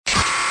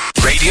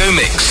Radio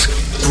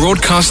Mix,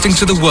 broadcasting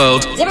to the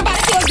world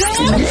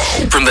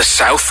from the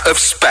south of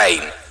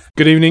Spain.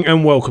 Good evening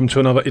and welcome to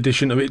another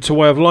edition of It's a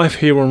Way of Life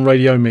here on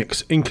Radio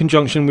Mix in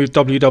conjunction with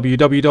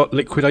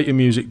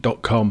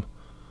www.liquidatormusic.com.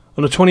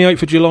 On the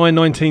 28th of July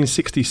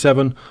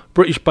 1967,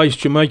 British-based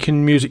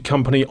Jamaican music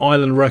company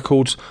Island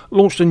Records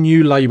launched a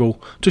new label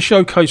to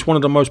showcase one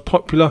of the most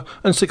popular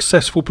and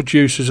successful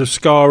producers of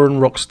ska and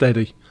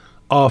rocksteady,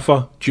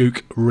 Arthur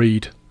Duke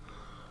Reid.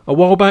 A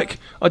while back,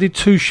 I did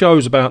 2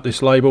 shows about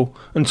this label,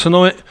 and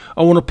tonight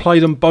I want to play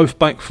them both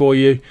back for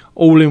you,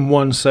 all in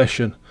one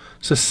session.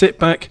 So sit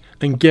back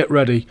and get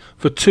ready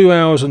for 2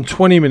 hours and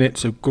 20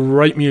 minutes of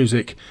great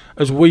music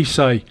as we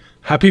say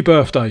happy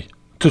birthday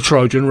to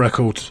Trojan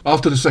Records.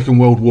 After the Second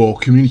World War,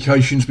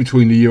 communications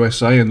between the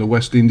USA and the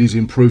West Indies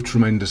improved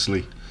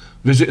tremendously.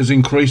 Visitors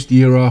increased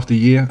year after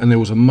year, and there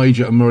was a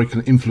major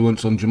American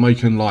influence on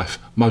Jamaican life,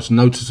 most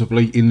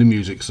noticeably in the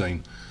music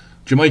scene.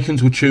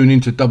 Jamaicans would tune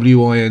into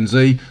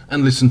WINZ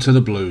and listen to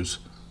the blues.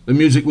 The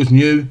music was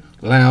new,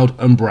 loud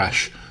and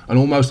brash, and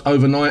almost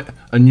overnight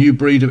a new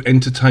breed of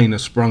entertainer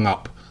sprung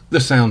up, the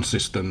sound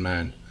system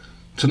man.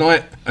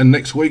 Tonight and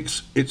next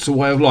week's It's a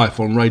Way of Life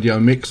on Radio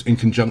Mix in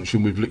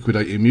conjunction with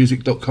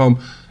liquidatormusic.com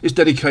is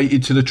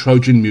dedicated to the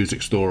Trojan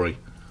music story.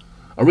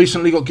 I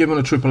recently got given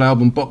a triple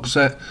album box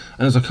set,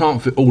 and as I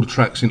can't fit all the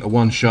tracks into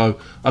one show,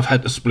 I've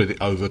had to split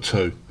it over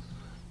 2.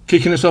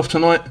 Kicking us off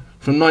tonight,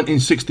 from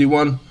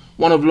 1961,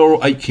 one of Laurel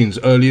Aitken's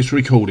earliest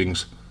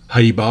recordings,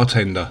 Hey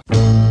Bartender.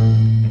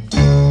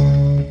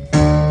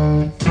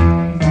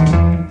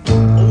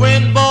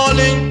 Went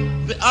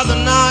bowling the other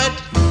night,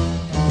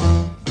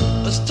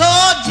 I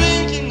started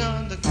drinking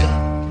and I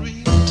got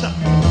real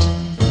tight.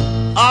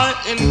 I,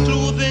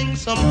 including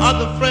some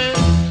other friend,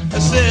 I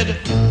said,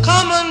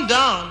 come on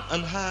down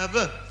and have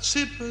a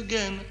sip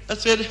again. I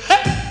said,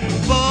 hey,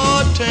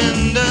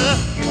 bartender.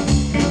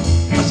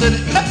 I said,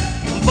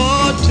 hey,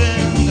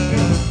 bartender.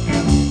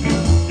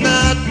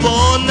 Not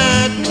 1,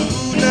 not 2,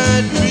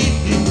 not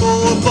 3,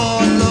 4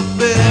 bottle of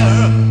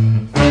beer.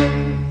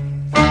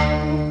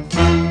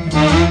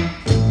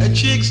 A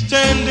chick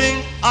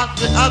standing at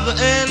the other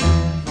end.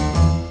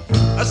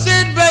 I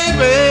said,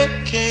 baby,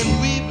 can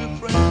we be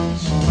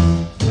friends?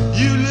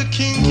 You look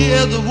kinky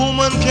as a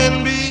woman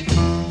can be.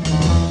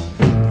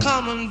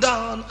 Come on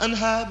down and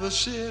have a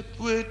sip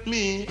with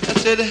me. I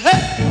said,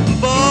 hey,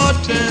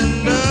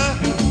 bartender.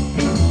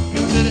 I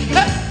said,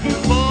 hey,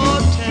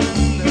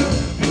 bartender.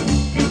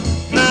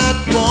 Not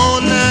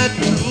 1, not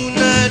 2,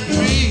 not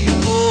 3,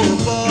 4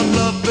 bottle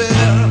of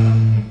beer.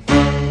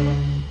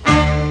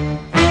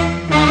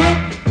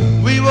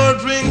 We were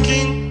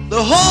drinking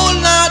the whole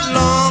night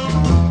long,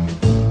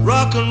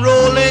 rock and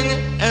rolling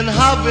and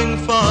having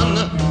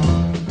fun.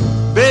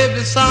 Babe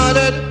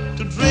decided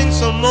to drink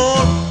some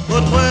more,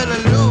 but when I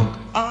looked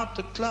at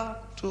the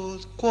clock, it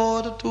was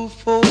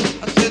 3:45.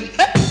 I said,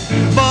 hey,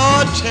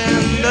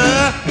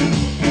 bartender.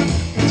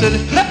 I said,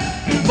 hey,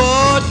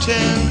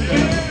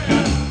 bartender.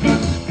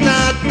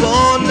 Not 1,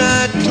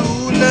 not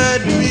 2,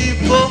 not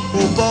 3, 4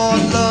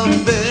 bottle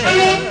of beer.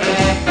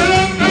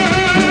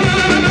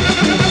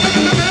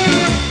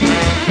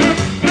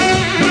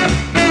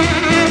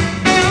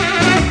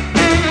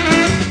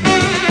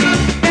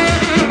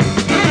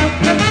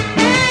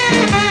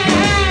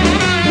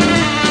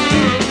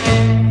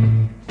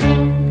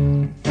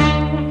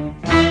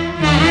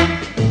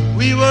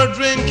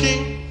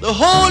 Drinking the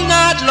whole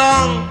night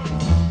long,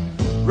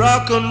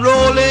 rock and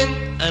rolling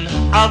and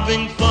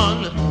having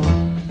fun.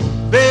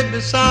 Babe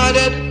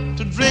decided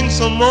to drink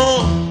some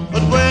more,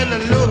 but when I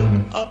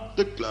looked at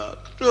the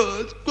clock, it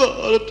was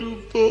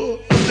 3:45.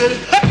 I said,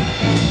 hey,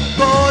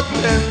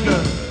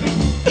 bartender.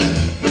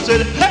 I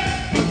said, hey,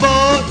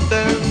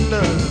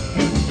 bartender.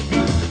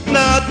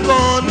 Not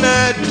 1,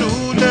 not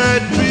 2,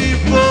 not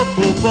 3, 4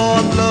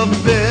 bottle of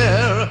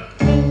beer.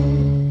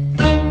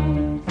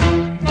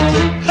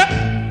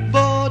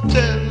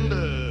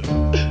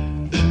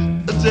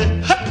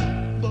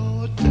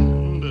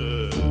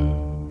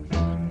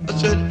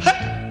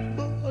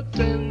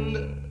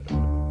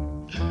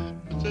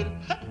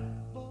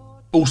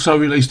 Also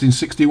released in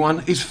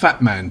 61 is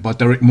Fat Man by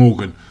Derek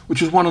Morgan,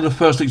 which was one of the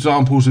first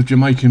examples of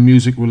Jamaican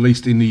music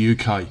released in the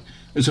UK.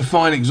 It's a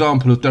fine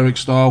example of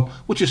Derek's style,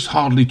 which has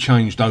hardly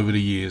changed over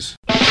the years.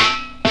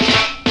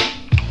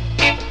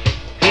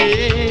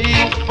 Hey,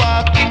 you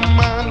fat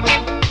man,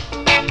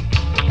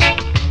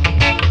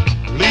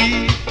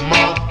 leave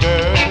my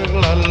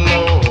girl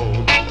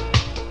alone.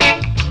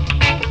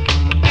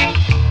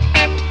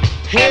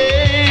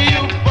 Hey,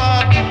 you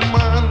fat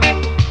man,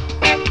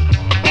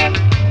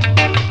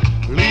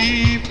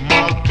 leave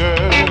my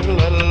girl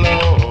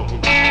alone.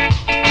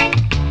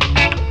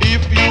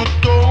 If you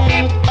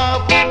don't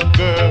have a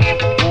girl,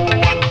 go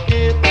and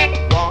get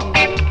one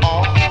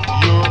of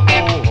your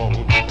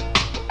own.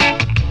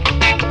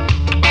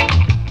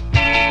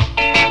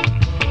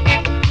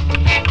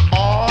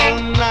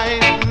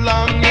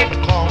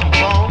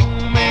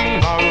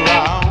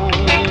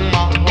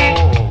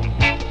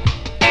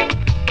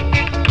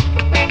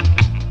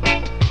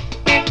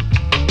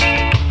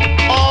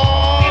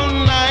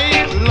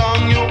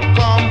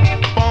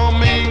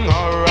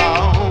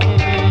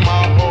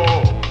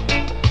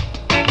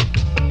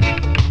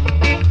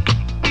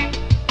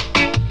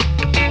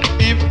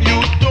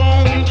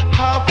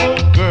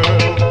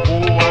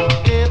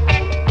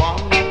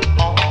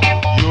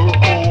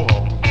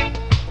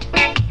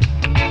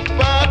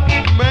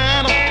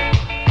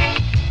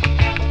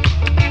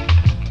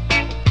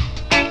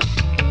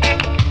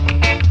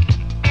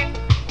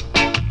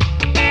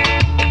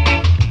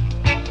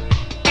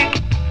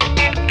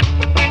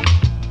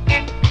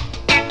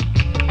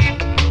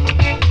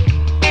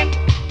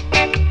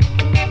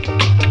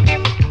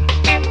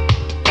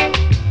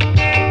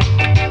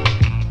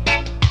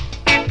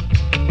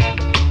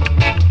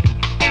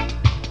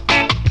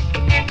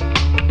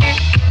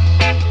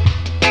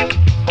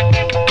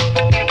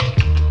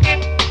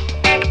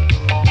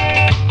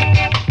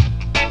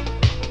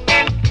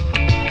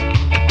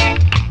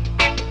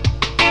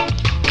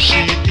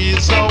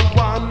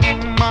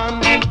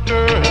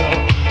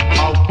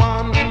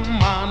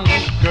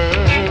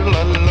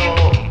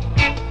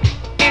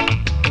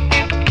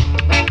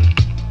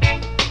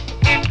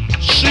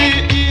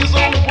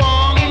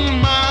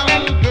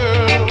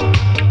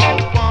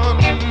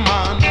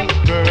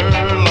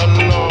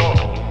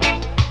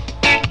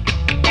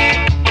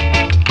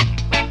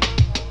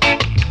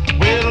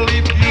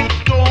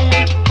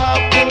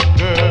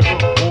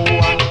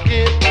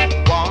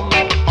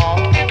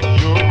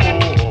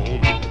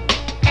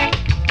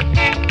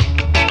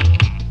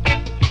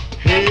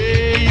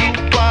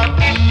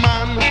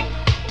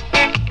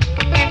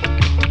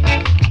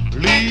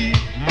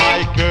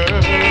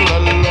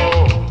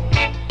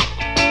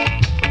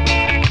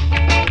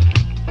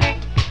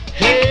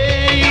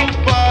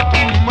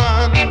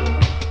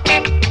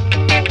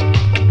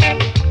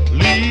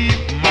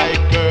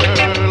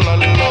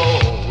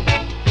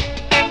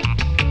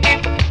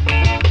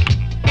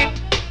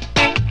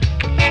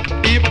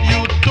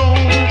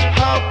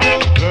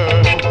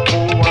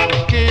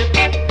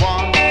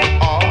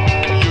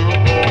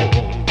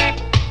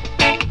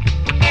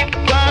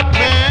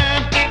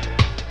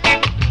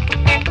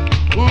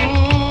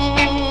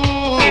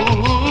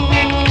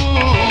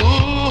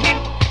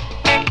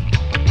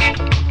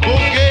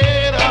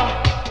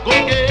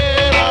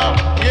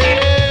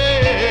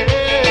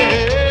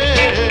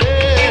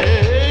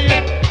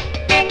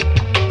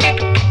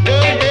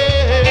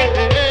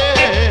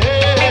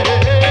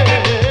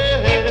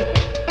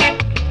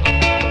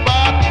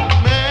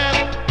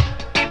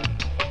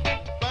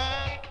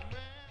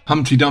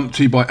 Humpty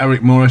Dumpty by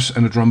Eric Morris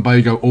and the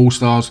Drumbago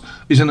All-Stars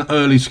is an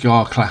early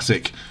ska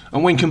classic,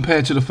 and when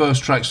compared to the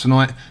first tracks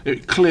tonight,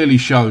 it clearly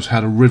shows how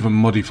the rhythm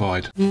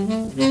modified.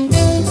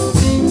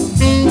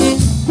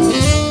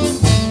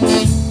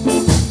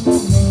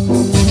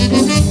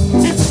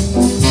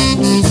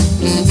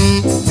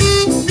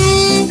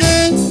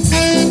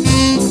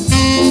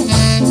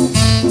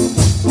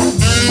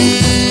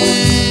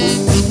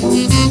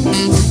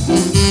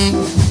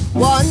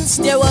 Once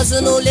there was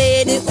an old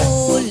lady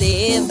who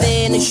lived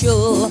in a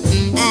show,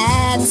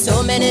 had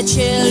so many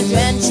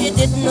children she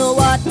didn't know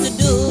what to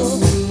do.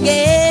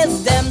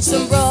 Gave them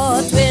some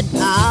broth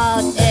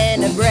without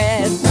any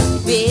bread,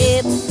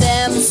 beat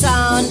them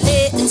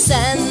soundly and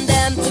send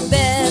them to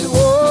bed.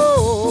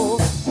 Whoa,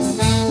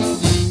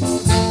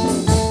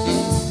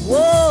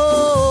 whoa,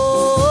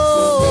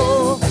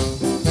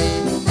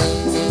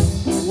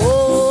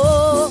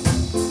 whoa,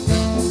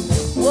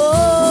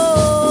 whoa.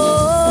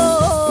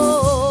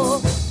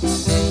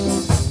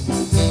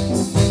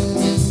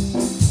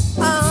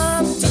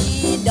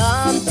 Humpty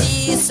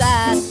Dumpty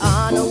sat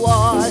on a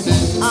wall.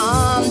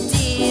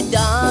 Humpty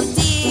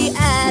Dumpty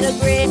had a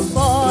great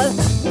fall.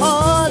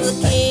 All the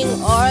king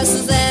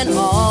horses and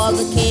all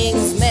the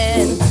king's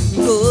men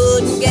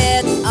couldn't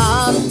get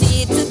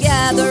Humpty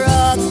together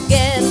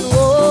again.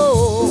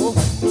 Whoa,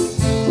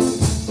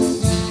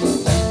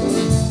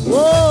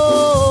 whoa,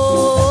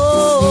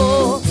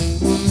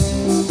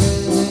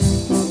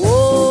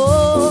 whoa,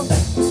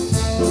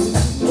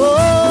 whoa.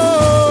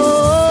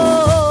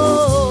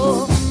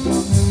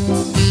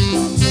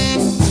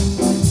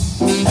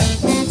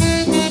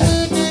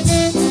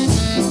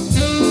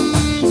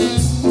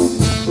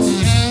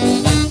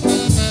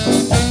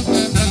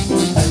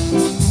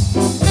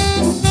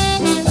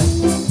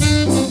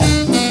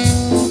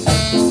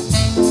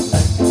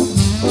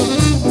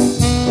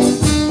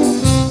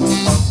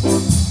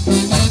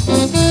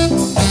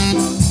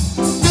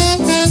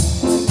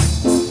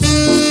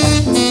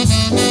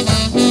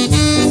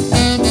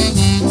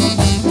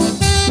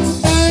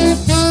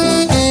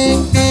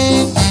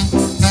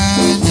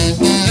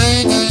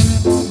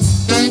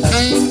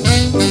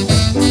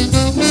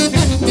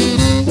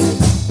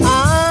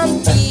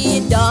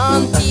 Humpty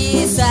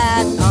Dumpty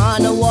sat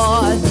on a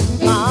wall.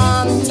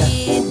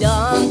 Humpty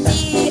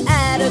Dumpty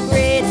had a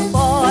great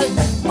fall.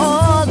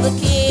 All the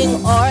king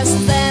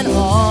horses and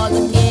all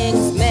the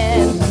king's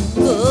men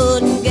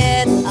couldn't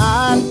get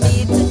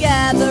Humpty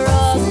together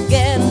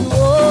again.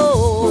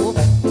 Whoa,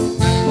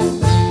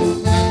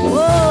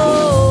 whoa,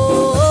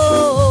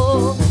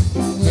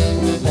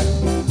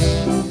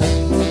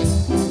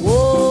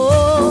 whoa,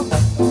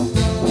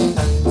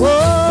 whoa.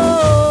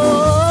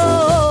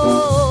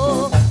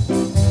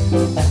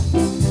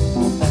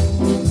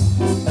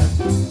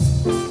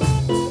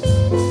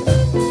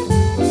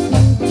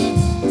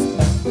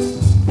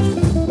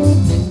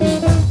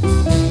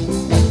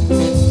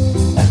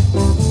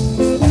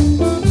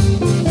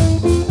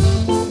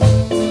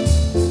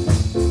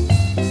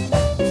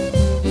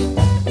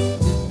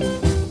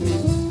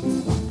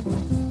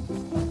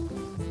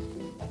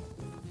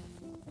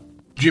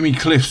 Jimmy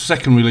Cliff's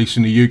second release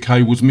in the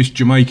UK was Miss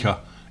Jamaica.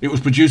 It was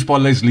produced by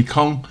Leslie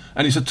Kong,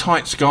 and it's a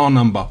tight ska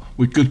number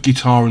with good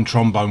guitar and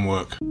trombone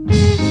work.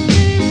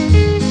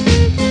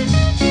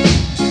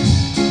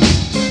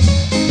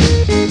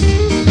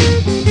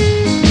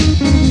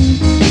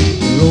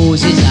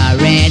 Roses are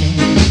red,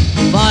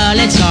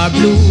 violets are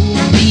blue.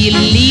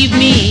 Believe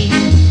me,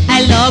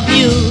 I love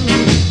you.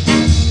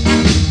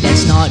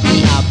 Let's not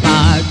be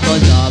apart,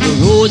 'cause you're the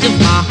rose of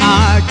my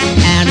heart,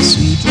 and a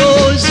sweet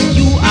rose,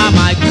 you are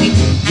my queen.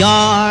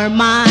 You're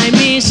my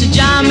Miss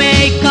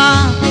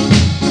Jamaica,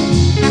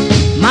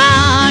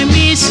 my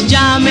Miss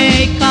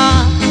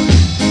Jamaica.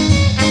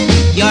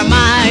 You're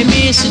my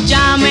Miss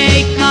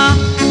Jamaica,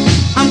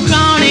 I'm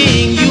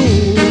crowning you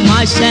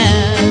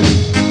myself.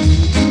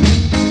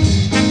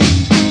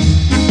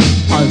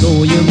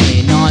 Although you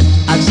may not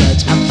have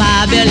such a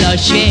fabulous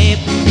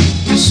shape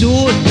to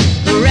suit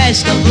the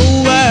rest of the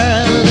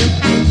world,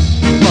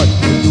 but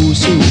you do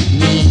suit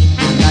me,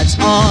 and that's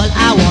all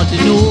I want to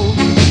know.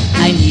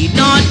 I need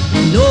not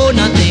know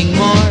nothing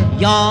more.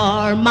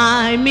 You're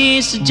my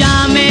Miss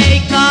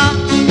Jamaica,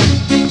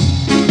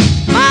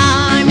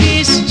 my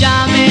Miss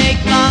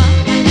Jamaica.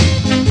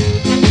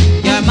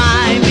 You're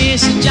my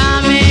Miss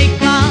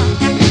Jamaica,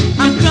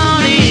 I'm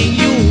crowning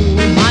you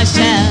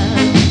myself.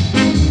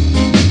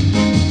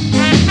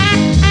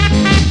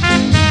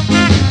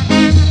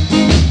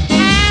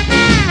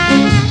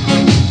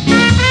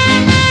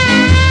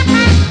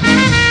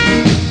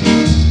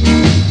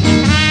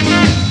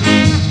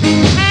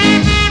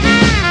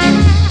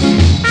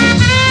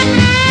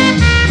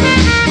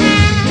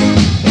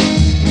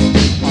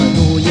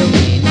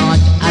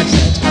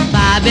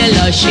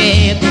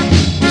 Shape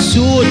to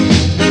suit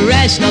the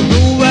rest of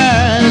the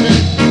world,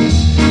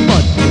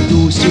 but you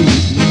do suit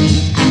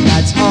me, and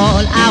that's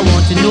all I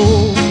want to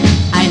know.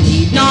 I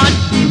need not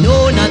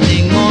know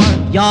nothing more.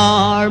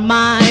 You're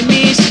my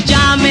Miss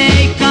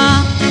Jamaica,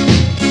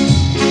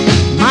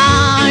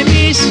 my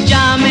Miss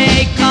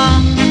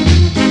Jamaica.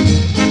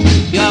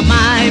 You're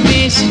my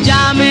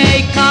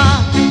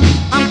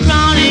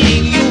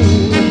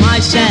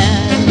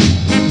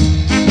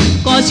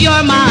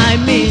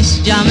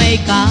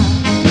Jamaica,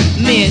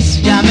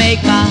 Miss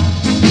Jamaica,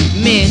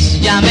 Miss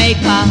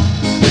Jamaica.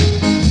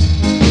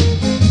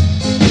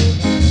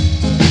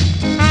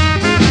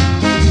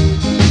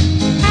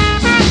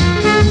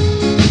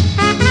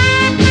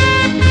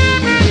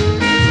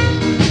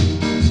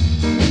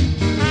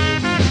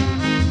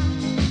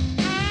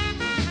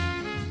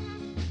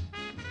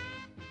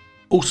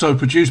 Also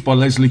produced by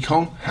Leslie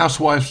Kong,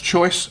 Housewife's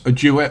Choice, a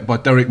duet by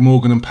Derek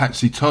Morgan and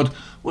Patsy Todd,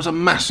 was a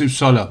massive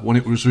seller when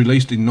it was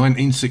released in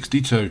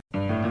 1962.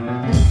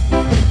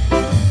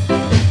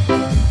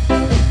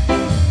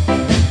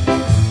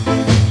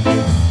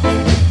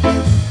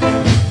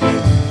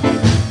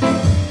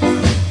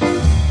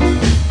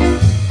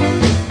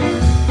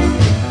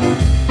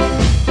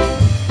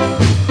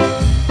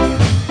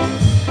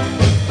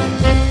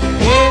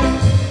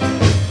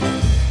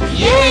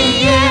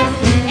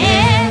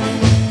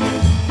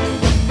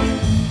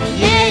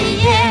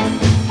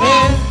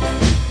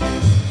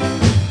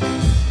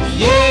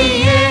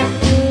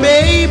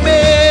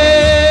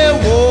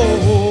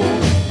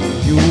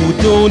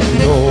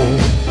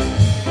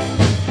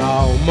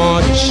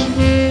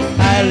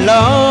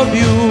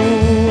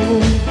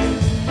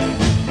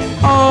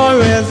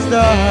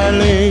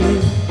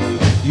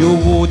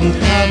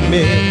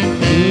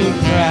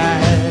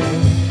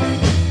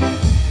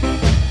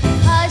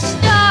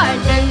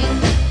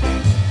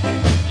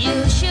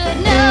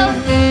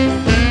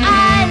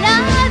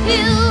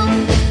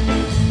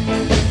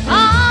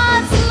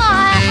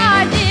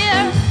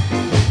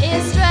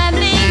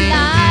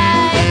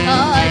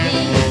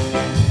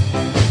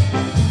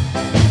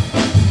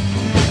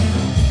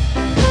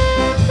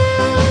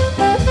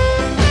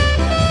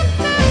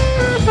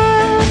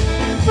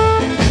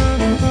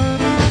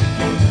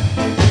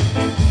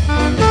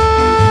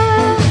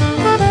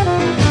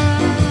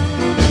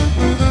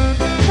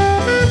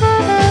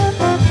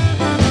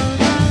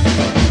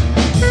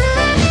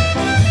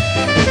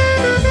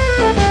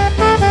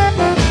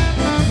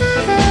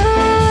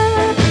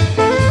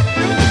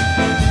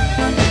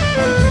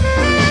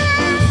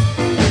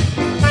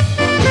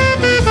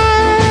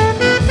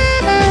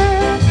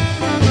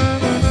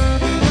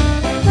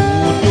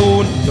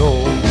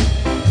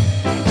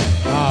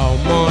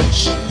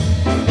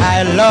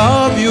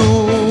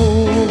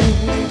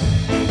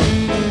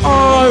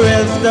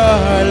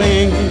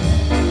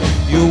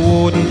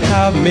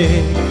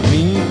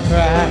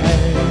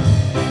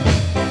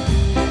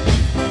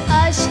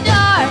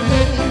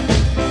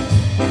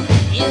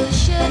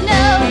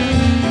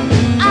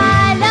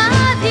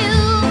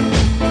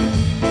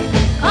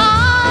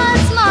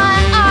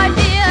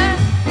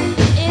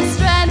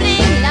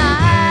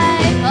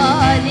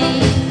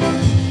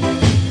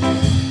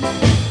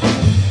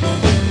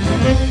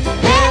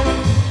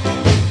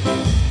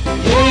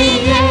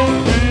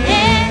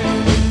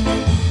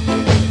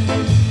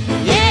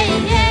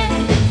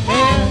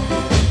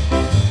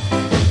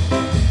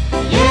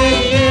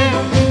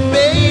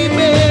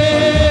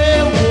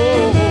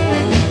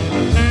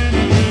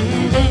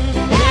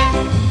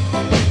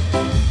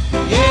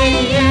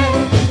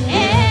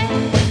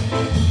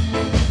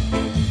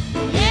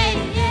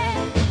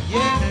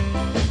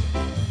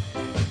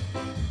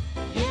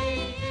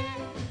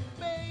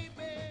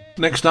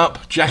 Next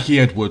up, Jackie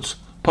Edwards,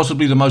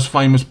 possibly the most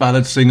famous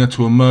ballad singer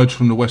to emerge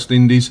from the West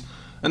Indies,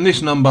 and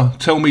this number,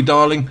 Tell Me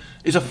Darling,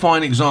 is a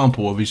fine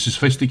example of his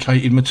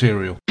sophisticated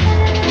material.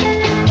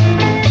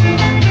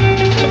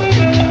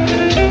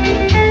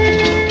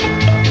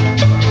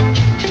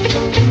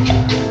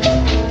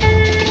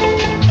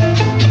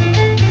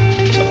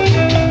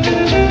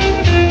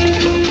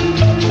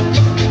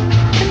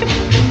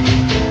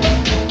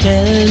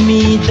 Tell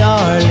me,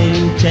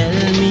 darling,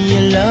 tell me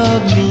you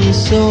love me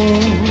so.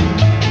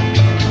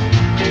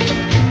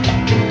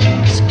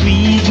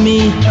 Squeeze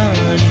me,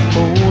 honey,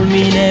 hold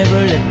me,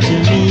 never let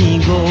me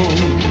go.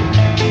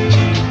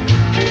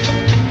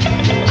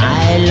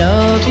 I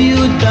love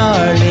you,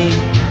 darling,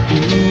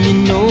 you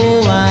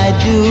know I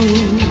do.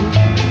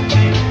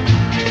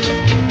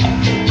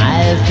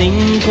 I'll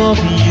think of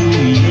you,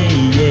 yeah,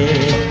 yeah,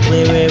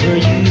 wherever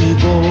you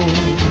go.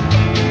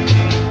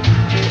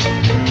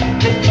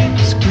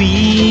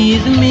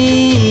 Squeeze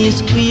me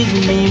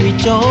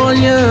with all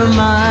your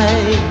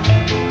might.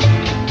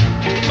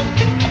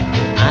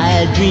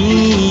 I'll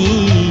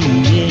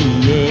dream, yeah,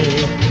 yeah,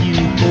 you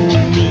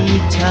hold me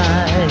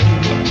tight.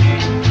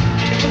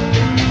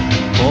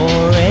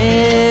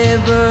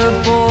 Forever,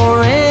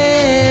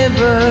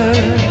 forever,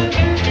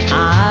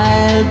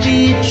 I'll be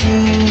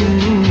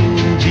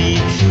true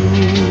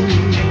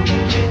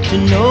to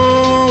no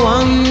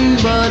one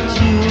but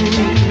you.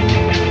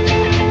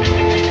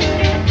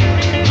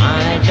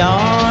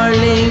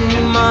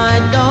 My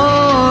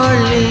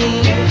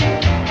darling,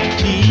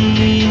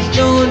 please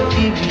don't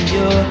give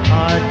your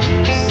heart to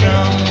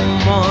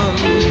someone,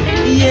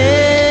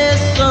 yes,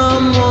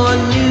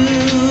 someone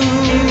new.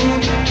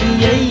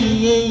 Yeah,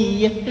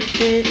 yeah,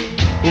 yeah.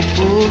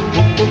 Hold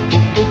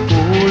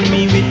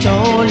me with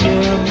all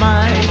your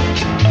might.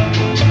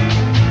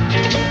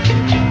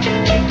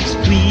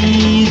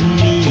 Squeeze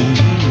me,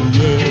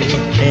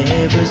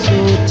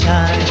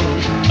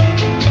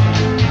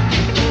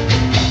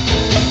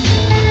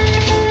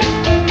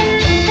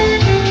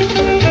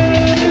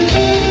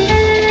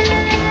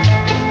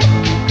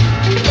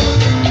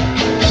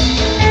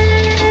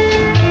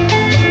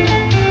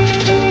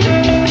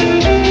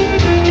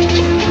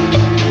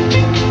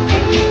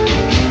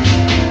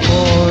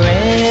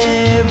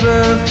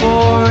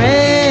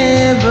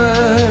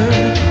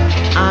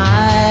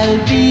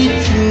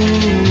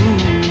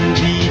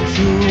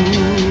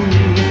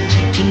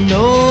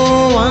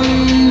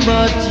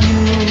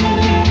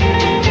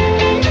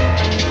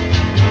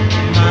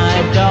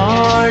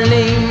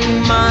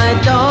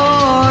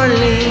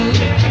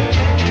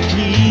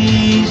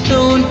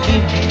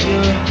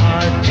 your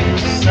heart to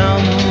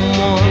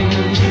someone,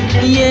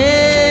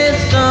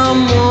 yes,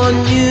 someone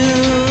new.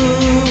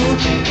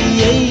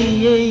 Yeah,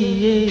 yeah,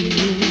 yeah,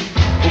 yeah.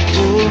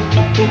 Oh,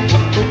 oh, oh,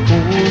 oh, oh,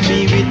 oh, me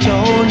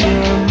return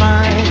your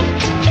mind.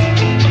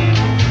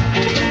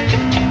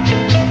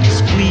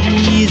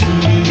 Squeeze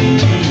me,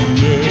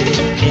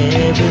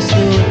 yeah, ever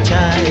so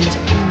tight.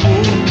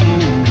 Oh,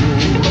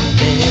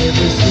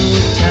 ever so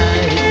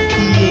tight.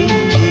 Yeah,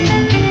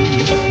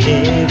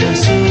 yeah, ever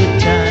so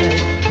tight.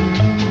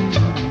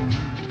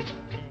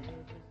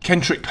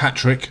 Kendrick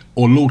Patrick,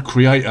 or Lord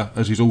Creator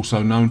as he's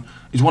also known,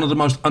 is one of the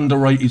most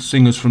underrated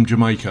singers from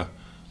Jamaica.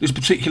 This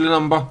particular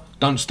number,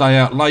 Don't Stay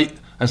Out Late,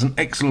 has an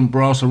excellent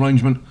brass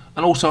arrangement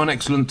and also an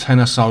excellent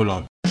tenor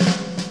solo.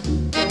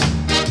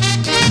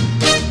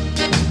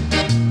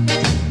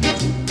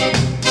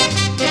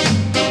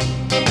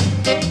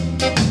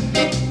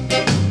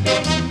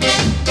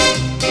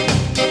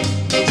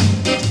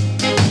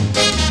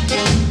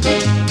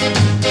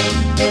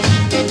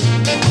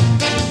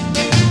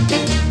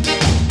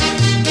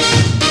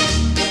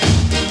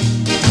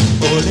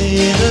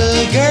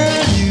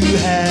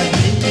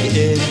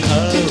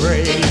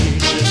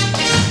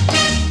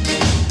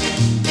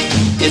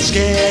 It's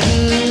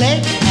getting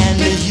late and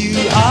you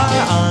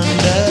are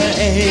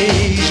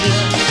underage.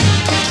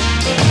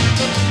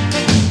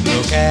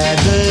 Look at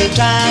the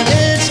time,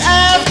 it's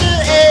after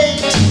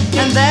 8,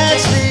 and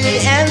that's the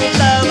end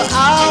of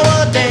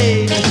our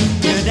date.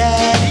 Your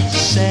daddy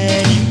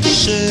said you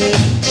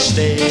shouldn't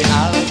stay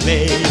out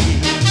late.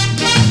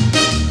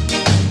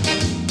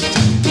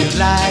 You'd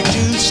like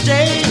to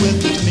stay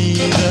with me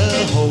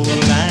the whole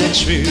night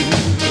through,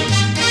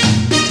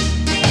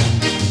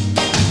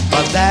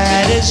 but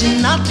that is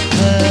not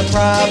the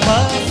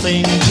proper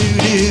thing to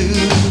do.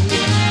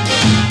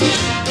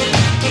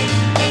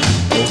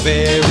 Oh,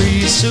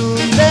 very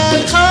soon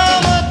there'll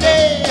come a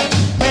day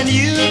when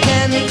you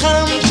can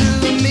come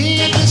to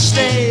me to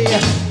stay,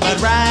 but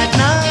right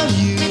now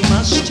you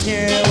must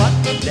hear what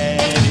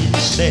Daddy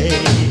say.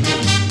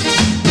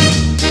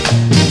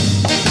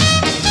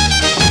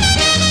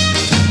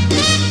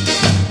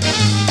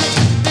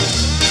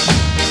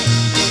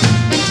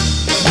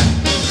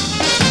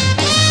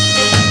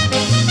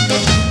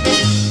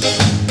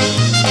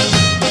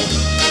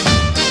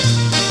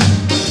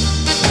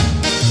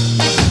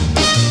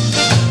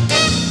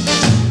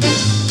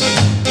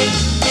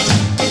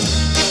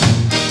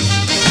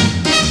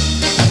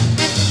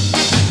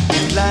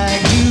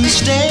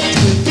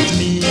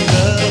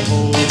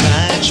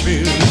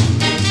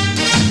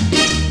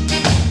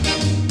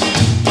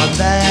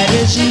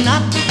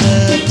 Not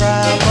the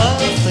proper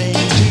thing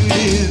to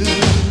do.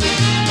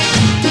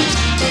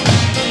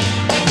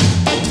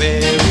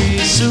 Very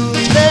soon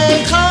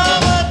there'll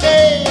come a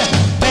day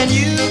when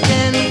you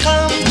can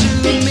come to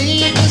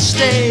me to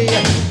stay,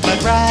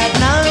 but right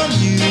now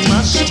you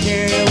must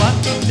hear what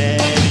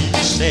Daddy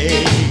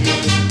say.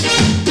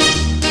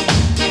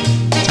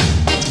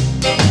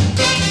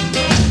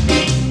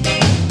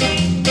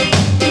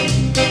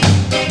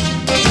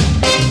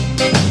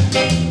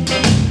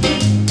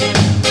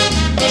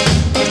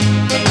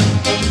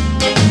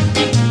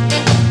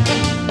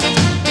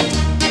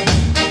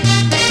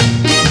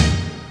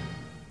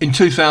 In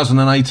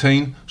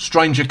 2018,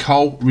 Stranger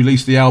Cole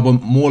released the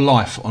album More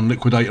Life on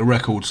Liquidator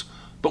Records,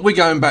 but we're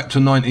going back to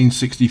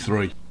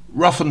 1963.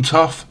 Rough and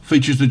Tough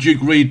features the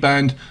Duke Reed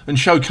Band and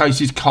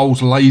showcases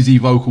Cole's lazy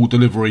vocal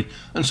delivery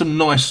and some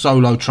nice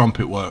solo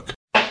trumpet work.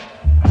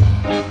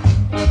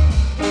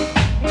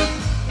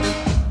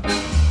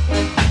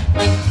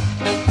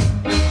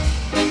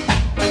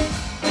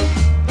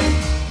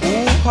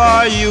 Who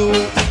are you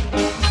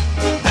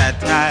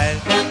that I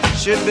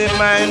should be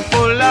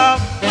mindful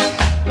of?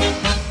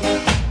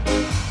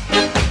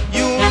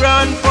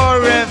 Run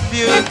for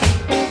refuge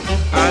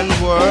and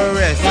were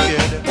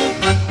rescued,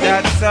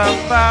 that's a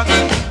fact.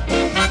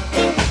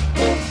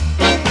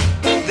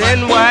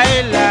 Then why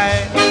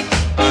lie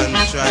and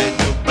try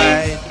to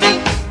bite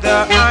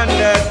the hand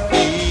that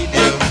feed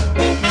you?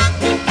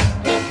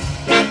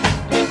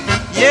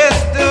 Yes,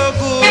 the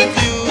good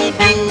you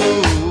do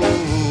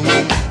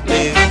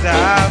lives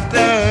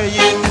after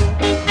you.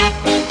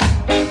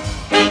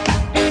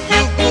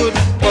 You could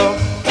puff,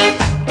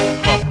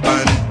 puff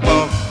and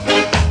puff,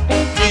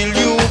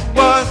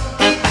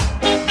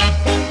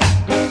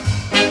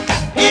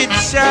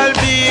 shall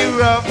be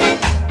rough,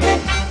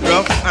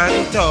 rough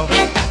and tough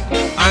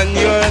on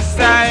your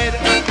side.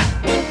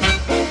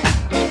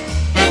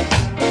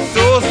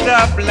 So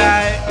stop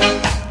lie,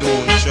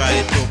 don't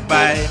try to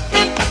bite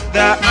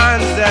the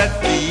hands that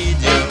feed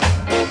you.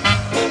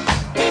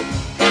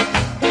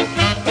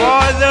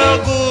 For the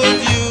good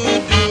you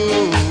do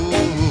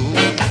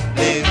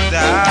lives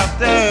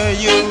after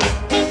you.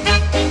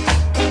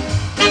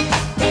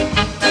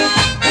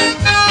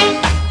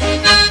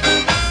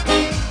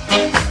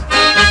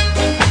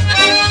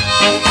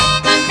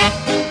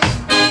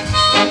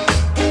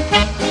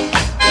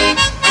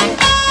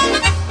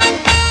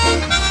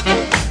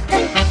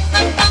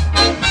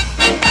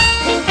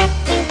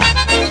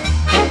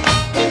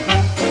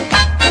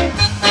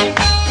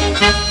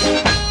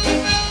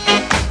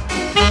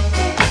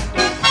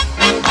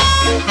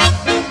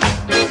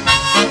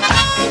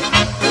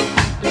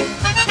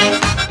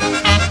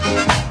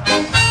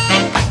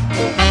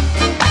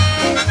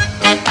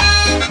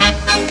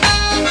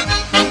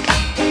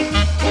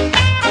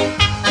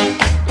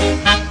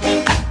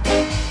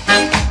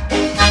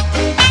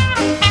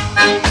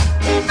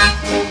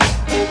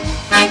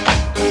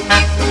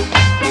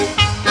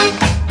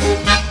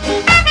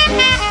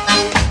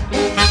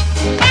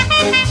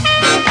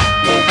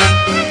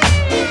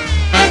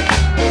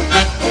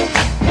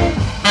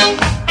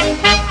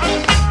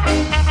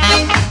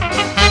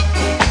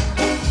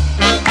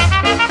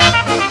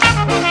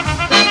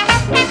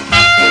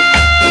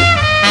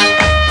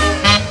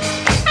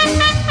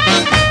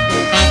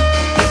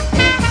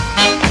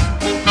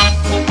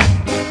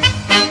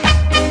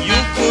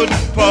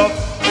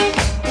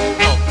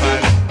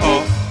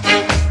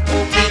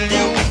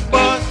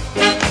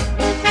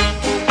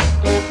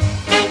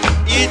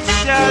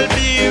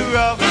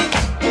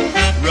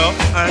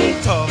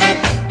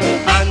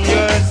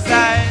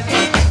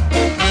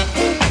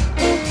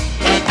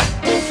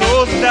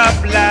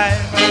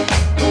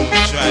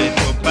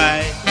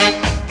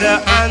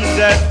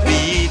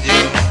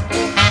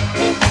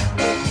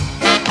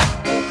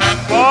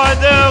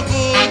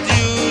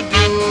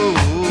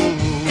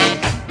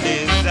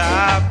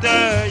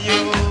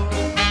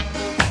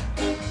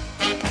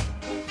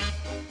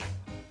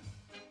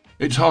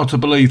 It's hard to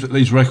believe that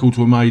these records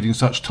were made in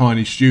such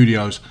tiny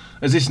studios,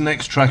 as this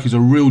next track is a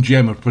real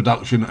gem of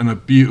production and a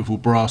beautiful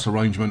brass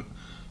arrangement.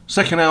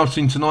 Second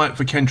outing tonight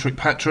for Kendrick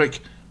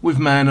Patrick with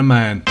Man a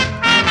Man.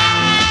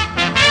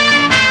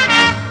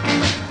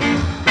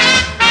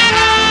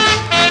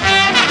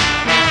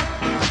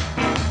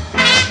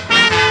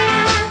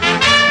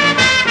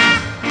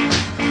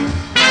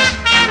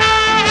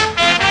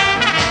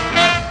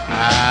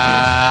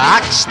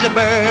 Axe the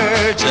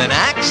birds and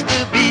axe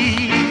the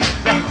bees,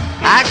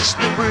 axe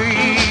the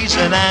breeze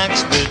and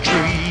axe the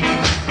tree,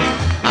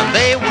 and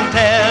they will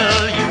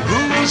tell you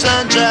who's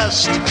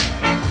unjust,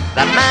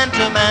 that man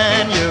to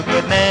man you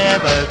could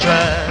never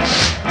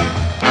trust.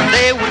 And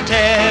they will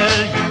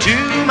tell you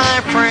too,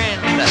 my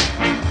friend,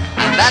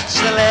 and that's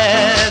the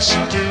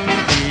lesson to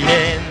the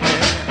end.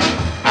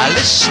 I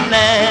listen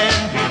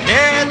and you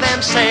hear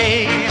them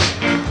say,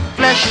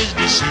 flesh is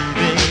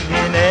deceiving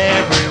in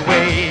every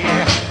way.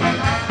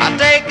 I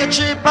take a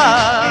trip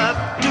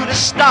up to the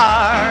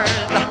stars,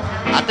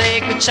 I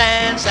take a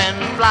chance and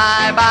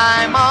fly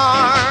by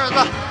Mars.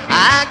 I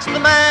ask the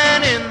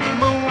man in the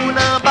moon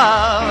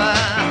above,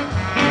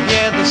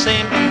 hear the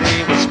same thing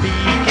they were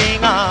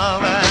speaking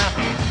of.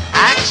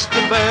 Axe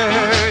the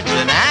birds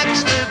and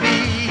axe the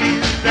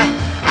bees,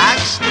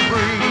 axe the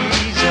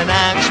breeze and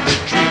axe the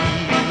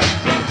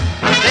trees,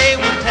 and they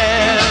will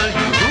tell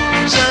you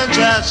who's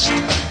unjust,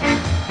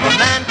 from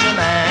man to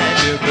man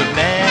you could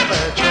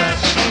never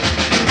trust.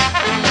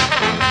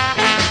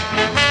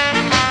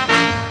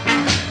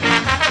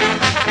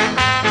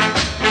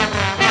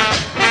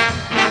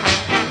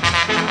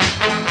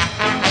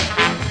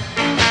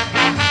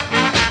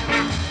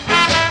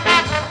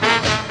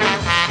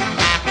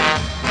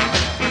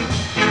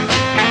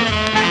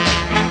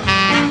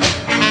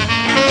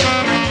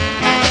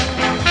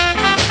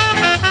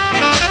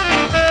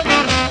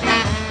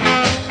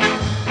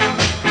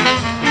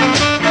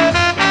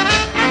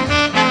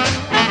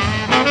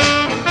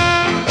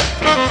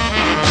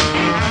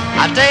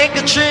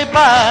 Trip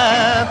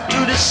up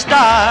to the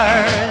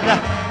stars,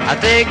 I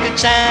take a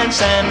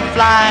chance and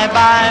fly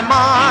by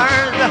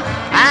Mars.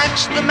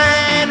 Ask the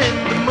man in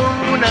the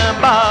moon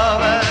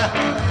above,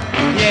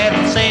 yeah,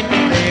 the same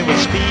thing they were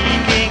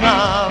speaking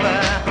of.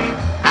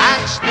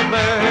 Ask the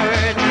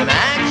birds and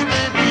ask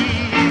the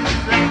bees,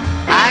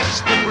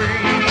 ask the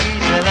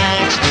breeze and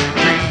ask the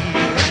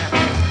trees,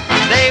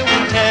 and they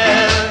will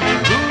tell you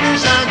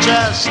who's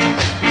unjust,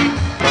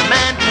 from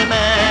man to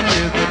man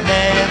you could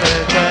never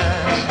trust.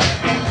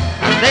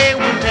 They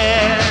will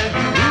tell you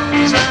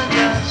who's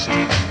unjust,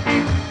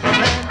 from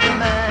man to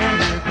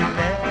man you could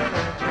never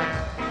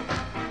trust.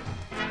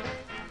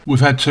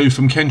 We've had two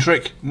from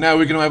Kendrick, now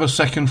we're going to have a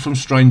second from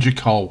Stranger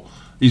Cole.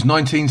 His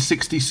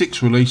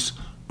 1966 release,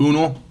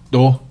 Uno,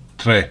 Dos,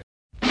 Tres.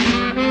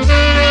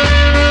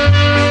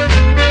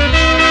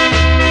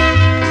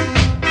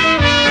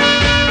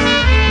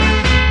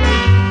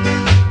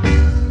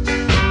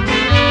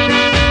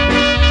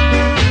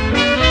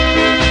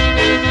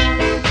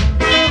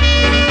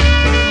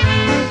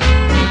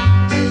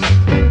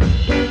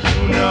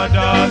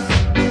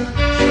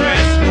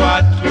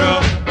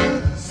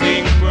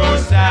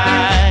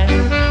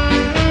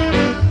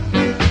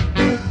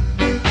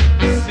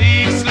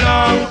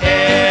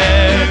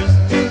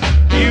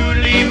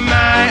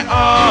 My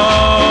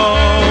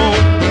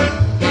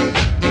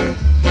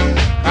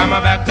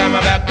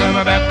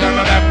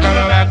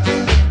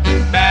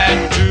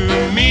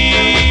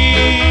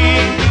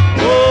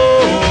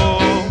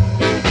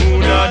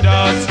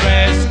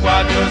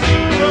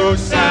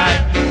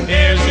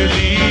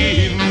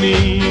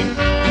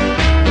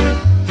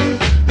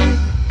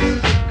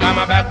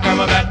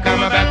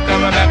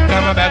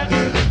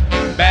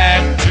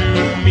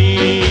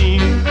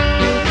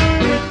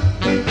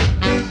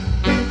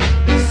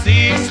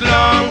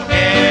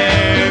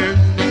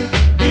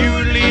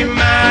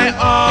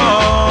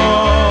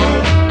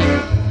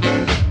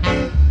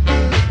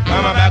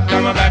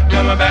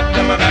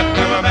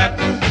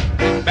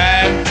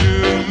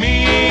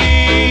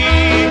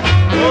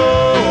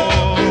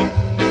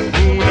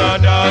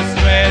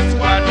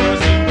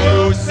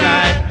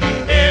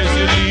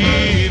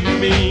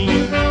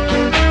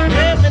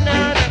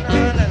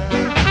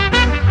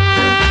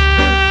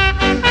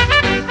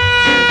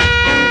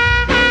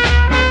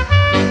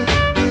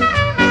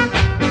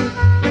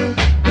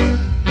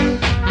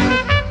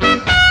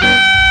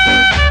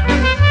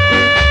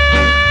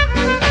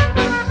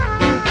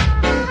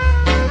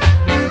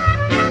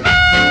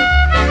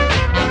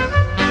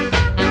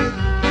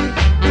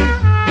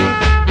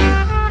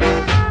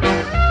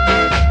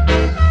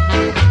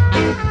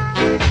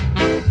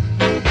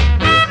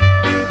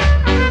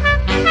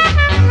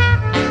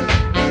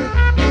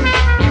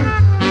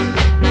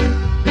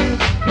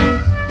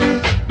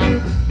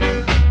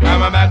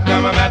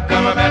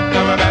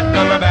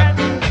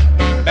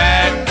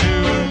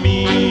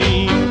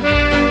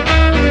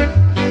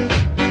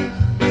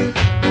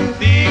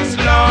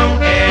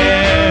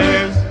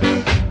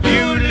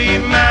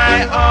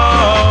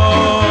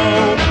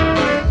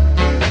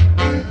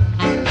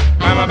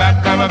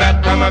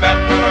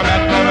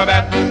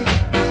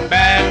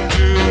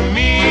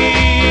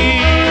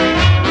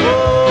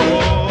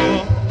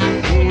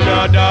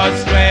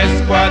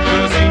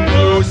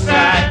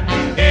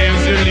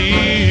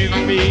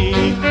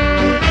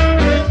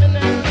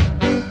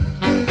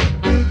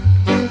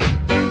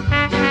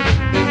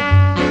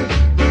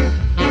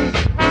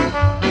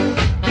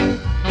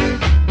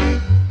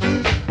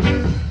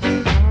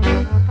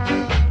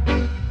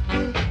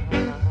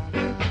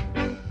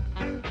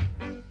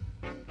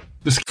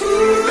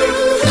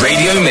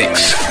Radio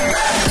Mix,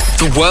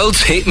 the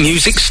world's hit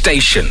music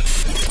station.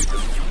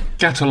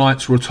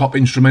 Scatolites were a top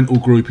instrumental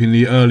group in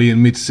the early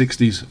and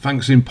mid-60s,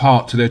 thanks in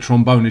part to their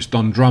trombonist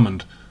Don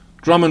Drummond.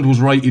 Drummond was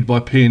rated by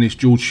pianist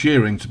George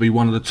Shearing to be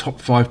one of the top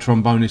 5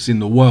 trombonists in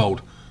the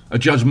world, a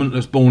judgment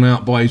that's borne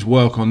out by his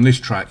work on this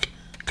track,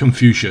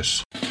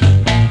 Confucius.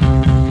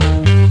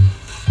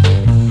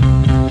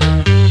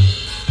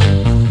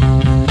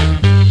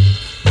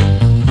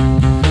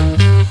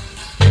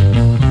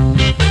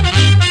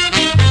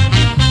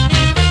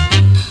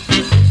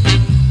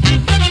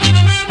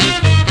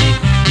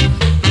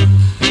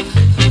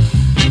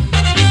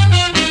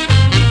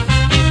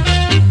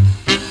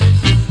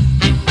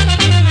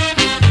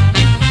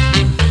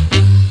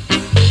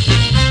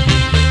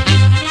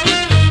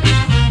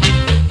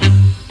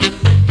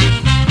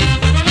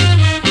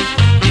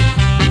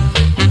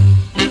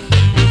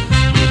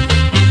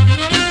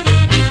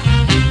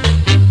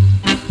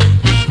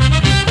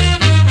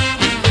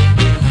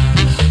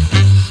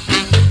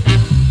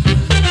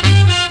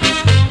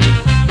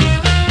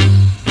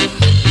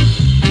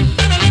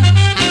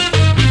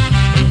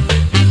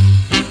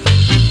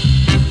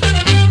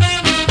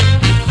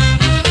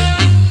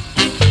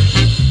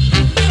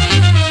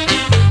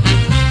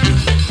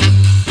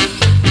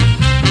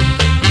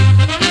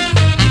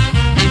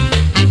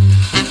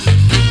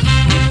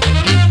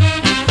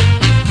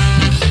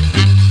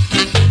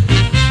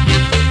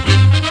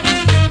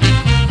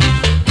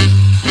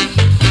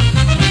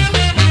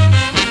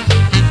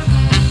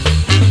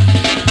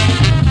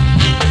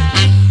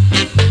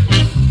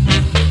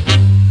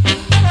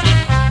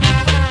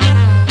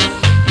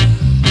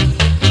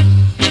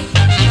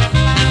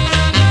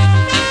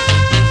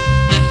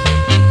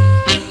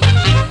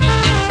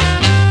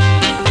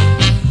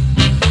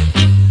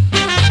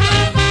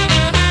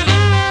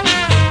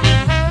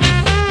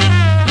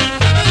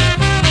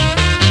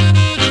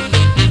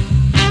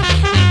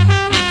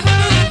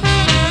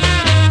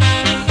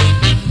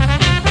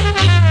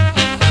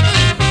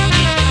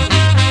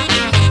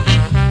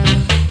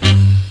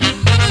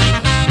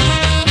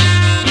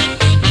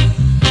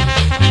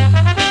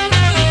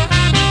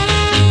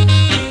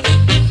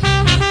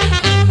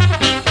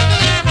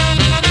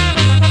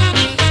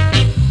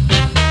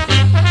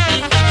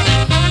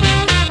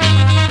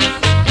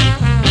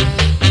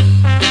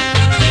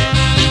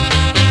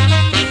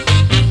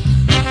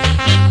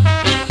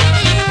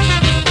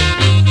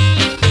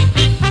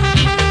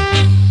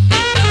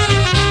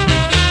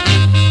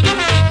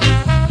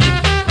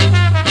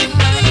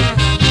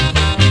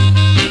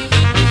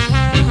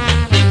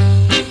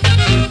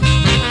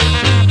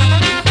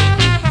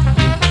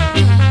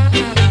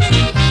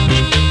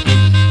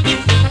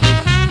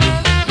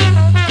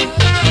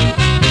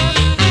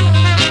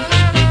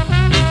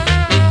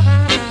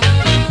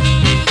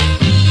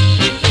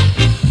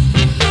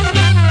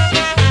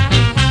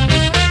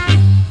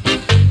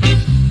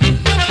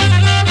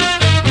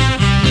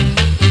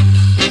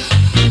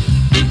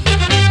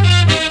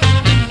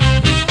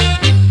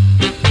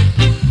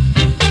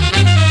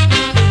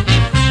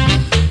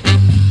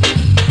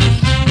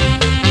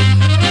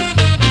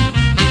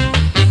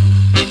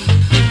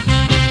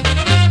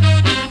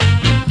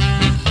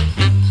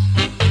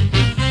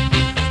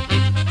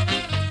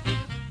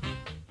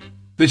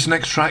 This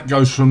next track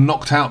goes from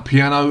knocked out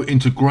piano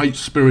into great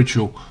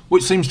spiritual,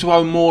 which seems to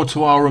owe more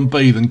to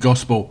R&B than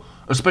gospel,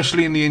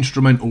 especially in the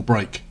instrumental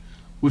break.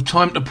 With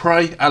Time to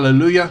Pray,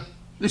 Hallelujah,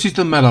 this is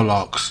the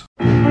Meadowlarks.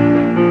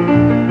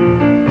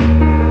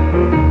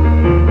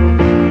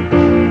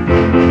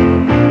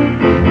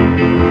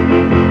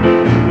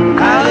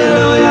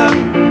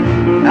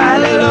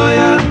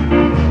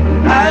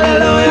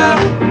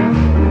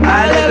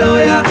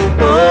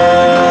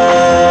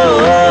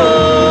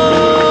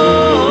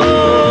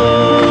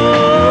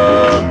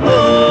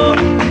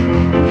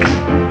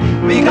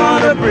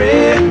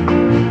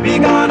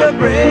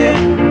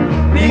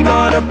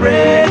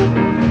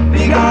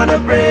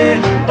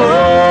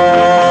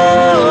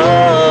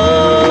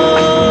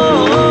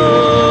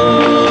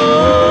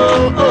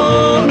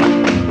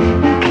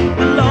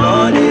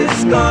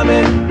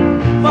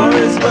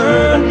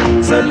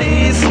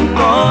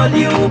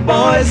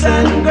 Boys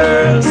and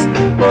girls, the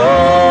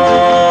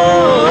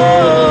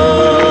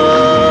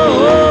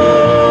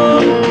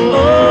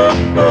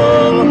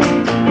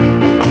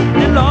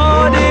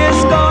Lord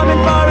is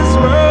coming for His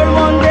world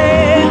one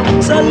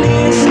day. So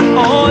listen,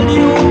 all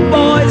you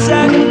boys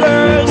and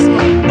girls,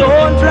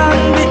 don't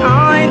run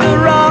behind the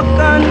rock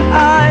and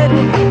hide.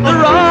 The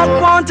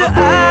rock want to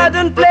hide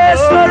and place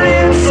for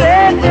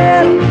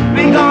Satan.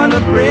 We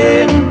gonna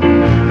pray,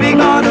 we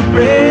gonna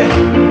pray,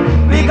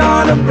 we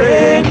gonna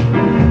pray.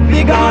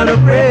 We gonna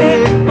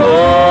pray. Oh,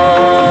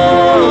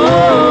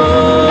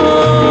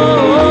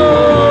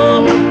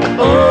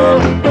 oh, oh,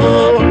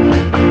 oh.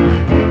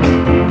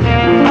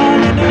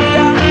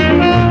 Hallelujah,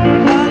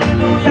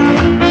 hallelujah, hallelujah,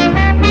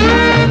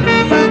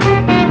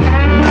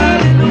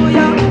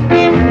 hallelujah.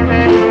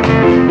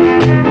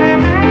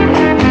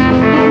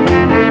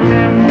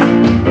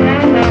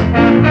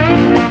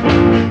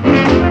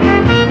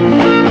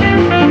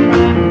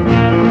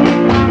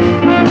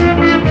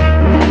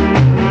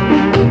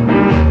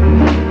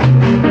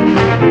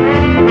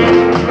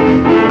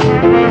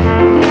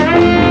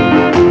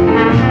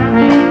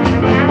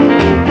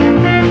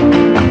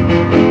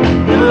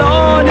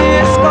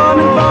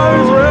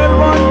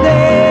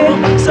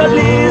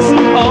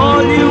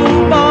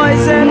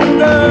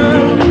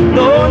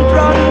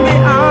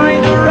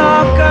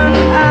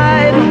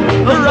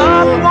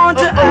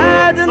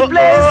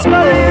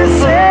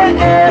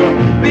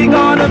 we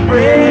gonna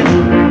pray,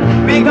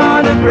 we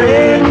gonna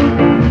pray,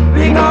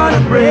 we gonna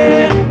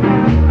pray,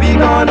 we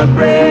gonna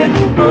pray.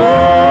 Oh,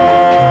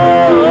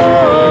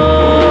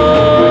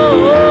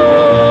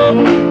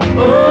 oh,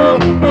 oh,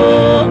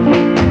 oh.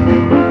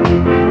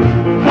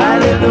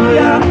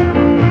 Hallelujah,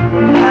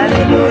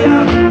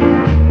 hallelujah,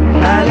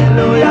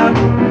 hallelujah,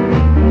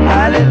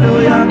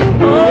 hallelujah.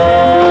 Oh,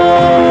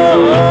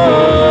 oh,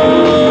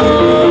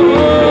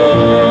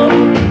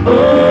 oh,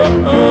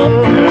 oh.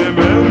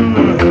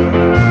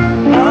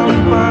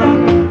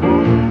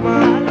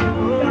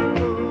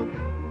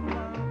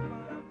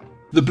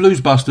 The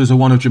Bluesbusters are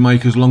one of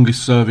Jamaica's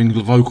longest serving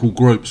vocal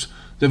groups.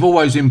 They've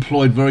always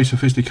employed very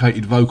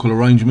sophisticated vocal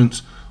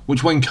arrangements,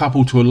 which when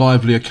coupled to a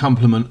lively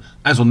accompaniment,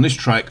 as on this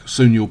track,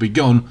 Soon You'll Be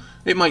Gone,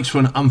 it makes for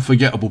an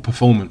unforgettable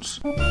performance.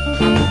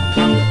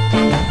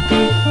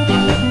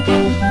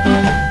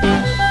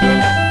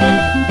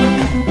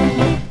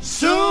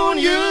 Soon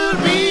you'll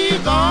be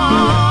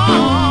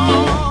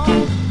gone,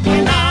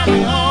 and I'll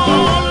be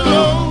all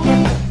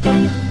alone.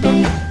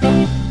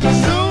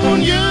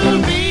 Soon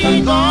you'll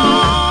be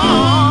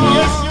gone,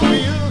 yes you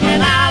will,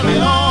 and I'll be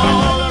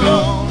all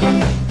alone.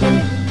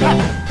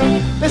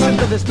 Listen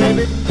to this,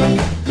 baby.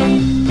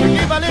 You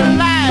give a little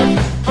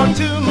life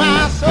unto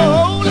my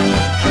soul.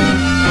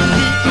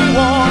 Keep me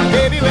warm,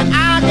 baby, when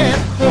I get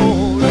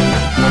cold.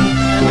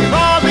 And with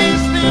all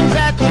these things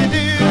that you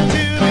do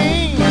to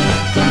me,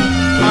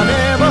 I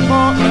never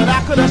thought that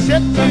I could have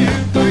set you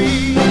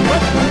free.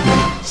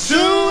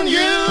 Soon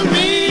you'll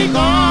be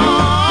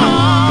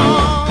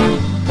gone,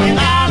 and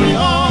I'll be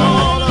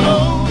all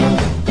alone.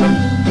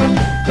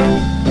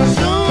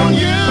 Soon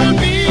you'll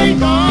be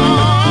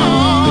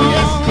gone,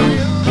 yes you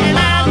will, and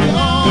I'll be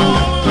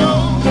all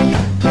alone.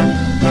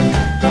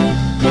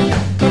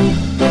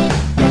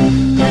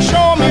 You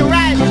show me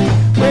right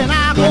when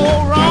I go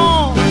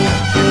wrong.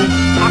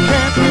 I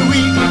can't be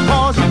weak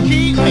because you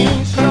keep me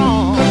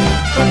strong.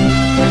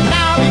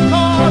 Now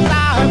because I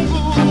have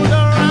fooled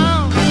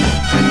around,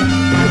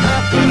 you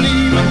have to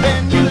leave and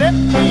then you let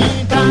me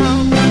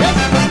down. Yes.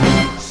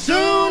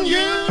 Soon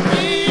you'll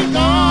be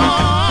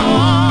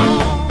gone,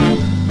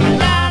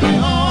 and I'll be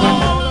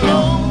all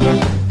alone.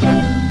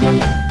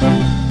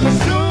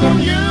 Soon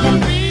you'll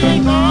be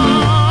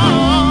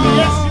gone,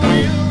 yes you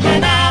will,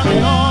 and I'll be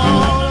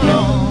all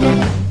alone.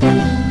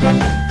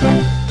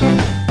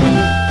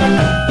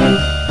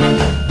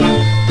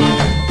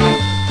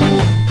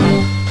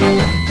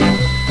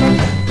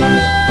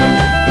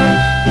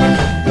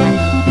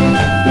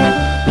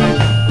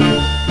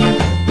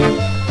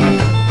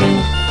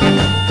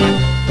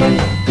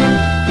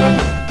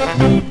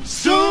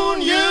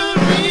 Soon you'll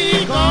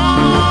be gone,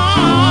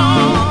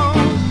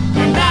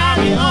 and I'll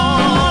be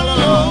all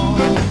alone.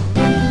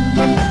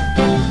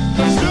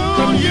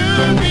 Soon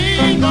you'll be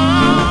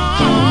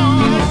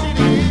gone, yes it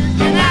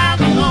is, and I'll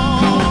be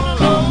all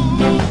alone.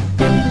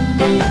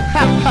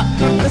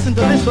 Listen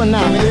to this one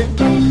now, baby.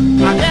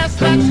 I guess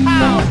that's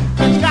how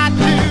it's got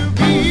to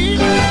be. I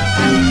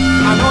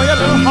know your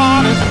little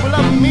heart is full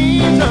of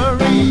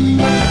misery,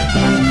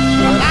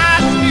 but I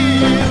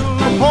still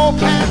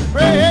hope and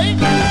pray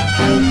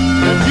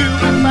that you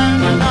will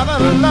find another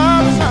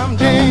love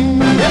someday.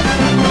 Yes.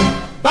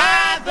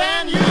 By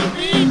then you'll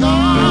be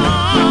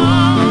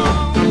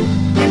gone,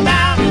 and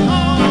I'll be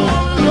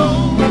all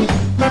alone.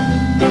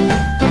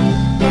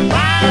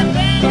 By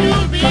then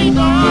you'll be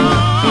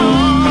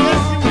gone,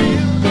 yes you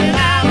will, and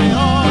I'll be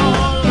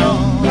all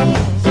alone.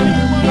 Sing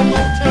it one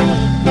more time.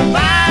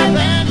 By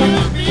then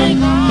you'll be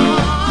gone.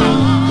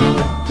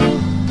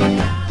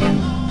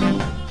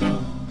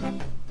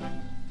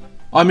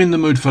 I'm in the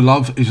Mood for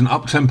Love is an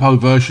up-tempo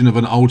version of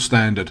an old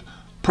standard,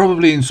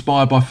 probably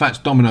inspired by Fats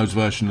Domino's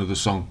version of the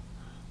song.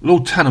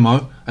 Lord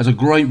Tanamo has a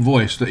great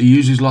voice that he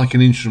uses like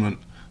an instrument,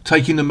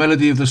 taking the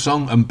melody of the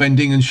song and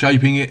bending and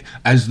shaping it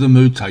as the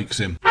mood takes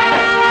him.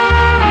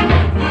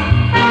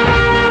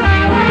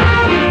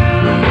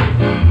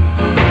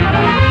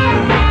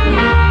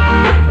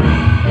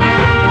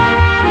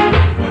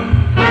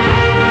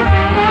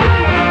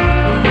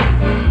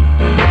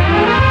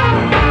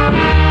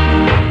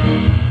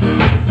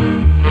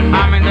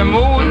 I'm in the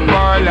mood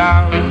for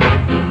love,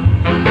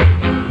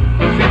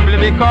 simply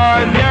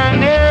because you're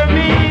near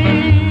me.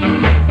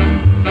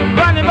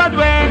 Funny, but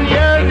when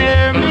you're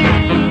near me,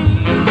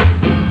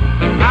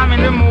 I'm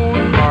in the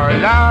mood for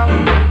love.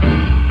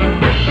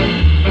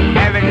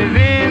 Heaven is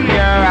in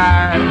your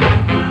eyes,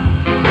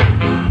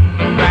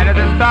 bright as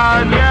the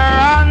stars you're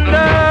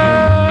under.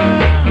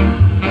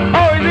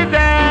 Oh, is it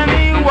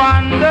any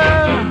wonder?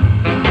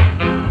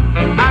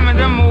 I'm in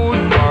the mood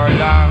for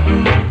love.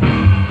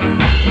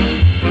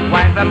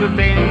 Why stop to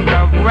think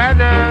of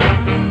weather?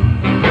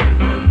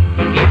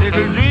 Each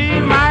little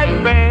dream I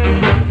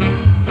spend,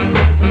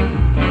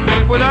 we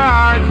put our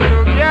hearts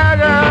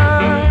together.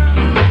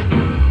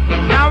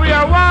 Now we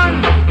are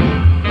one,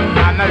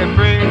 I'm not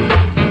afraid.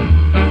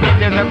 If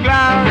there's a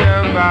cloud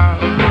above,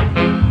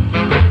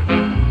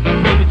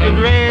 if it should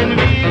rain,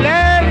 we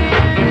let it.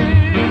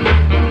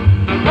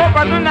 Hope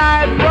for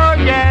tonight,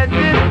 forget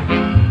it.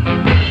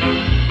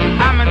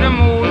 I'm in the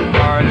mood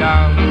for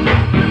love.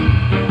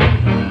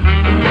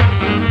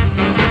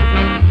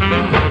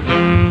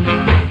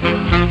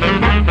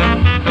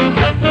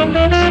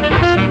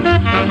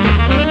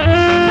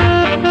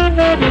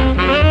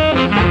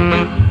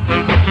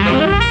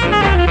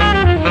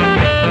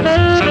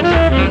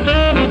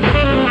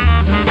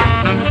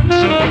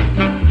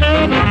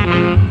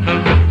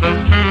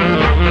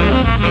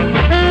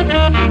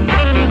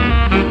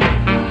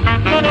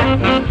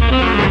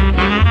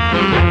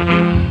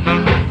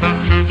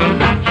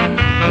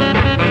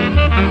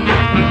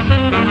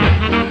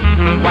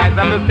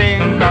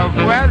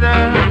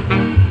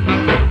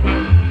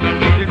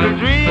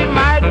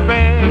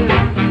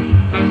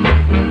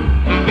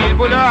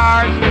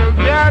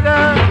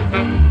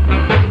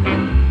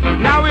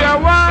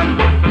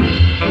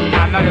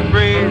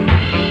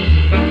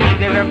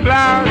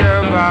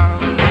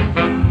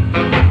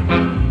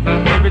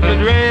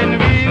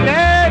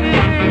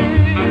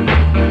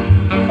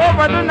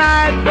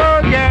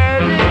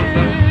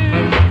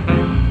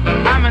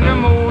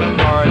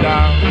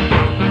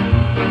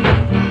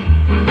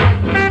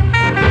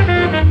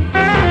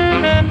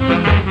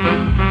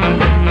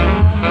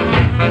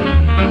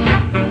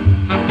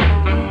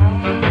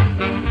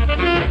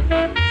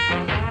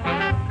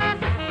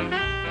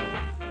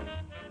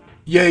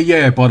 Yeah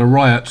Yeah by the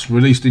Riots,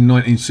 released in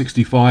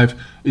 1965,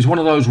 is one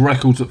of those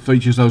records that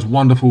features those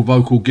wonderful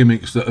vocal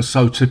gimmicks that are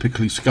so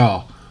typically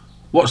ska.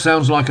 What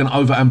sounds like an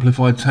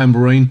over-amplified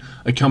tambourine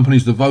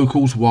accompanies the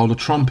vocals while the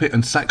trumpet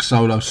and sax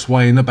solo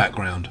sway in the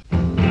background.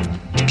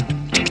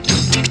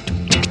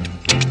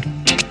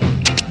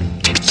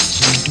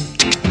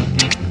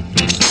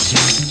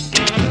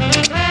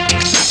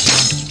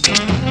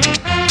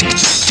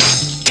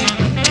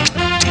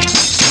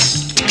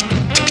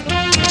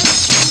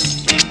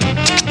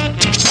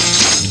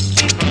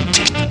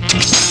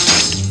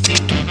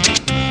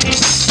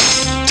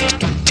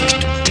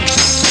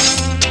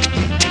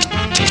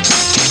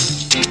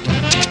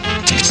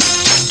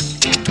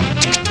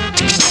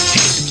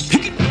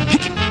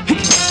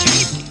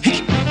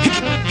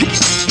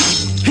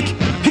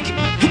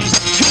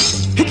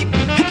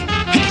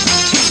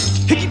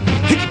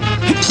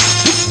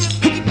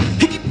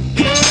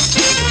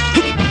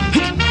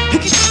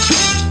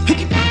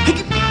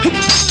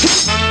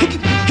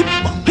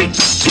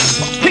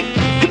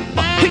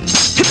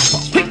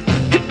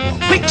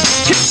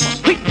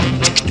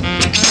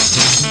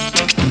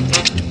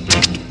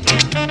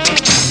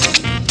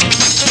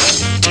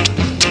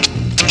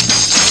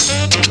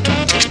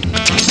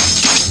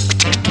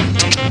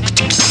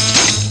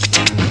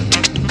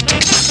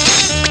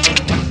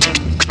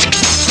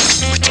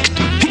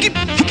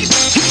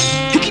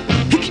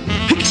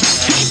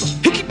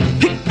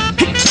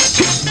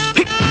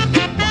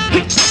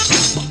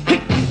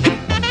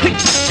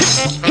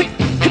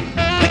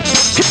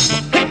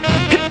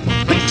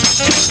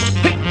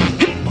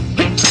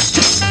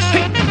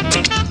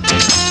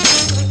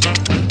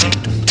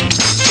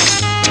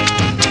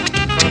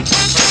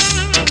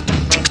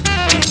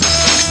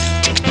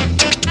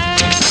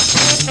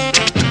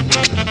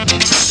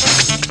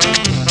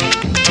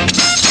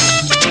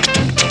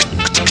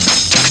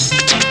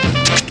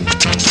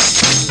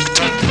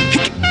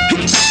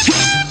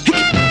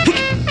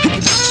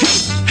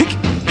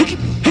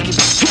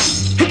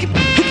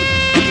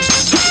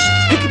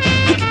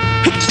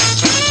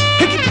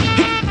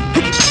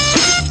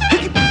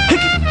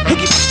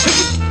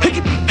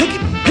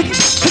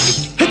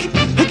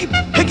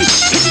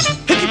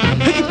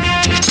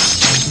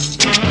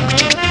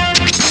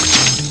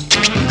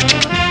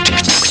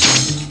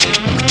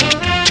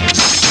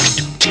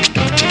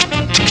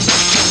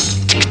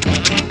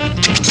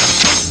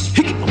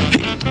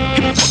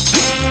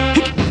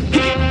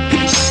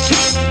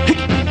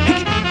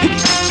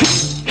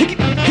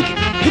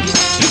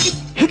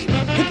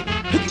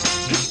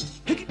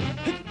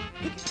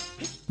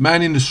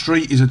 Man in the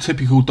Street is a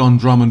typical Don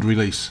Drummond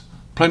release.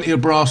 Plenty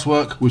of brass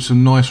work with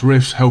some nice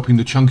riffs helping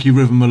the chunky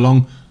rhythm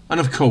along,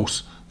 and of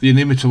course, the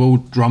inimitable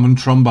Drummond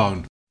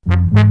trombone.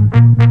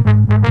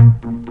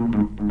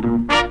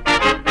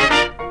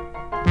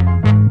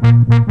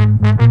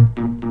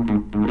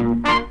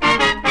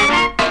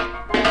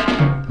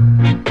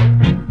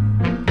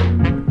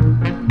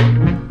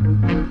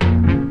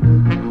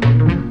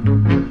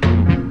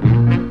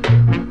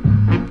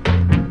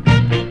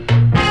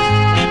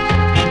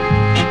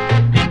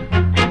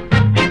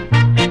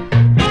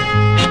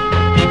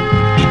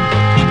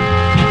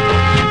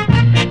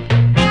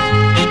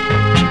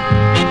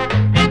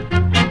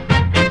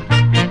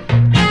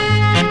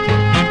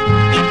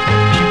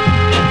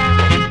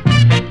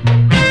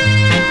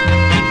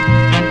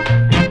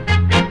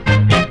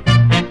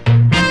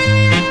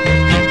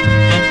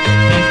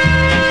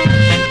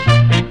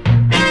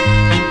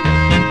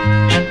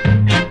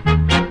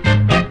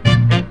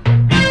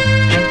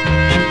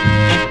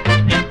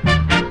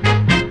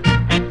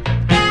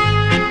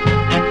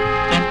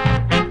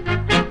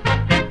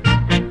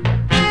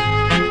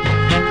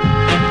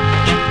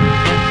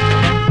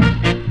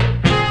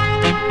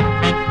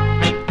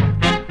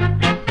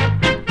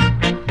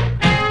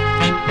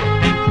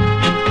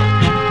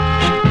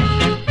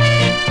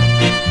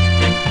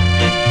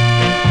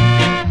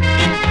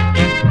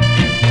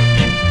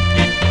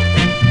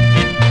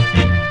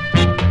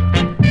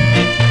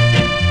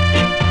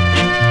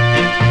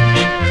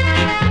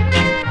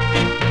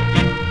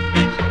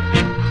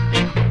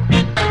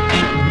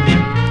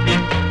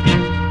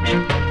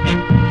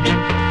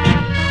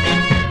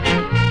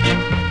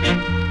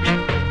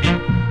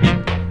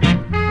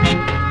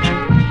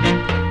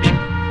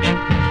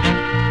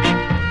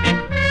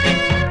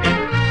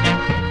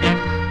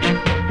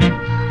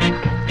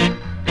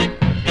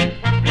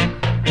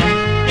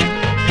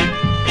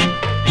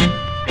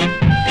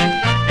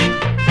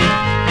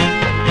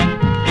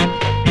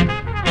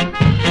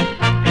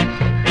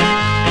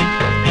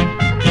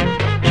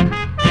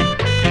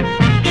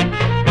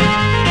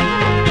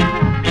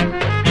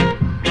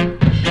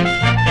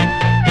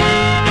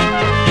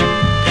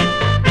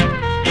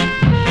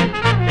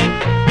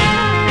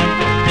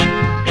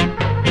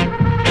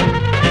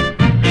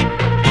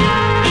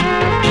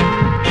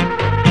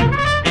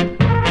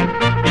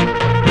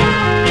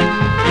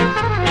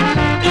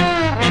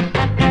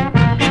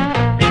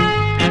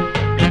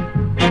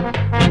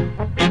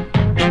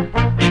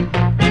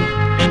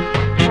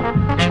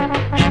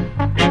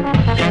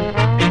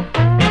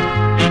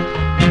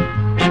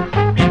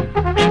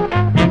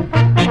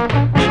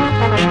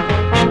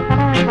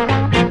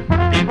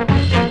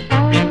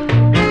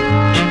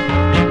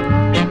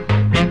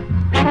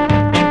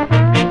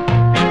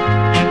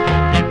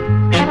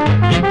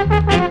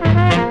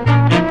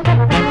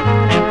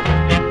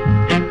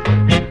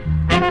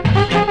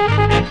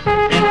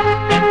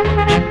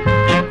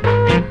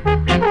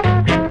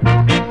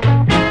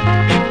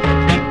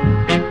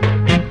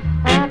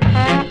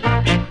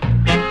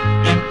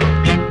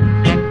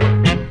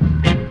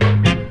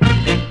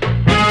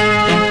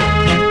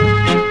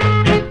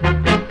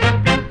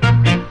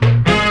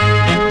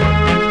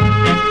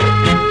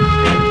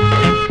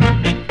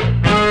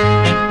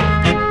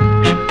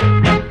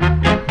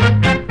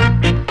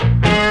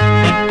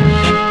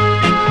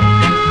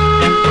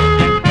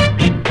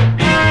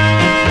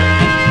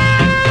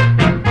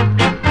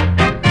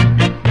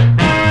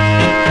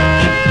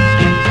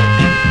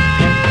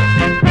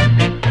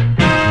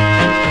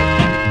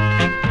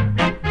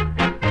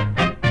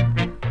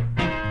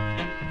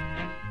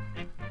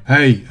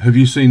 Hey, have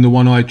you seen the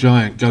One-Eyed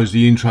Giant goes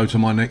the intro to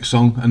my next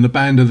song, and the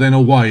band are then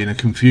away in a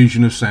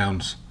confusion of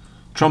sounds.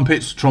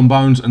 Trumpets,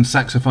 trombones and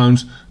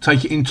saxophones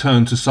take it in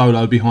turn to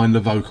solo behind the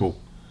vocal.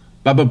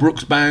 Baba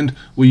Brooks' band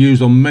were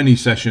used on many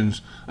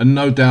sessions and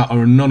no doubt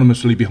are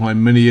anonymously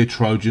behind many of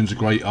Trojan's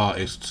great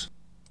artists.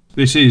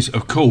 This is,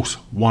 of course,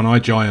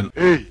 One-Eyed Giant.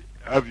 Hey,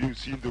 have you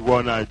seen the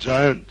One-Eyed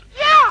Giant?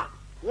 Yeah!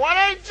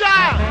 One-Eyed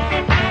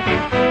Giant!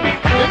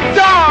 It's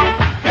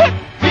down!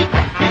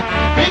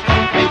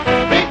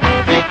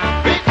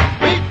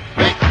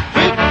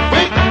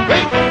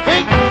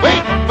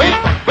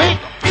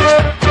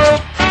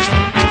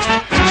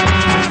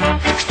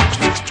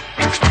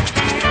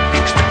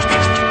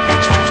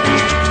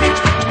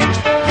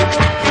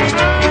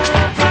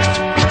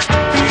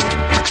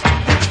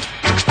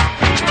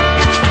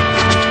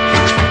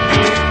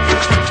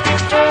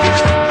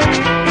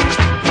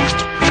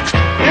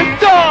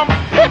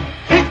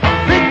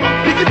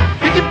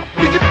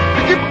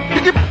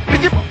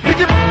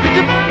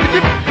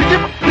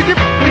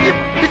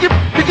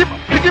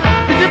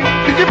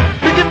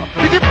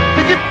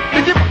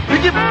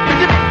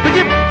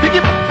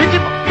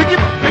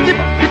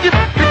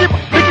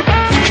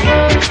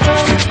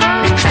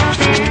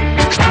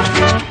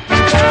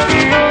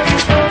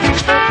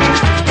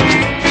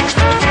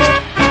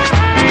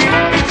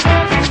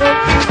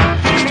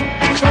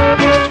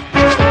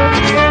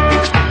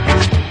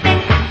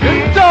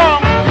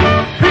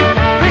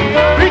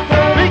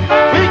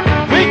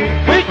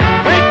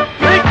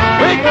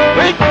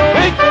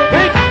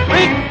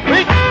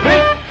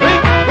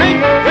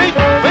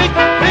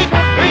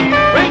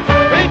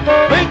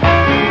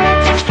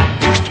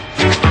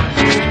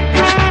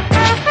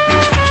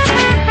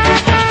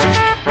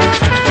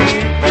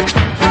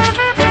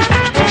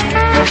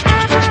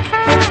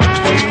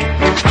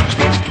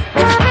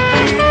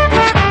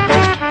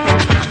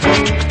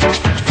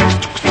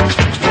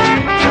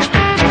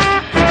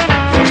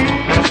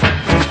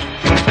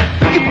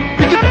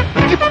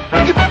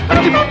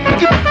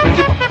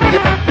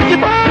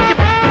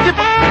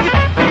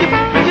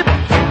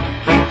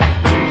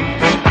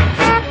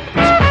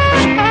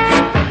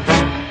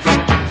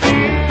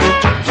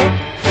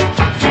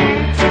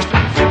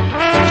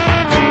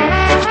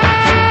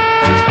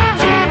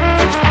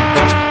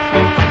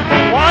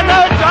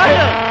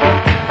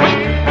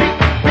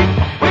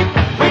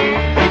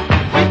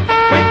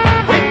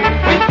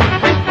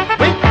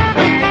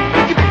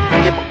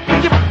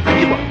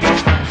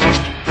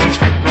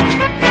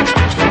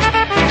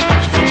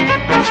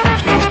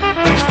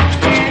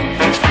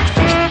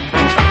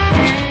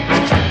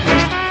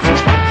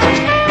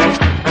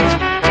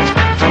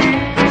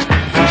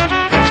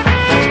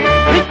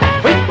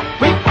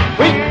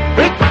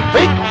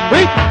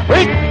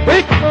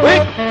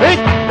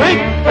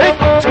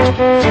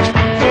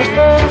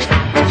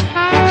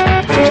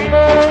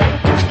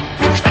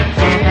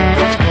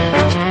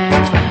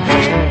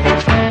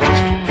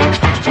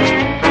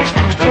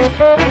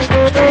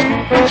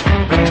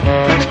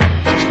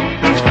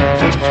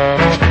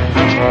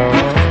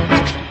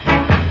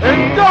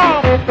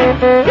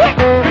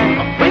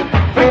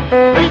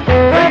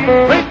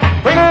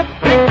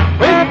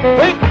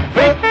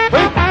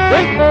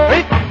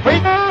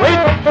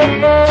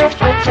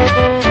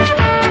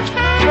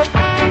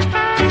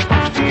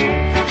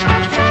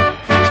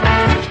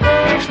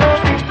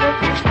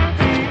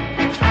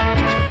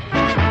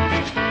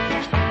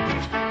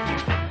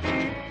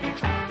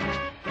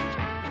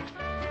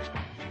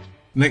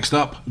 Next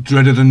up,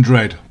 Dreaded and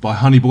Dread by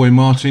Honeyboy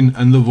Martin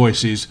and The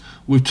Voices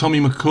with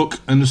Tommy McCook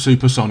and the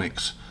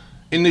Supersonics.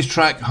 In this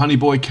track,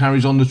 Honeyboy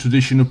carries on the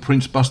tradition of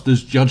Prince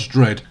Buster's Judge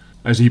Dredd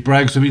as he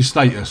brags of his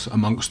status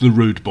amongst the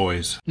rude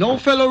boys. Now,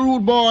 fellow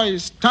rude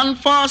boys, stand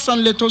fast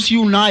and let us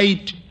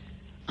unite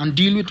and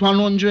deal with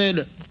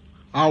 100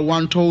 or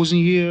 1,000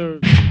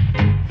 years.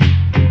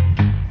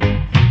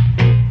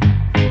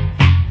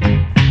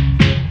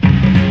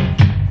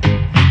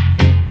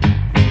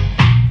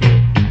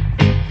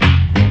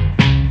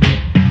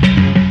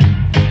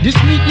 This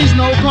meeting is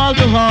now called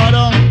to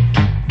order.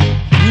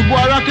 Rude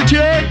boy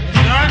Rocketeer,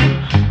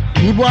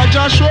 rude boy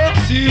Joshua,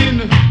 Scene.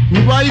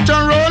 rude boy Hit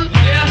and Run.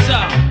 Yes,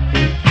 sir.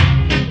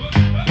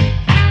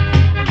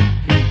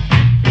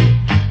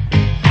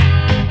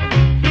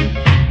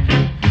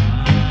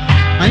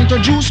 I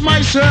introduce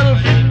myself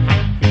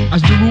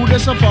as the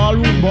rudest of all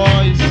rude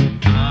boys.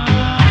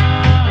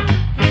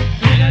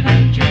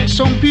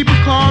 Some people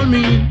call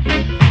me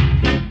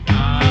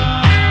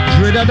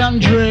Dreader than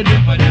Dread.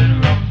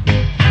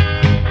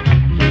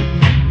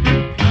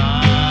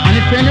 And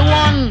if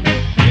anyone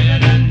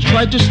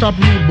try to stop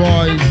rude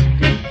boys,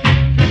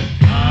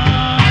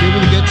 they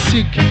will get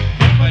sick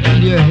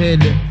in their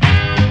head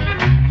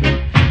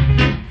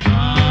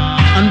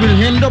and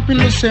will end up in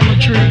the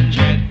cemetery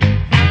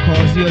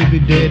because they'll be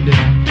dead.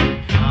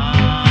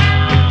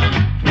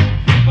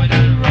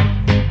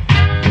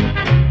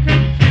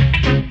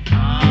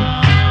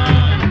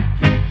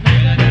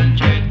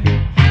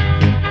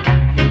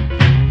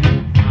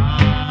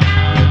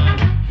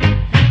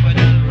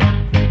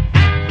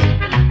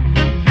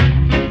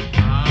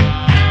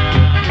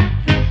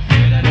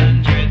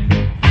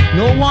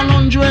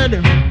 100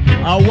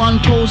 or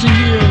 1,000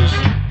 years,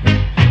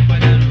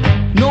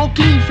 no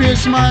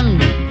clean-faced man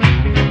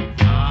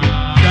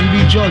can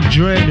be Judge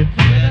Dredd.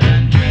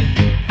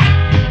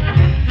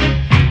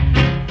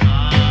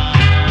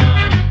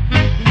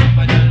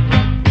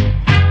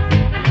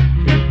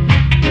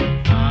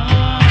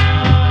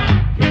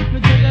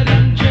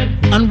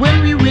 And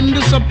when we win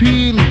this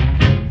appeal,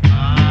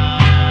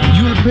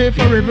 you'll pay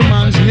for every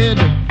man's head.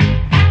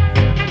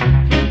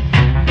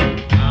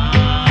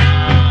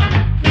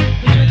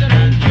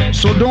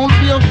 So don't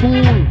be a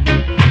fool,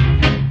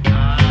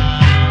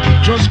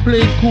 just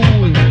play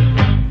cool,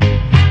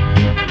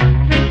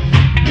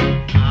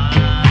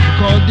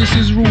 because this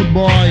is Rude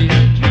Boy,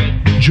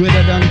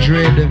 Dreader than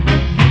Dread.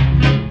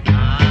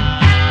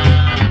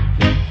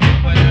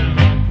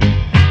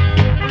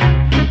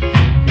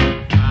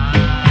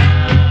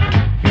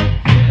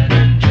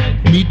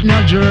 Meet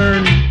my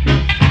journey.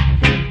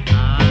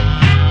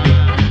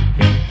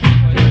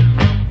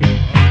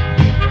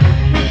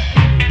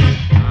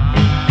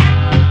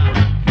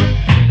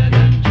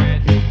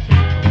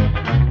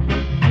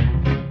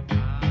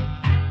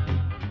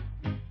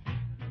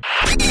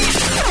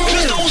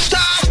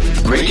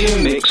 Radio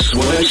Mix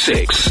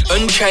 106.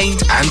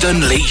 Unchained and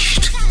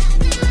Unleashed.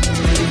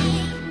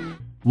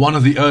 One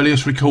of the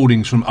earliest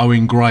recordings from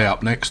Owen Gray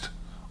up next.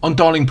 On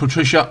Darling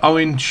Patricia,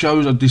 Owen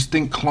shows a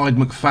distinct Clyde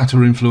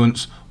McPhatter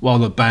influence while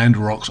the band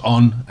rocks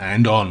on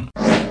and on.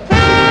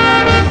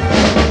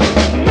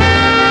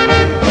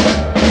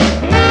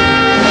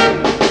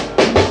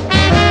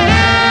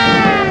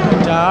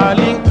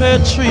 Darling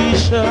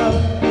Patricia,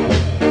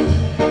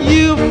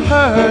 you've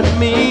hurt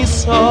me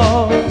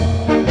so,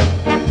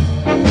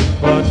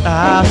 but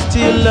I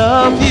still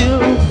love you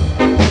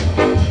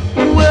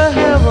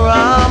wherever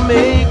I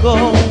may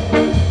go.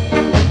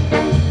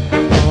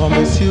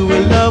 Promise you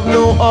will love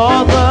no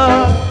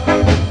other.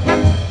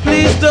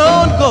 Please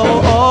don't go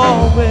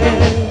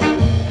away.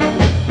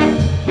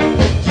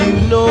 You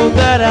know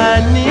that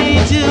I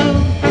need you.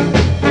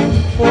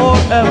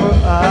 Forever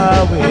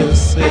I will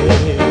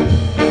say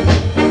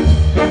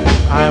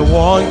I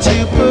want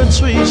you,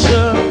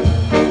 Patricia,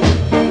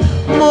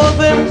 more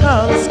than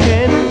tongues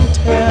can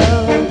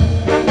tell.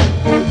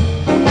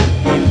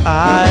 If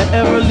I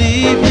ever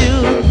leave you,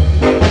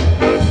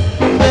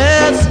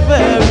 that's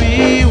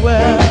very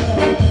well.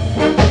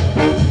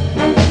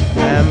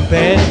 I'm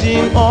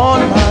bending on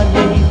my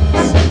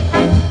knees.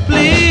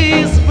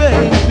 Please,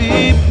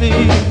 baby,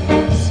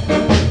 please.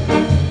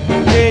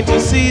 Can't you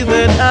see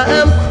that I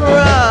am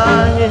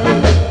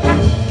crying?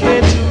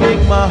 Can't you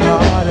make my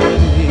heart at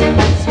ease?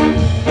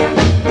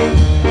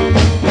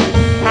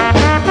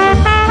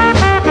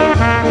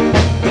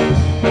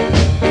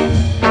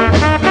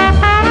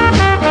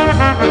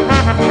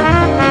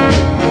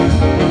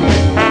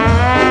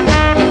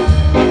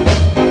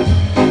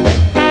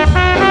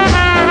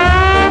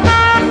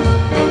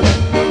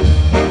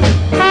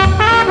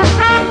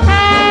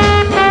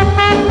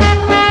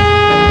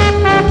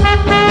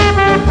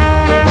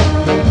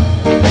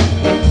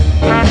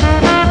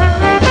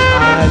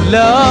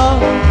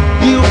 Love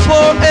you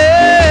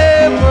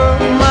forever,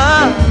 my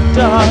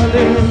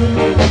darling,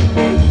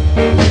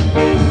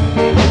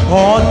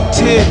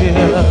 until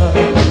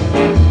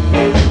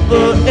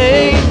the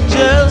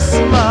angels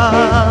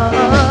smile.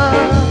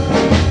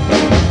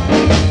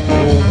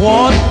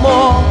 What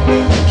more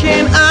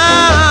can I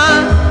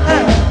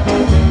have to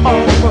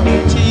offer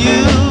to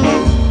you?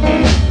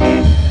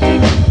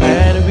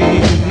 And we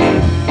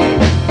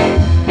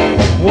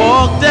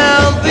walk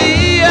down the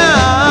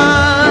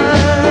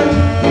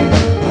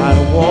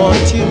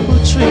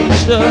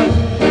Patricia,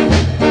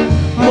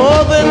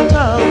 more than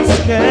tongues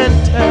can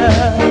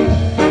tell.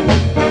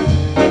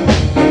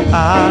 I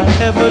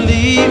ever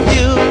leave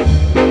you,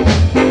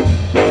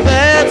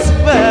 that's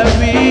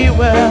very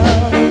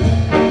well.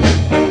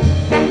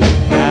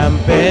 I'm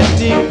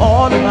bending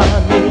on my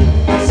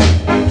knees.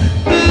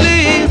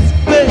 Please,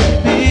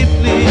 baby,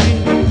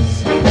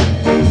 please.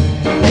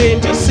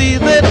 Can't you see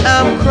that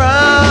I'm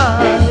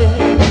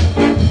crying?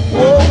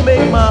 Won't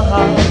make my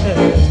heart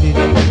heavy.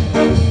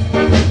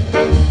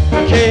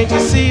 Can't you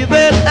see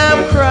that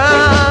I'm crying?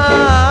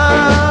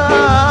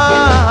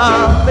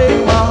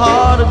 Make my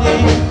heart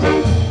beat.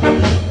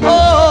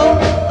 Oh,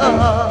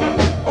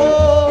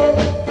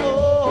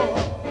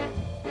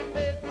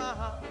 make my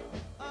heart.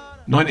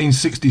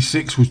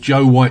 1966 was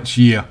Joe White's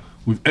year,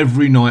 with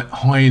Every Night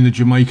high in the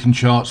Jamaican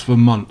charts for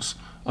months,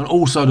 and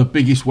also the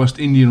biggest West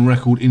Indian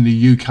record in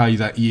the UK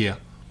that year.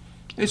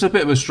 It's a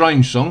bit of a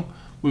strange song,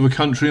 with a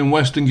country and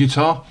western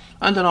guitar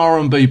and an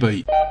R&B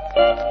beat.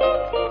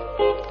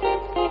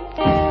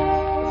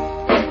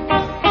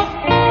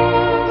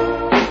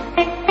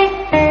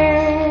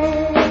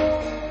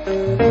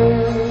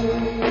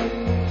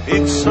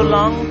 It's a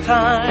long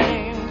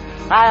time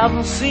I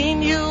haven't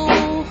seen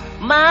you,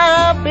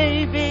 my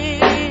baby.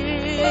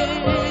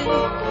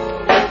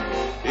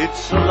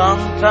 It's a long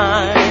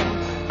time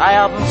I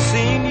haven't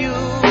seen you,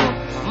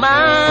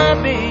 my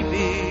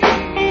baby.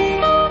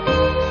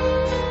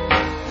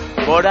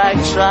 But I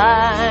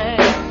try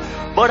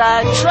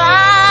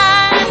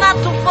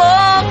not to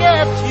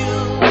forget you.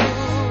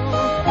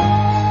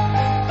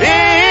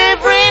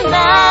 Every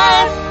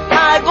night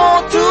I go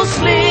to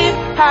sleep,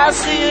 I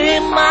see you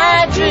in my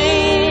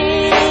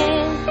dream.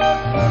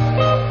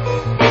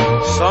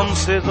 Some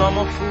says I'm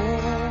a fool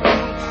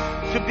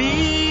to be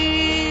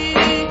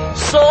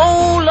so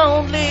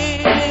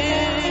lonely.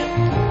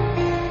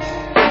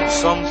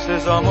 Some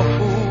says I'm a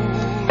fool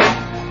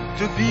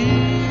to be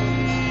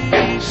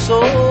so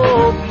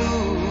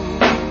blue.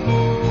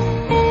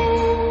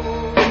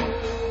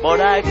 But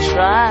I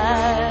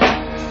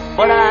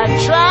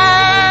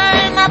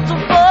try not to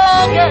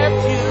forget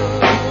you.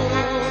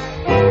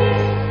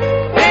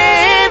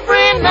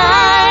 Every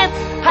night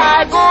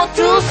I go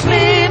to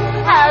sleep,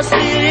 I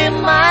see in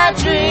my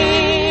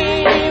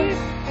dream.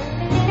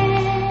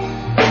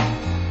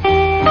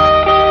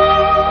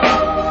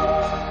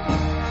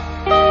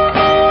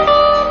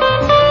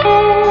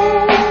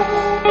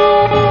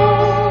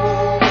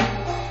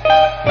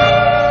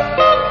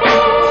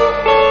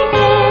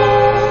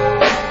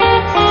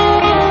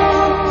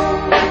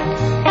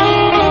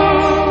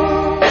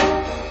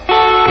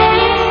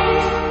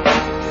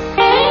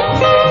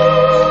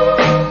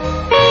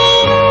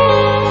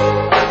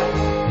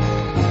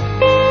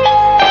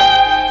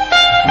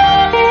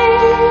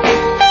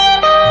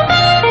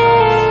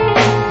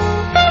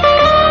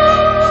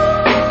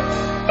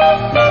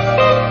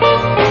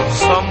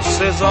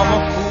 I'm a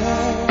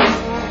fool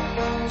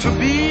to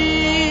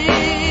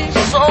be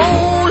so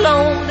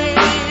lonely.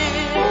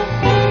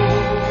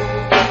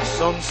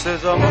 Some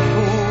says I'm a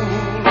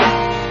fool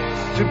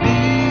to be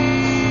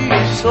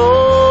so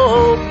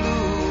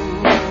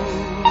blue.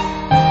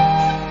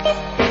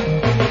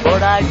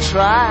 But I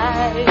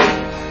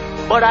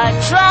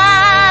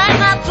try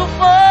not to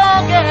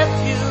forget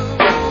you.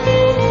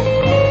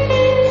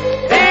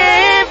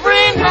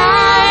 Every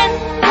night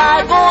I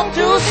go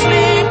to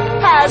sleep,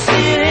 I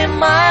see it in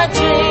my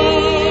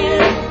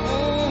dream.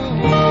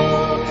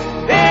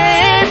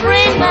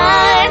 Every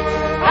night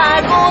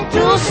I go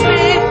to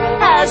sleep,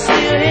 I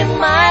see it in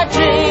my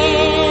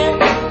dream.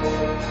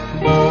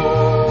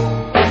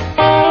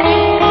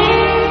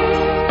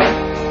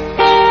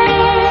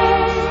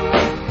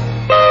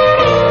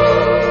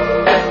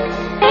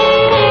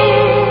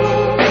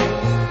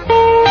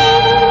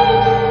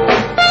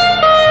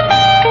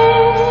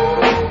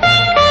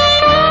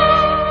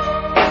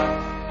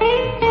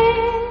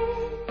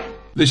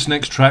 This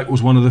next track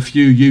was one of the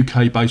few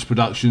UK-based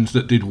productions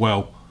that did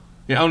well.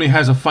 It only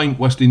has a faint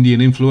West Indian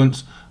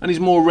influence and is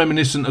more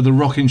reminiscent of the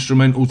rock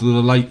instrumentals of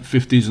the late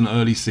 50s and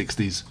early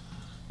 60s.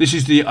 This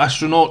is the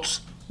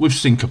Astronauts with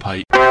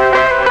Syncopate.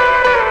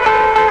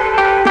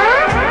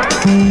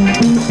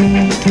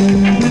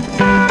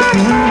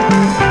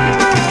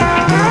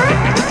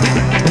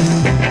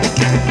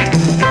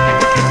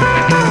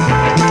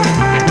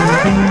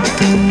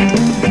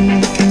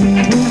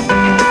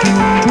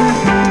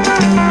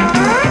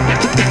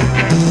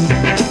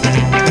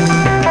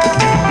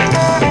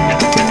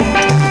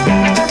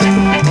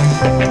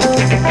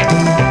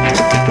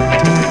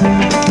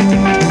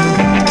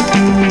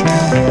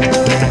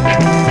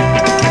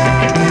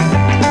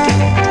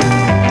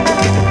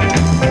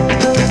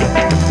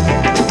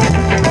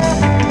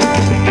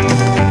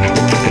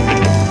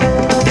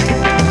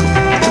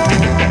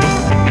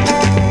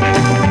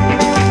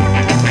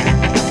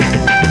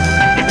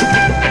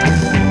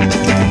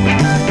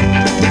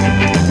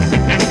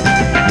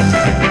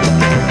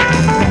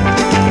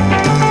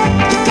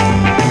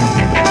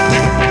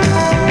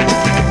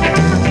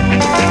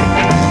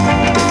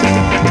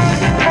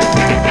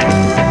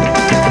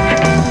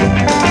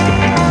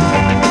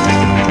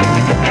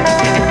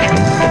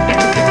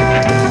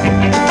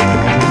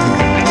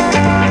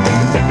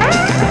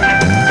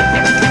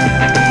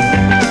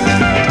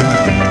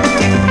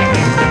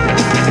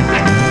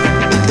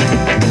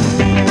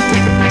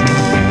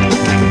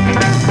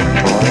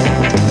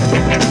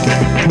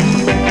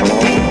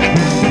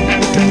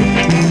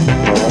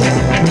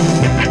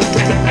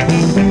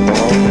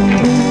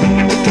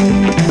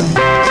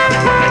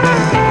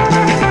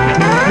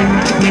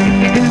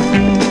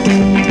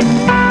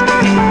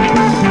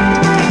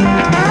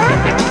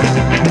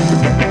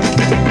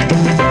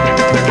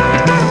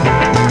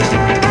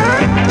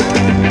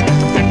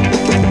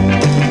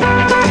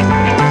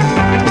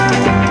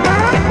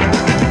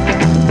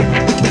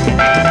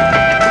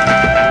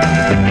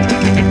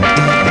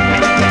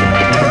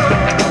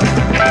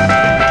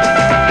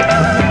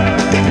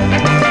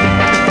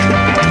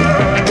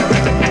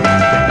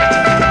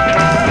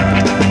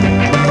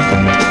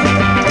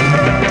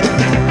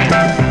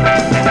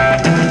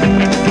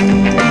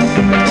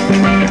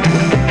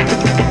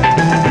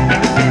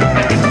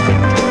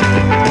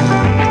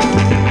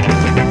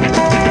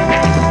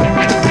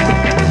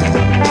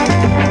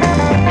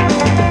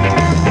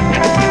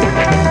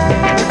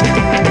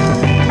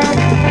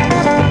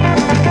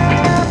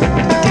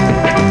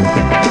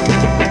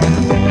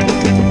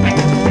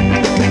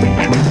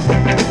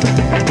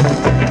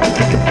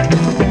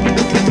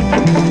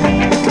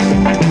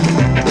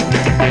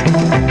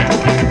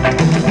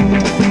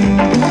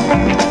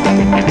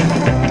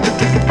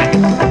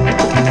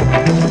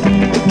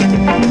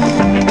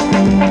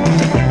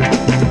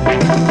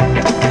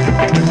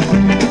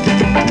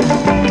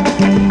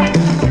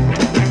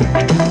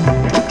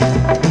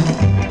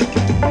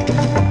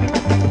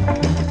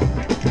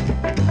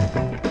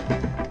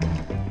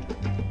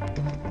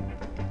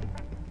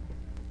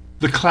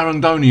 The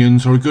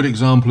Clarendonians are a good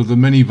example of the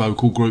many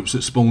vocal groups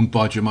that spawned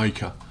by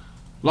Jamaica.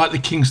 Like the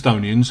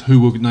Kingstonians, who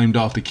were named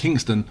after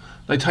Kingston,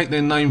 they take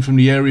their name from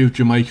the area of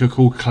Jamaica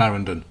called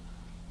Clarendon.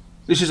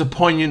 This is a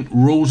poignant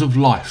rules of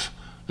life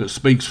that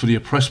speaks for the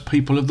oppressed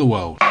people of the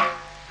world.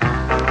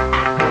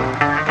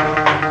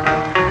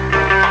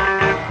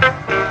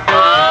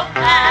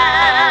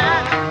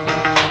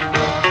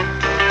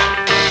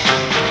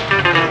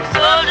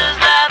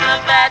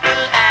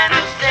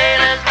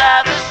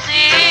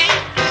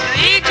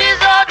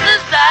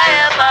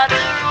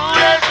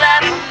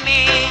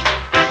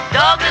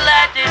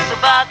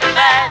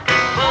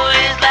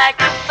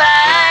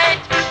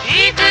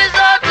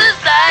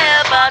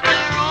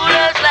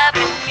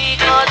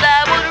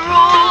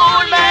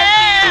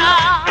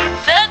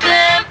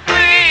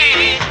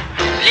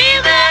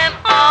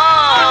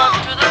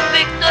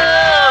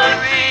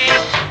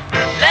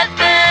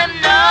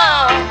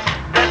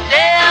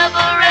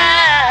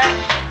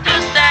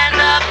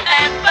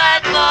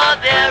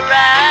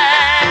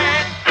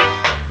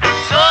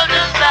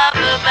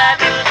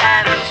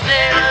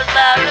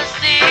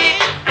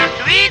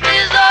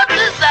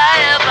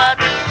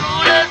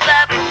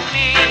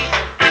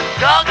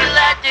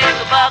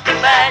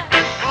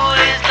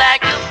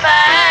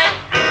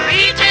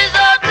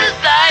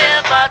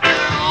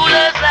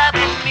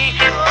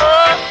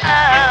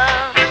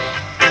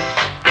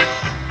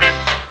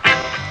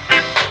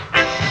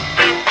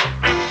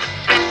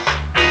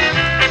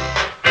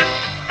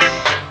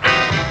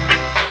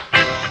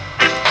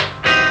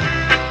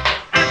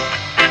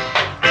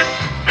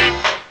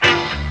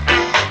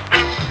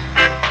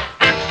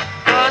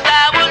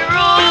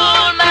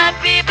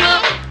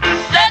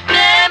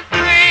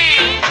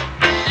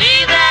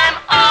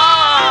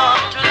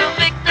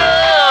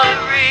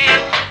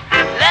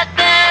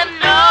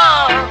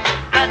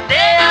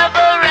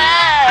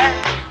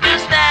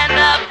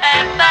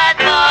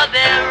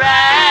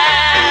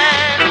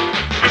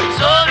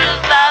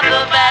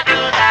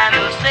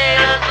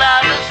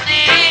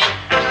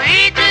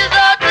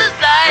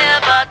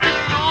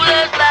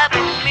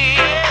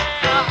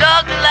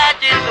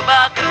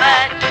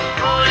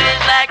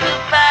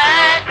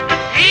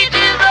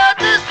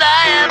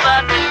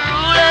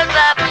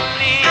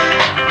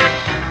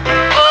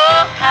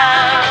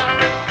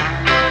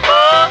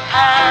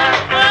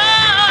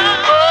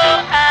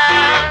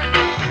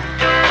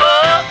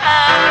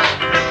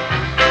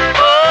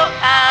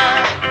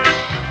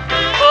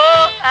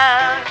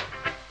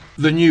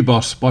 The New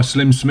Boss by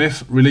Slim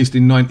Smith, released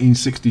in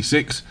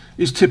 1966,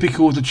 is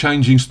typical of the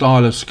changing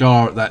style of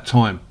ska at that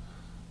time.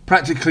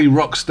 Practically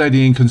rock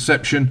steady in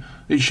conception,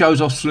 it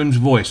shows off Slim's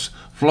voice,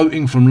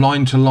 floating from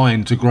line to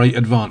line to great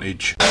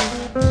advantage.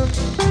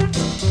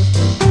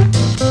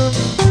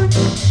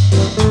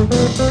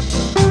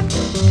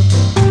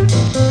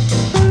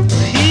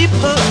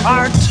 People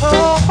are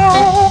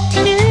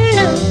talking,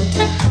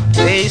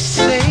 they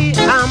say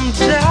I'm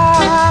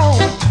down.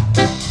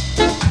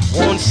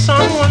 Won't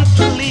someone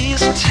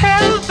please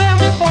tell them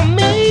for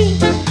me?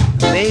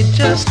 They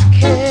just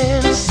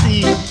can't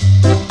see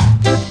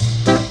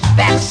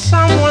that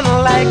someone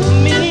like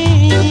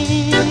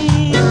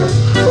me,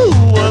 who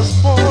was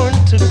born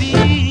to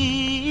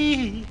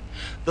be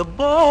the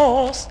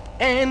boss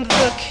and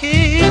the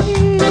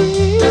king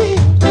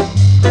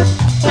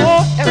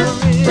for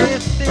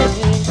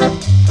everything,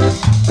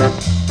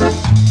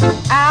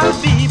 I'll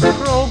be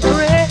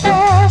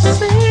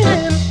progressing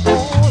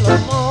all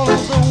along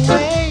the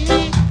way.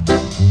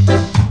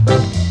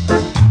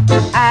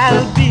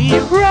 I'll be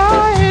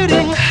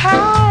riding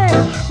high,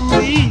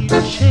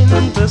 reaching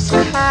the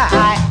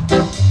sky.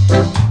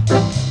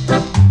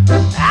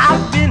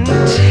 I've been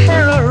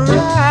terrorized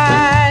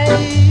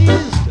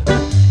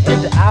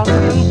and I've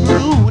been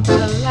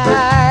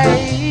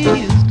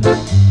brutalized.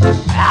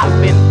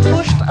 I've been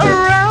pushed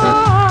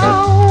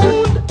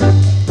around.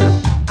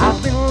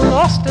 I've been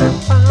lost and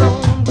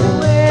found.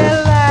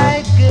 Well,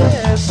 I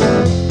guess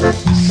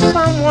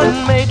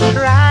someone may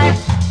try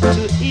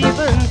to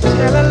even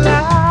tell a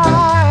lie.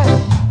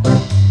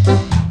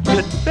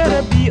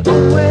 Better be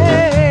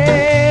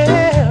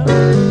aware,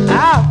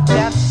 I've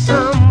got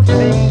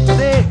something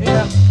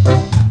there.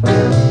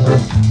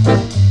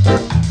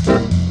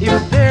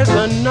 If there's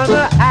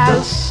another,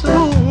 I'll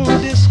soon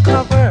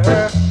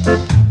discover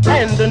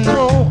and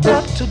know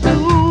what to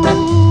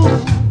do.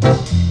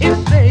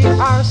 If they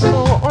are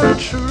so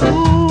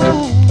untrue,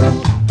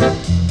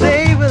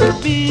 they will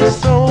be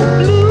so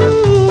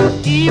blue.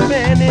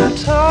 Even in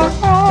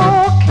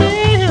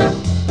talking,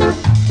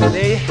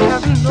 they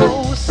have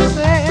no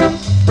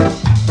sense.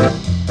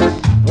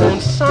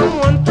 Won't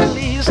someone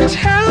please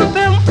tell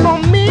them for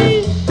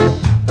me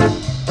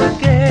to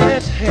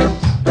get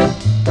hence?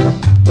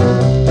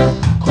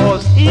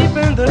 'Cause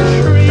even the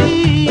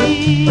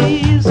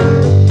trees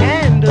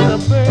and the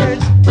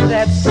birds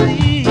that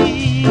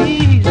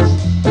seize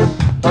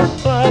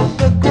above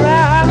the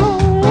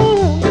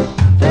ground,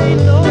 they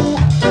know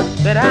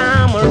that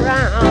I'm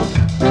around.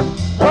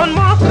 One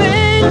more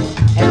thing,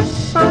 and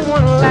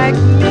someone like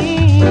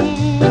me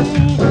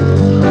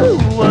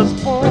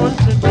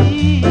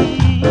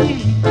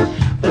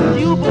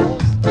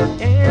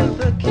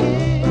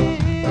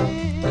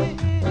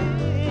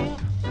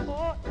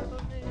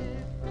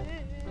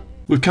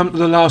We've come to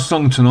the last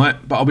song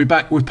tonight, but I'll be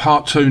back with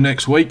part 2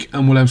 next week,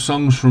 and we'll have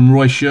songs from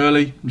Roy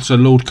Shirley, Sir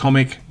Lord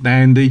Comic,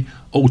 Dandy,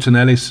 Alton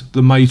Ellis,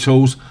 the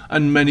Maytals,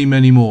 and many,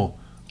 many more.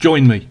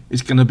 Join me,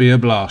 it's going to be a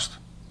blast.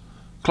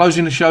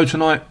 Closing the show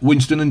tonight,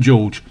 Winston and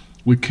George,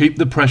 with Keep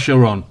the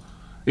Pressure On.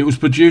 It was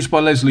produced by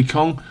Leslie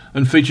Kong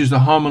and features the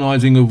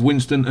harmonising of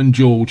Winston and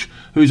George,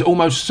 who is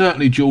almost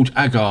certainly George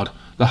Aggard,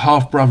 the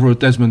half-brother of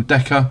Desmond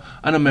Decker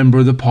and a member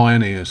of the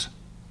Pioneers.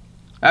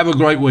 Have a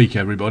great week,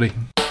 everybody.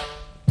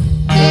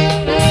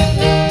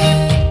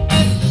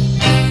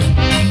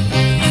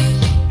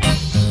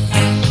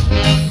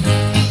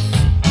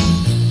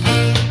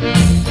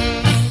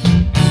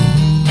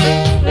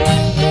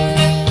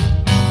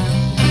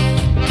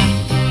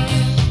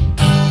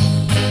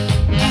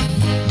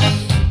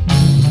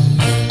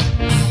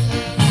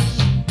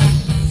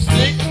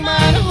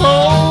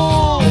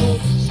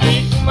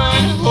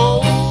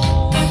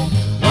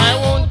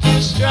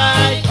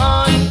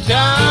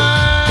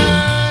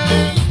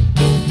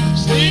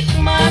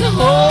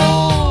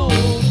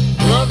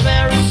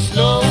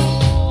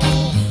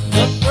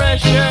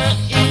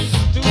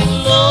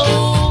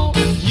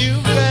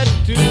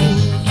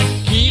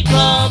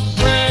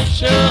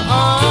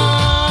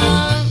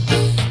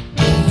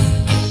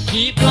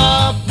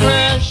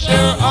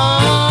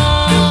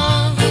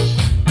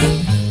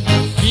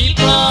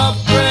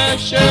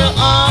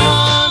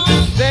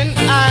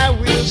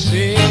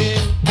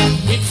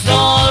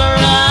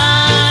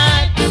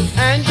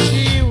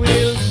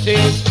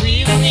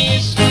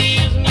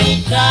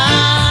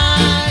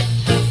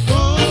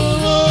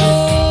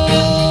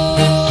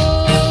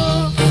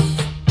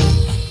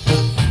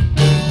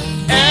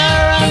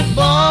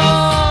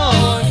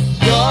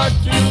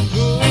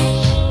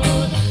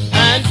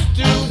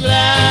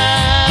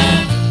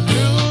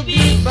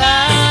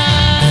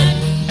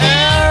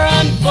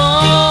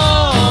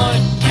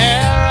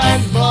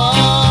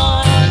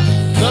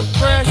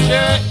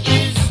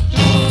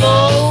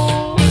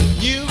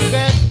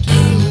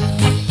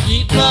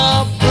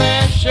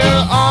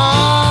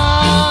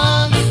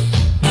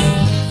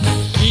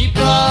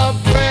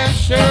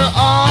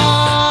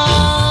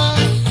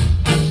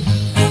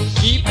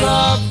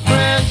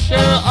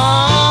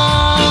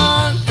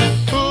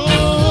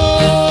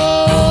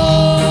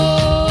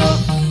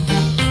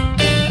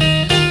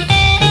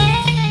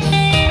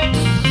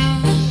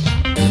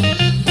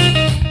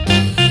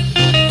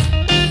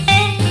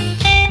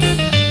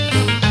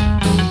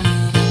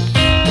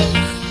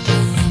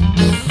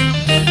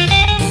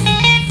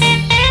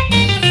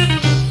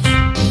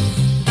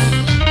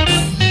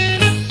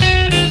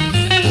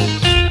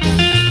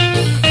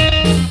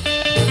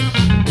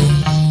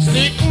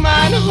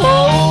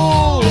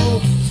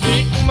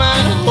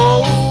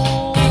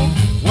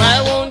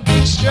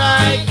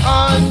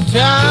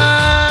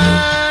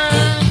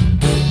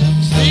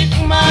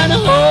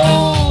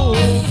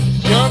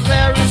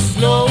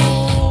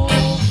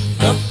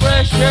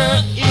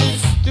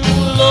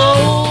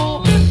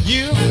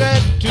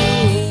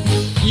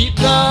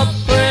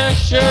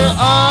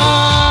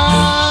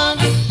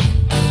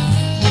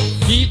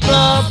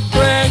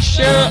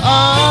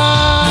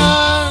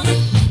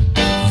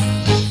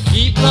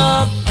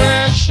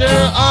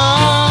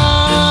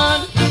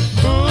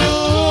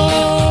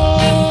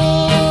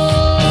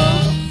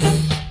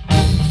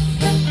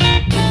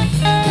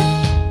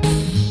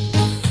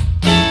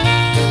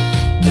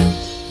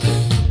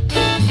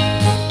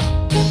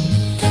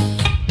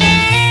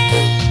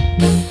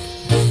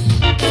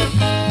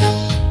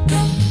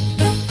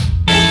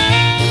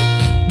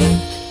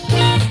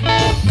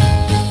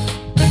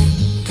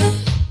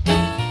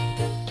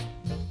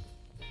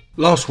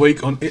 Last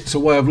week on It's a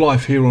Way of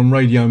Life here on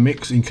Radio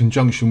Mix in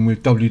conjunction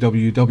with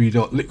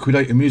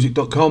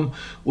www.liquidatormusic.com,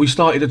 we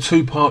started a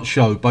 2-part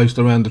show based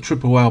around the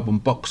triple album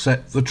box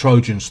set The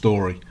Trojan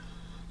Story.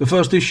 The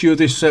first issue of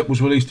this set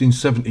was released in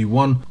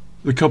 71.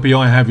 The copy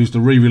I have is the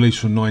re-release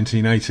from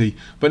 1980,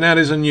 but now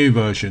there's a new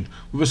version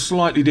with a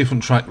slightly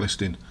different track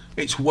listing.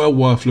 It's well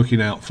worth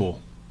looking out for.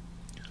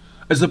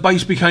 As the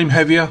bass became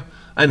heavier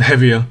and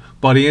heavier,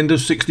 by the end of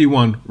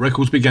 61,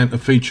 records began to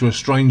feature a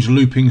strange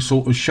looping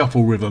sort of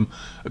shuffle rhythm,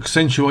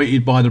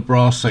 accentuated by the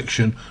brass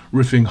section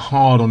riffing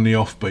hard on the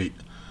offbeat.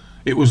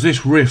 It was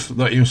this riff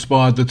that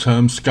inspired the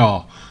term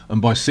ska,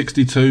 and by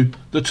 62,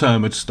 the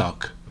term had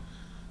stuck.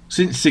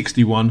 Since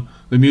 61,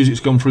 the music's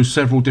gone through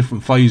several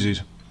different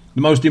phases,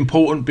 the most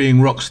important being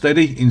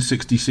rocksteady in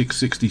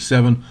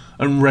 66-67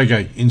 and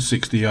reggae in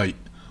 68,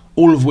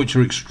 all of which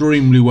are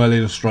extremely well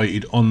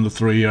illustrated on the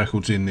 3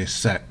 records in this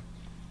set.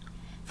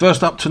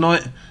 First up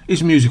tonight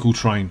is Musical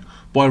Train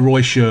by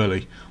Roy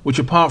Shirley, which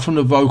apart from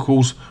the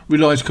vocals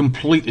relies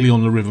completely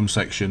on the rhythm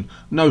section,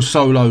 no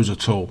solos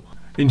at all.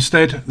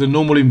 Instead, the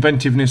normal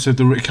inventiveness of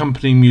the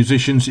accompanying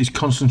musicians is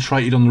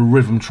concentrated on the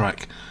rhythm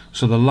track,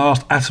 so the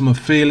last atom of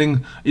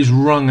feeling is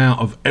wrung out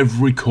of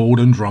every chord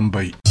and drum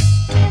beat.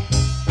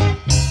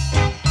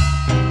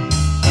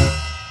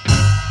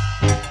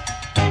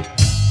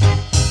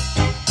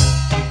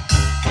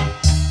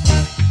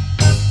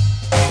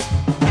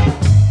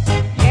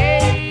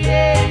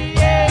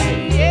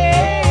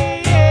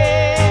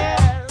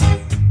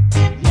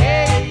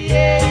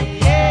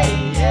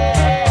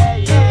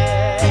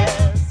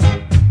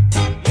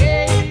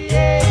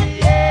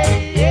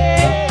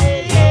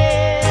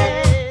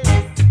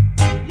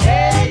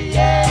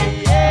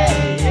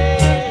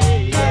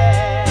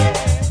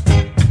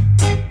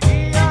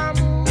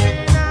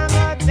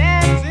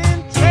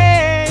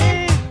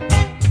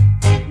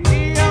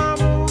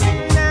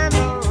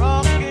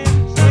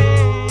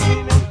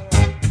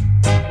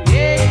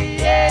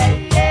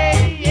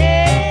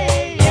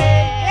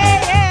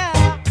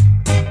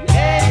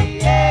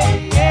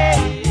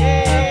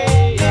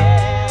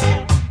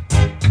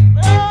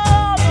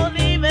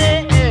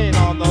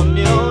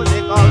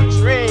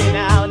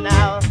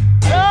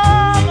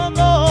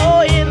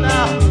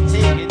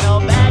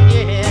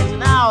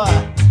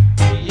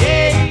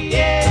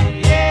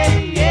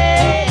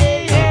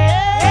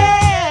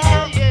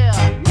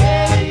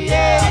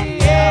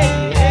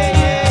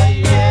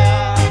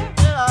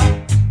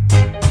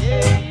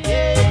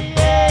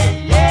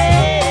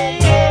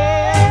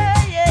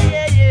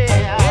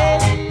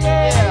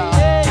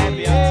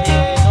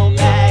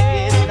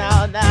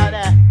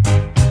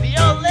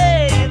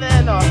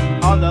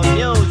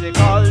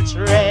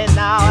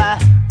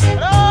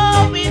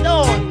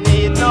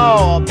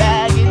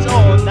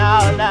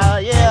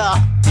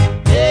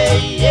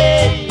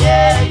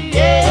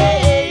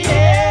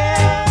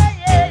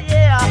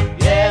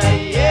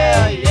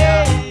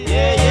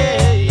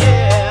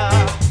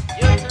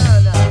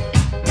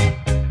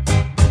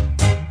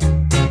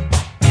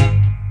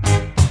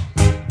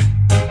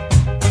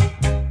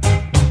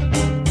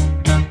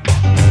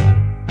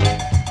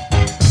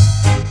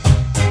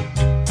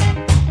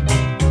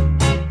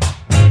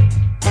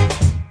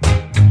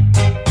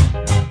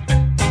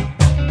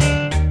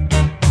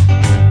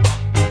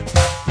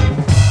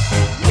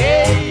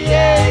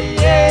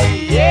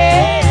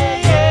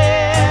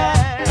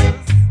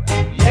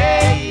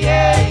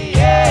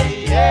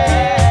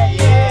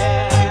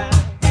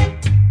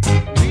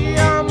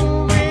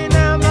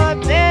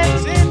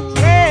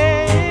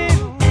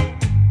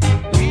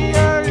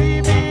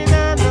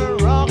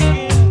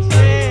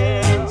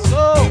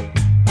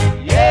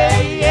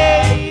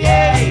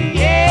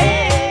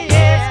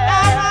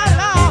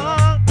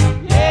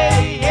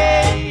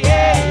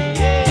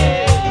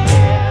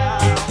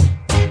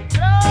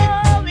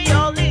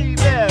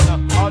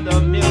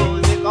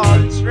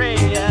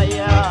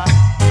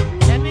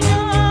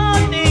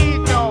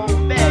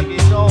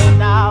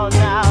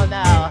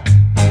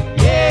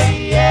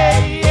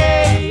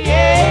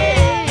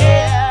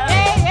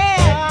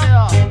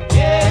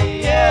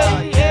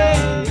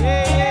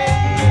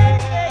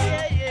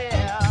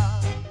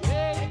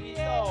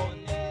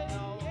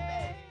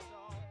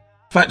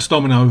 Fats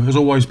Domino has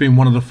always been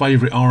one of the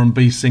favourite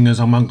R&B singers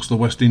amongst the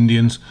West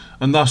Indians,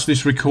 and thus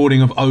this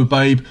recording of Oh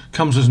Babe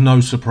comes as no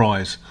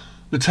surprise.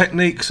 The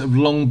Techniques have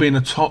long been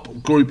a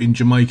top group in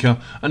Jamaica,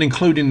 and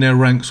including their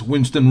ranks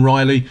Winston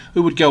Riley,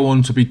 who would go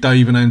on to be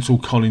Dave and Ansel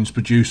Collins'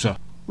 producer.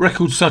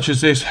 Records such as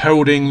this,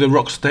 heralding the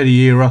rocksteady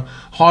era,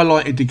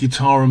 highlighted the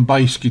guitar and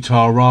bass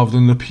guitar rather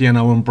than the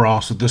piano and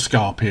brass of the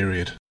ska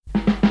period.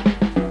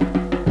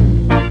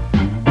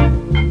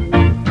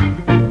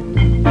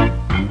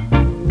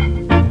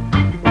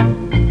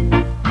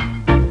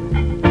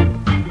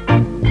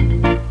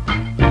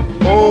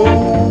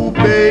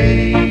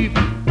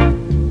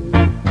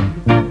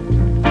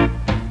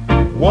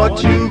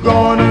 What you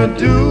gonna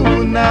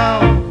do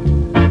now?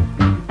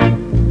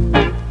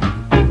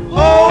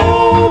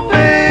 Oh,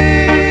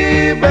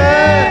 baby,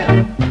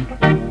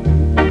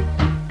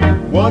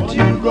 what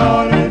you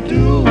gonna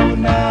do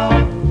now?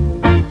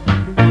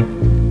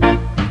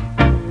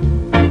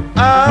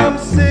 I'm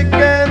sick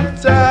and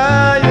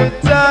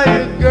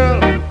tired,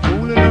 girl,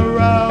 fooling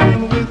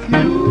around with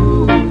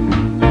you.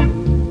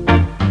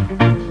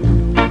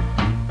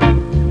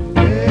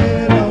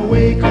 When I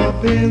wake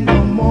up in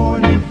the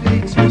morning,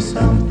 fix me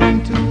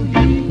something to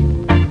eat.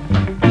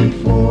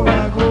 Before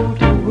I go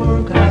to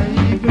work, I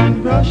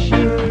even brush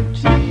your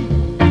teeth.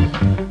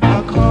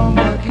 I come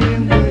back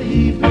in the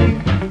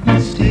evening, you're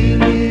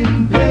still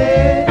in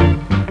bed.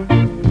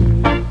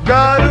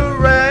 Got a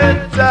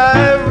red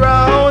tie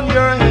around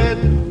your head,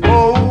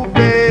 oh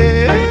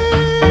babe.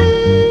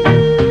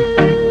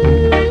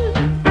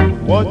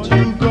 What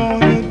you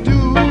gonna do?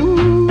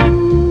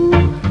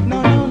 No.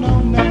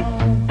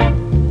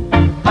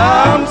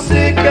 I'm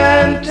sick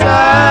and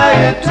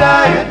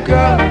tired,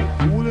 girl,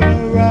 fooling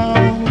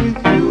around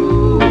with you.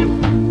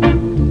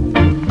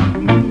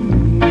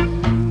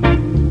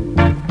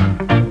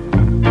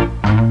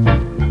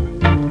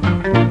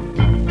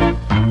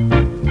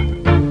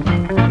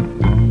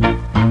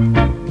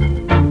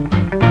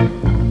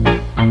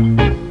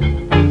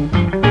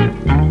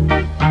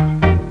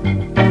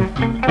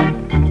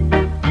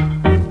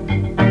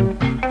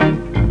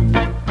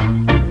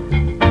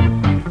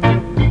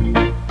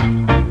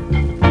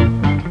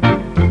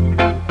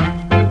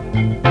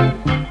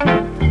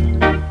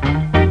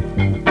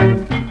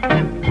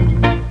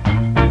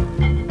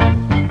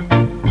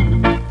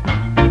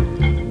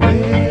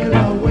 Well, I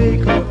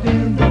wake up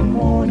in the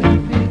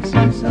morning, fix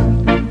me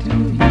something to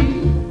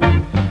eat.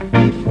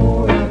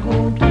 Before I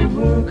go to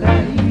work, I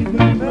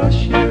even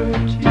brush your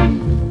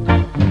teeth.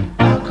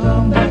 I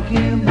come back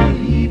in the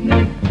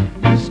evening,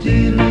 you're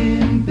still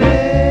in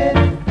bed.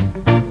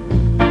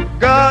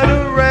 Got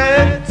a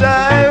red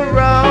tie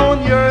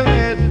around your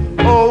head,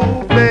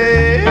 oh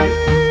babe.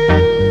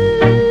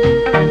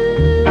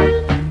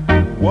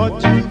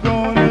 What you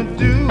gonna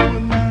do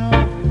now?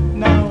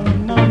 No.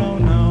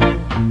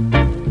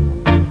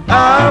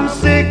 I'm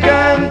sick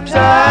and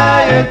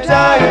tired,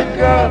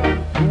 girl,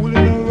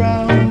 fooling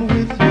around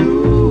with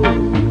you.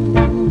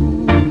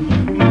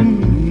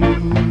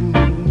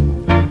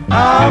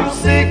 I'm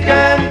sick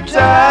and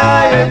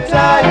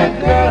tired,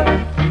 girl,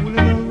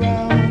 fooling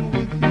around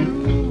with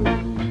you.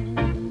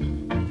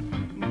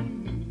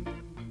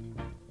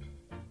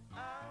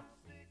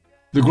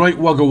 The Great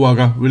Wugga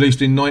Wugga,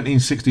 released in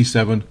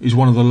 1967, is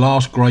one of the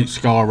last great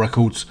ska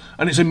records,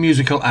 and it's a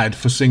musical ad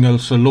for singer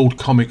Sir Lord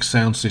Comic's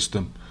sound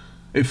system.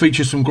 It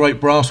features some great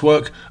brass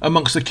work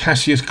amongst the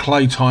Cassius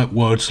Clay type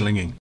word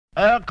slinging.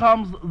 Here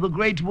comes the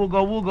great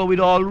Wugga Wugga with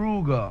all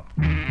Ruga.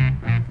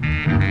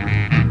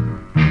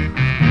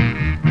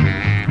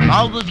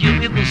 Now that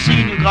you've hit the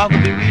scene, you got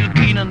to be real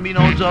keen and be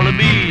no jolly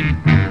bean.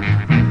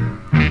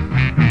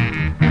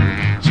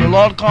 So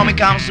Lord Comic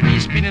comes to be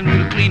spinning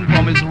real clean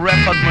from his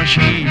record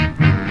machine.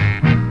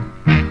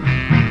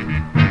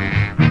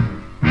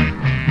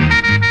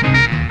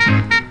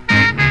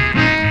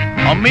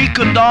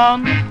 Amica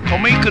Don,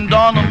 Comica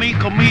Don,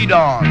 Amica me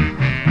Don.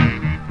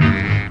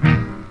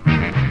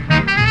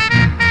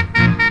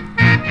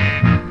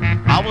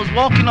 I was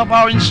walking up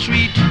Orange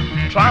Street,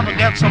 trying to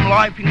get some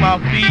life in my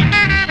feet,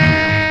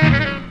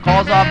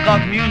 'cause I've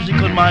got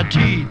music on my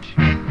teeth.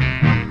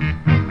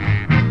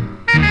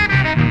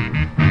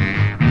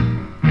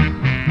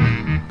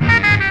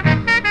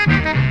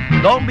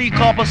 Don't be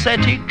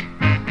copacetic,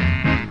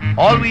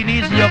 all we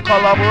need is your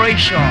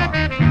collaboration.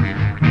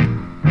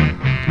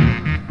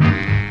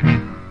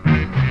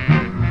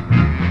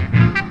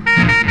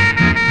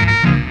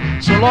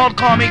 So Lord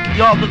Comic,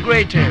 you're the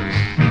greatest.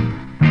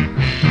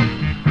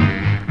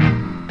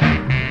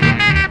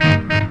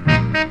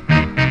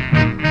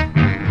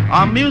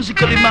 I'm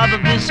musically mad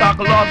at this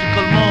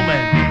psychological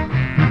moment.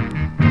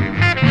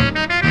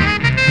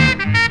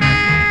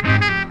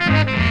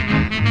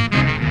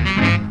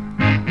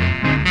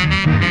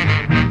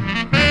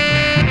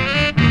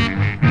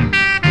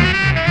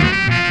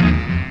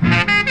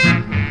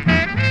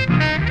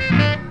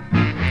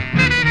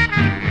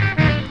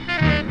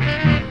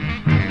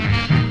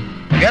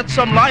 Get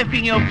some life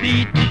in your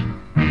feet,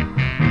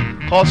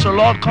 'cause Sir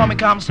Lord Comic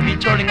comes to be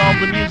turning on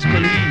the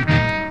musical heat.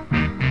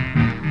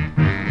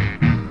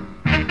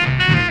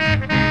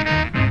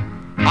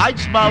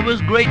 by which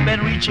great men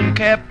reach and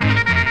kept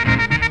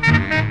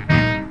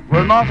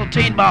were not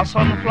attained by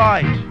sudden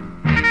flight,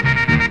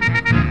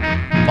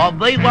 but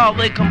they, while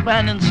their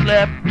companions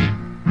slept,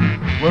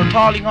 were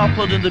toiling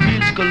upward in the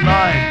musical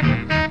night.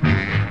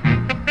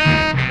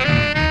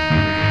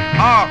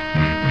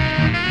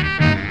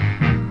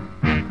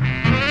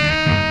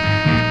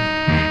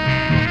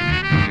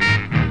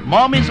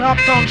 Mommy's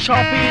uptown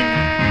shopping,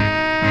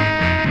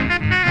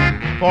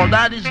 for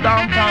that is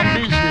downtown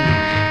business.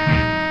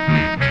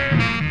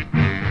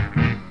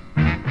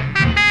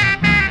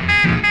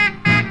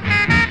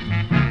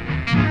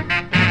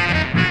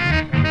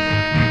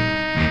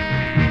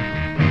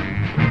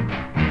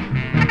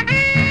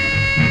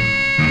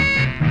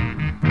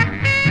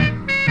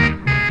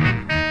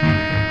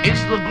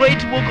 It's the great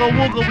wooga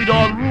wooga with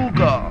all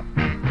Ruga.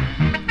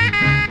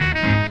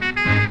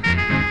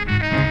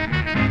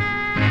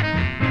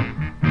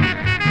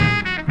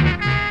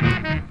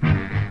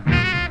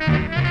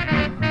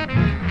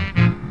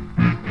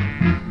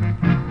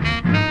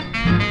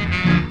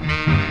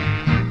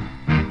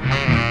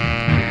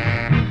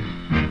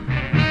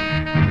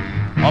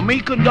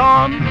 Amika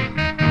Don,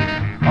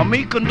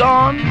 Amika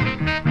Don,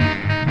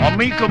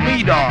 Amika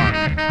Me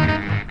Don.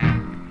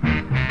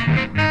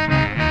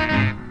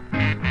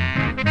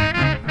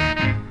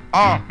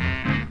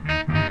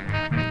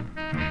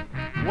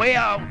 Way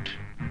out.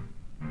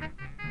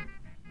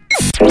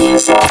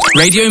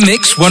 Radio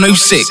Mix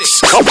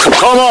 106.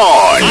 Come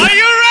on! Are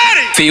you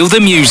ready? Feel the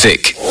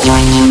music. Your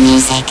new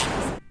music.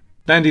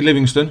 Dandy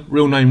Livingstone,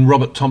 real name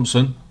Robert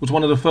Thompson, was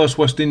one of the first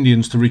West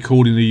Indians to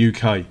record in the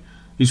UK.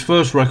 His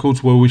first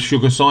records were with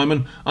Sugar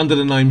Simon under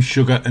the name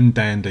Sugar and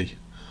Dandy.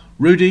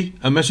 Rudy,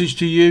 A Message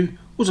to You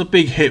was a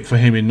big hit for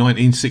him in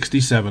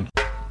 1967.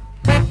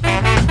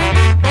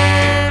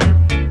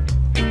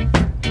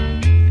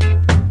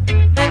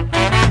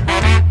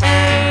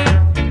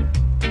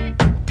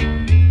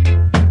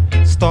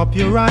 Stop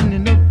your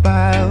running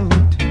about.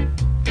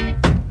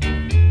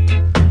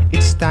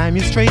 It's time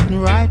you straighten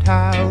right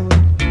out.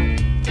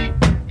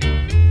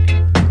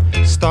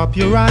 Stop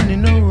your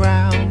running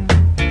around,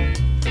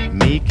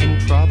 making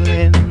trouble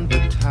in the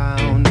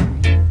town.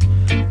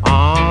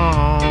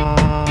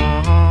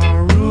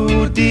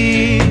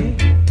 Rudy,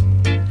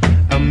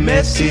 a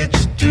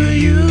message to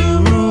you,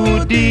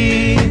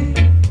 Rudy,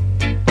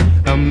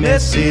 a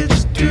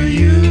message to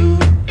you.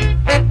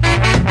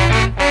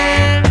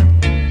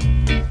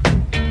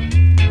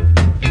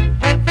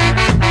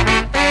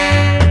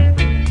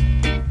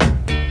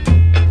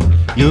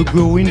 You're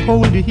growing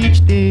older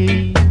each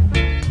day.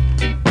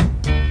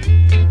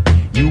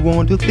 You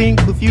want to think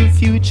of your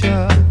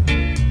future,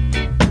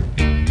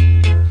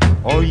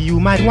 or you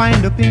might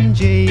wind up in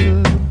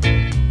jail.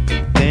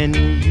 Then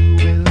you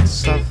will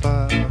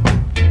suffer.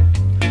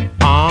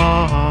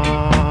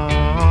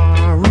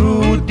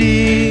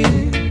 Rudy,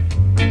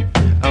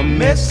 a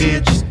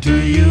message to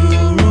you,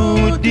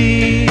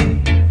 Rudy,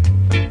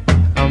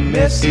 a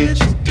message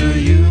to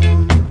you.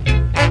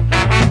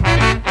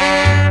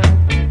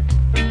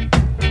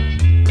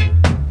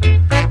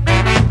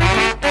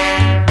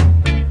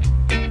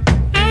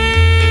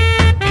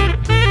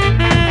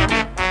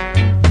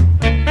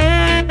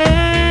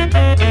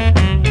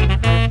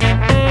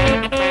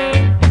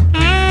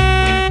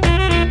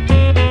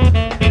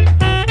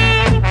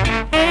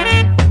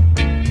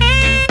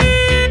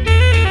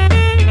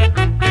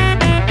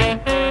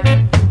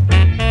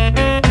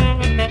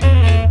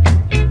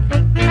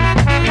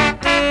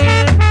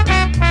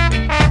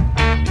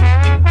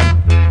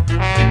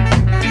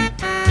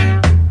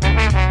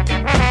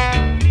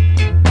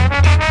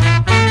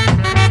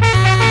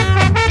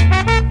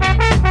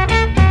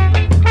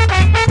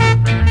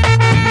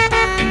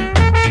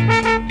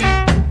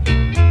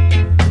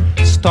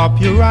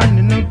 Stop your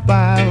running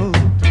about.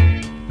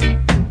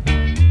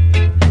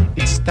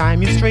 It's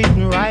time you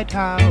straighten right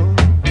out.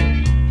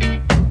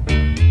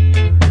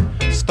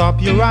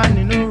 Stop your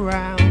running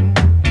around,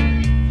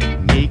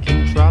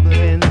 making trouble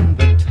in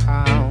the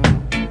town.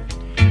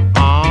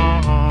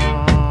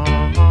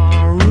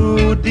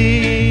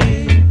 Rudy,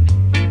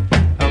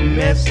 a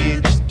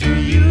message to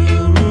you,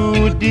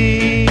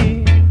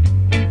 Rudy,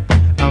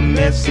 a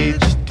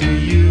message to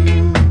you.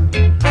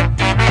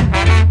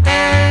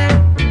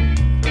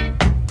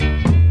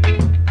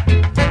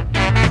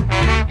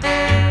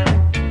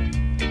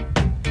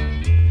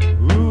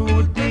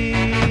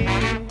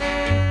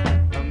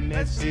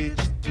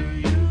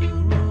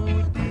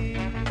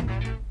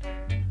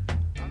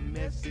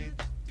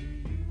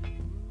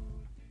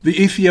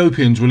 The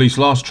Ethiopians released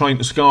Last Train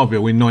to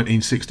Scarville in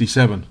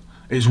 1967.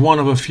 It's one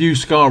of a few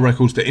ska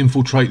records to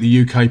infiltrate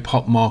the UK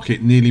pop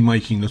market, nearly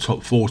making the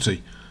top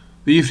 40.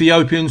 The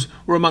Ethiopians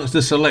were amongst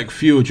the select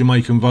few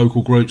Jamaican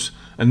vocal groups,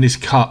 and this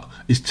cut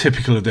is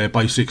typical of their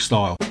basic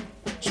style.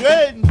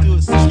 Train to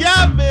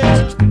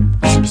Scarville.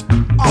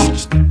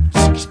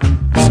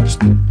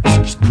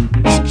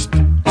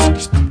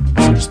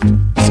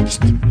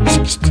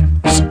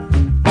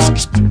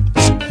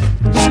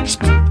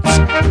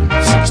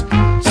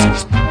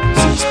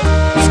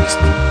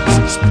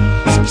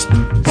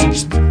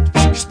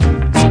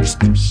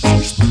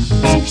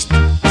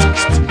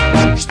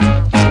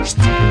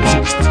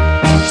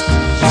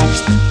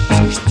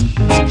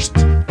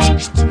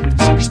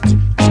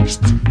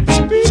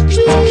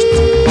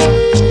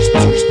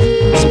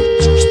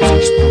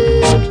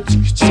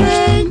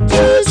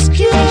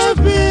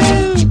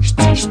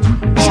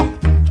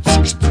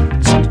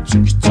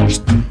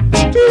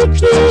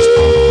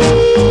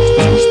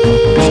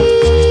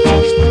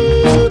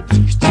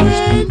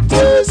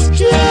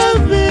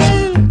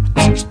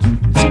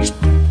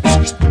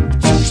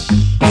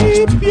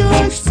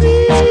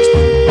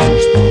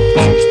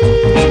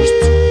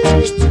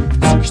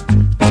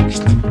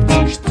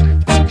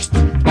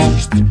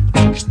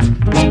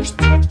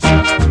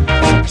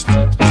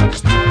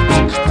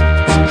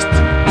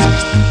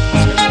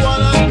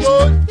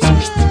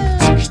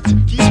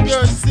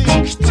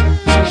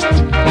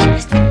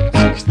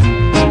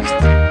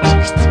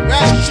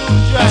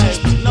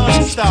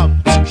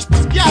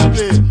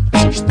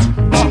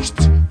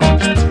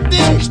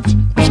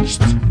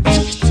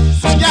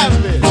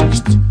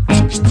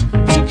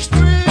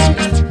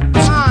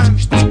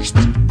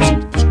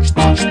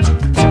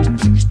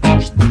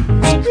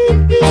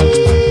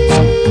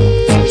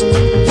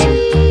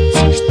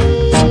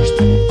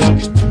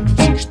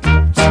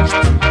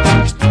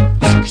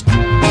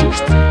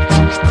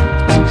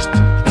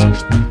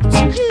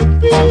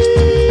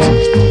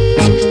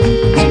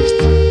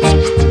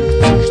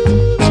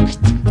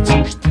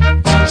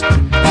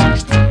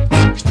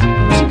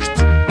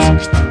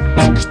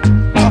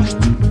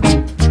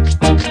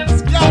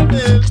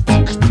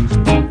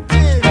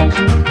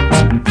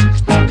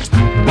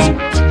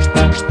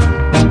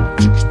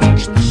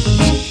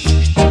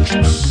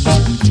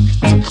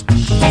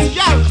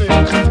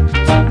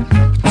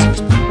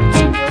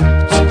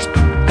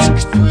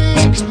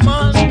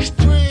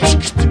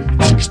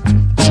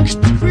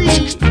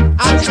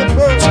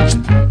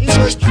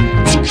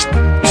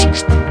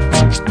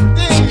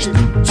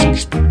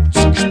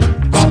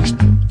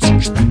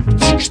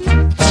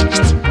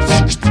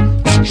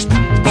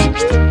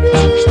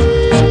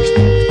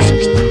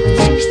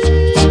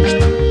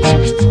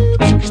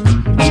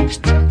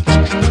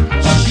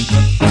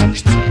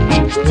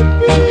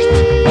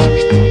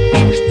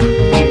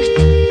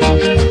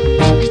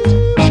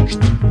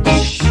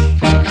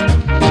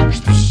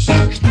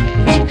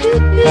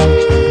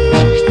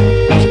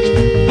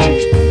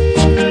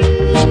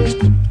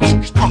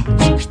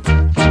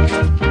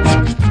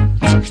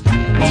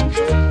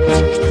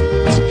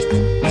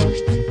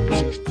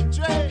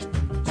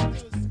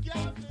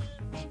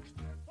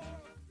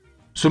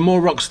 Some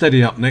more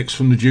rocksteady up next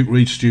from the Duke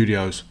Reid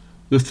Studios.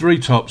 The Three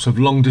Tops have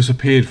long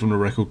disappeared from the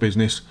record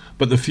business,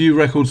 but the few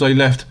records they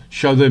left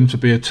show them to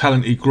be a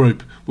talented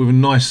group with a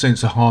nice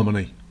sense of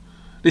harmony.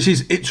 This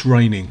is It's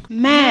Raining.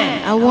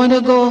 Man, I want to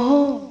go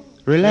home.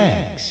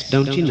 Relax,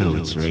 don't you know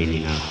it's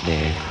raining out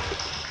there?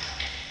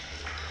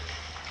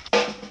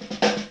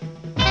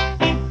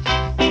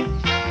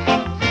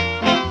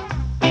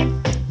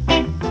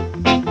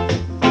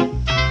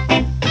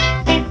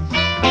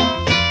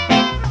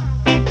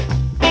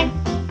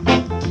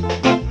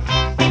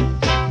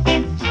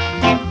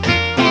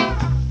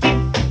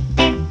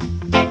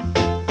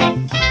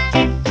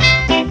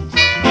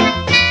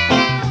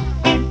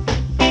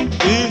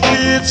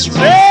 It's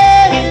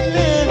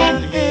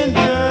raining in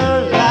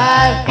your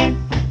life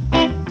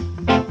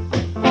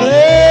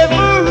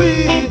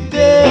every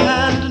day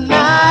and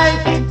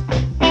night.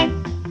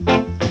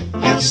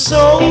 You're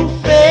so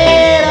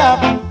fed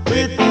up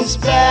with this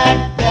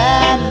bad,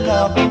 bad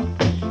luck.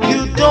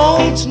 You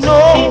don't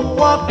know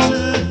what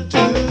to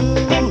do.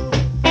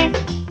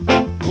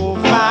 Go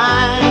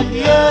find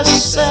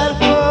yourself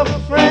a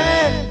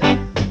friend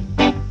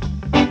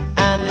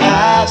and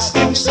ask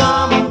him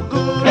some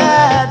good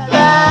advice.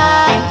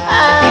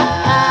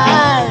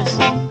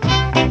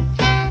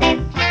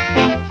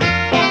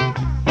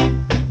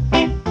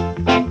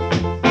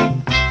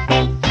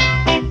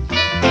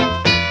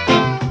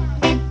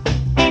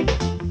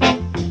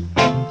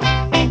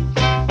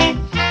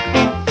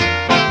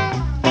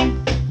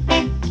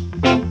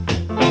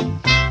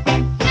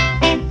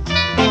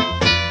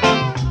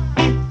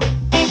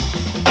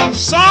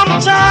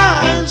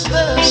 Sometimes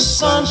the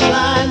sun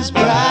shines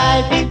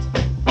bright,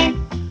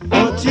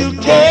 but you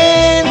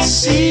can't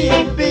see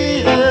a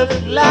bit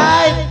of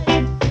light.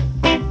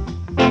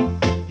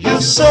 You're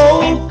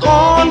so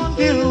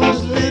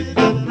confused with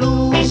the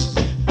blues,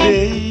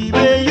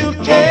 baby, you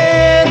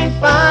can't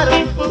find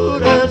a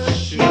foot of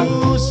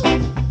shoes.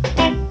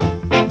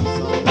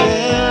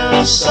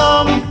 Somewhere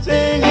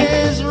something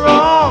is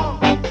wrong,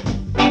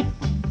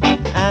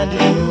 and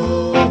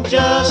you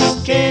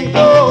just can't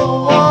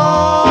go on.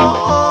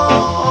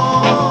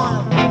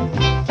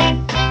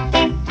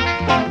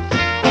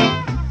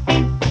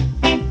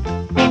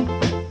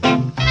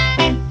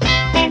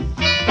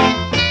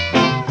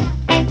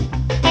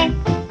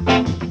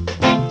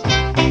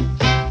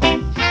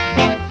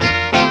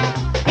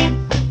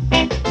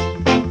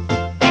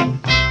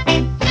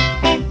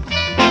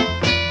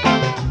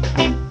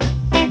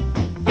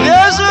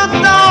 There's a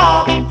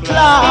dark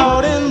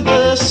cloud in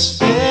the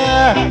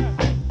stair.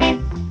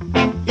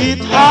 It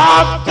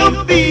have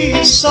to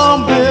be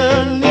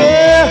somewhere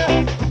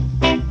near.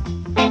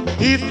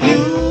 If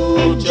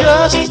you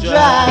just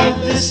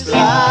drive this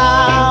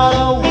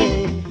cloud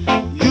away,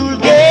 you'll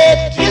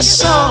get you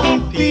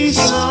some peace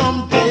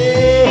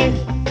someday.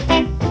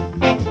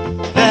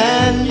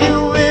 Then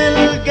you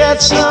will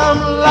get some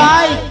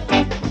light,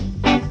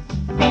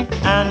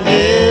 and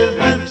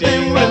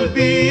everything will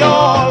be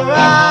alright.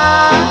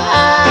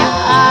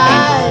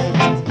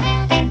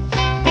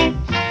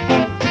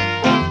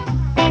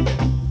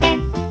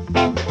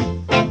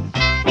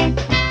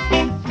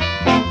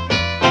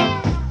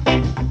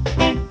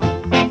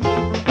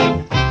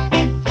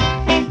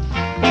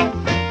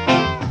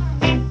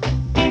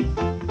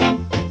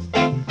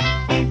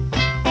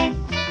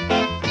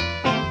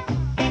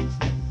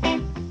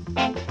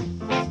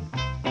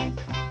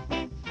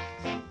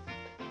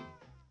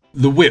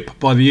 The Whip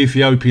by the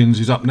Ethiopians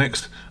is up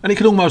next, and it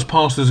can almost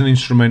pass as an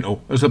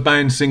instrumental, as the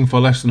band sing for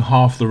less than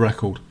half the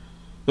record.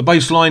 The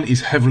bass line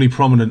is heavily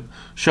prominent,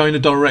 showing the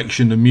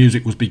direction the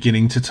music was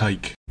beginning to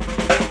take.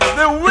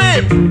 The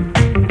Whip!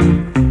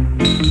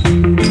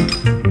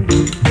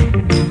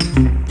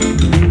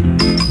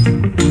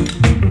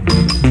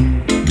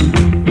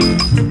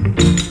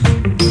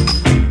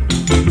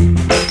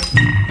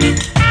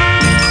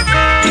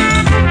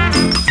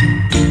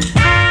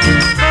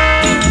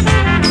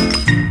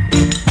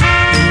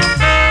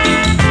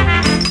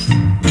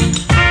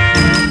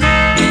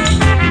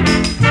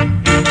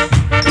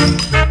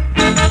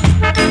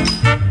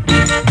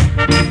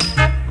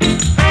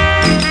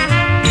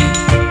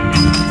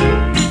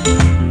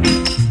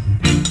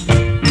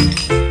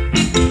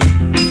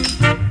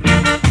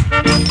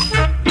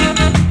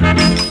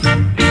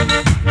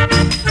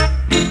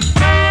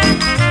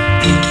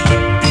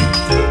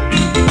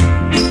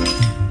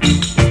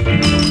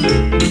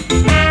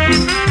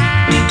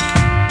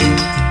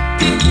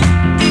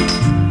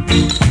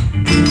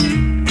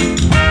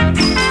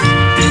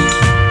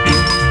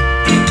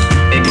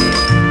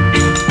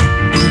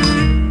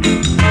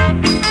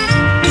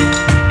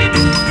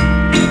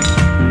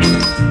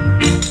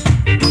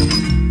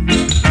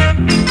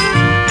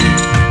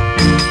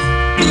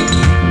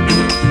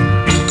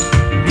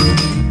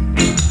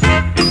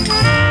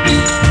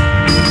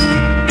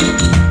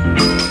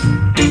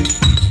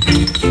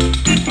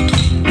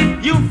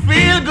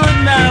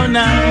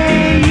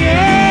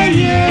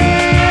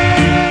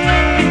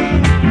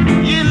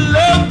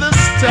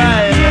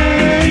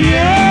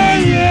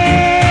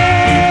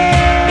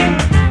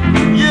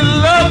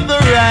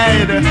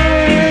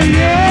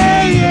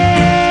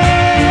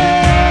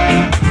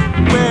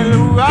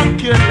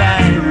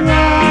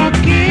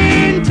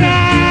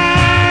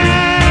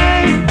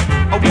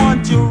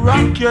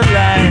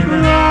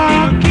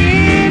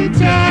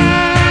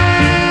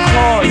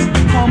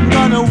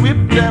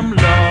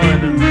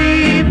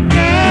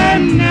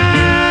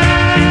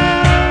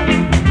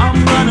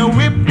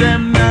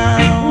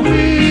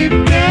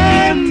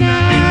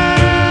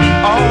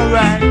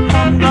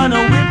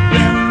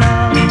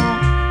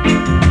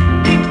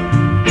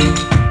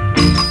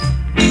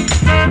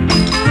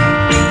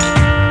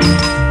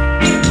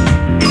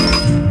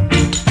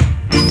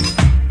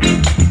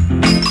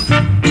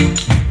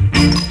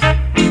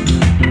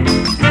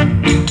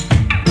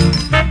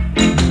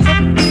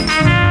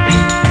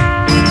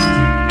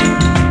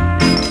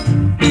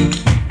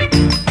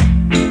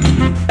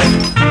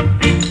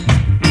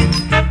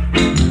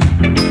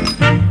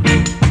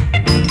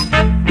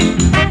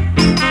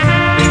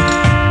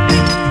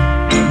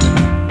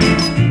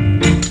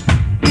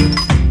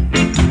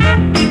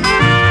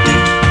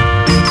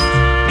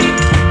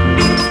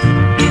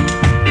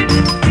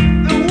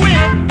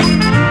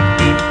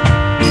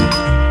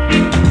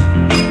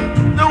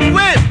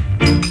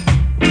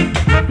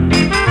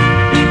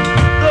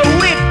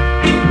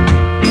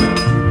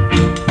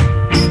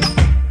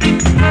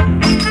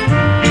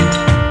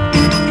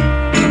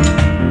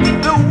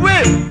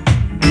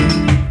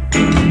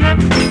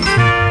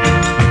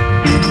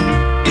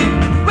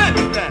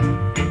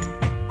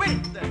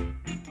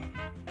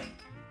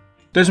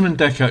 Desmond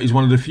Dekker is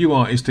one of the few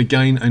artists to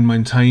gain and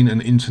maintain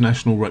an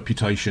international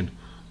reputation.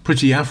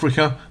 Pretty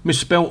Africa,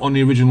 misspelt on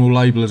the original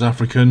label as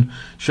African,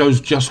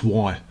 shows just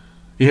why.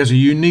 He has a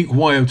unique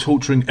way of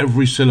torturing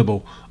every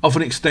syllable,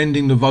 often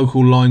extending the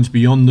vocal lines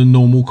beyond the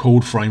normal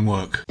chord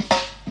framework.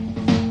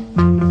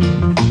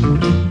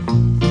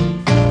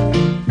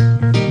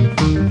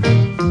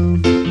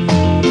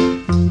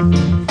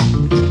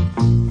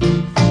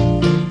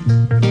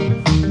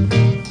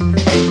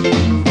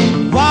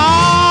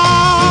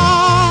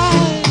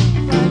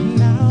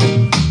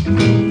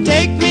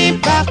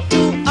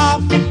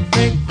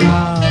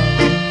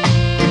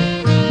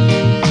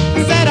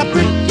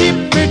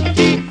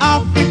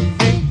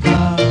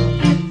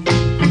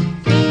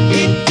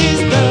 It is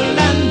the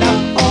land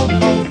of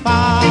our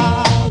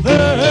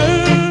fathers.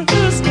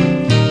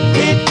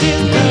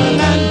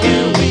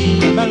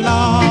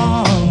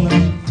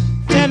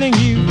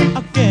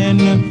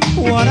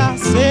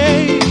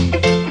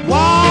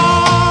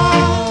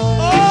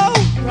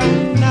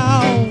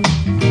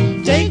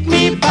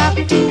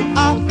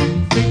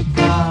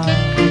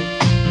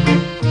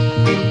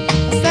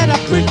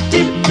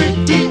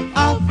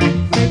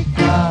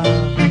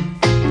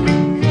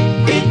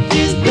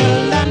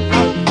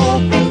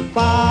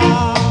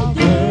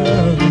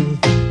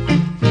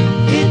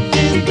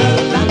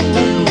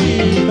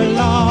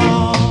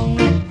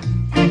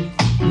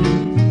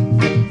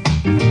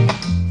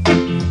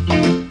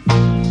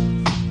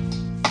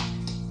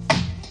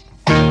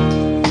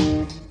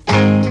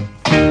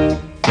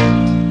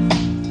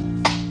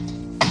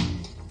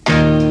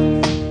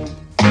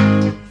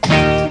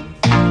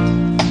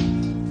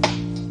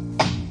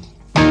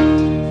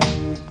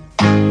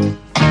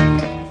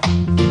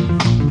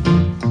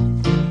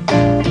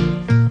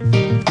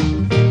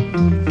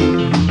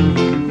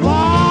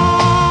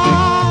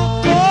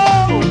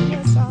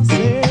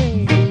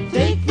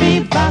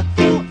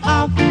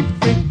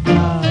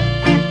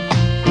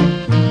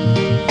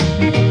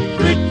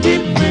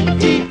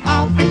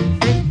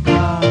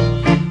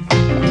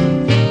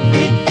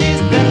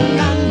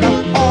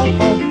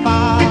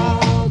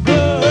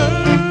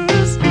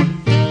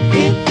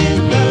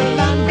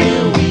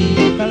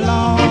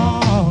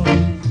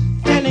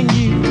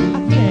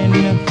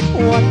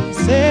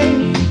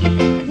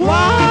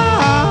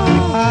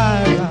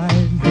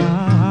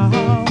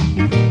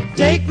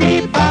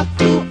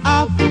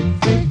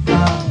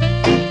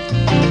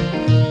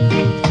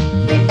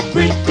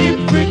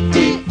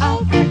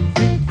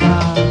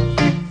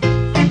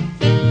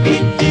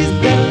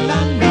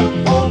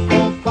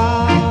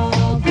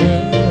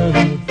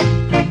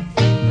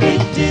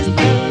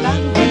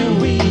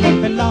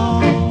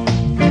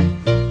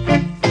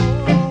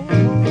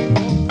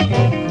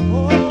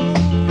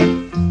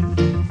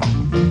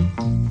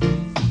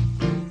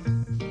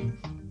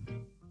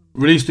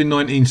 Released in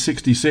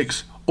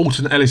 1966,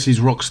 Alton Ellis's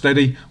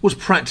Rocksteady was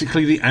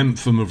practically the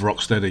anthem of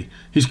Rocksteady.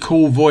 His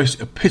cool voice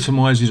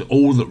epitomises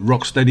all that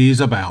Rocksteady is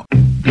about.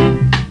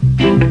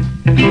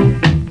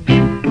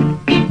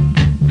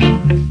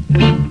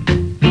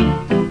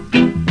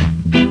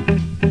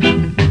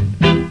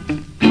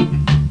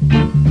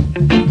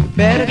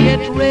 Better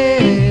get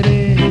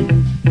ready,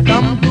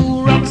 come to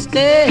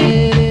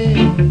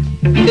Rocksteady.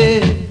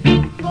 Yeah.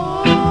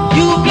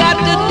 You got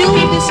to do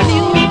this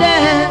new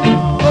dance.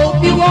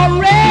 Hope you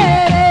are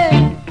ready.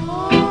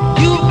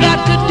 You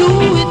got to do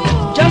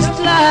it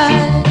just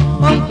like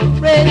Uncle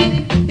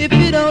Freddie. If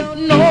you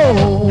don't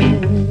know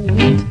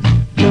it,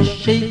 just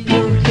shake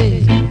your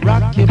head,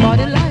 rock your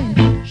body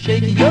line,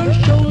 shake your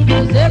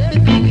shoulders,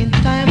 everything in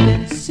time,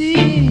 then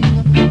sing.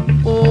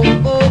 Oh,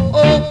 oh,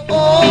 oh,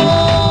 oh.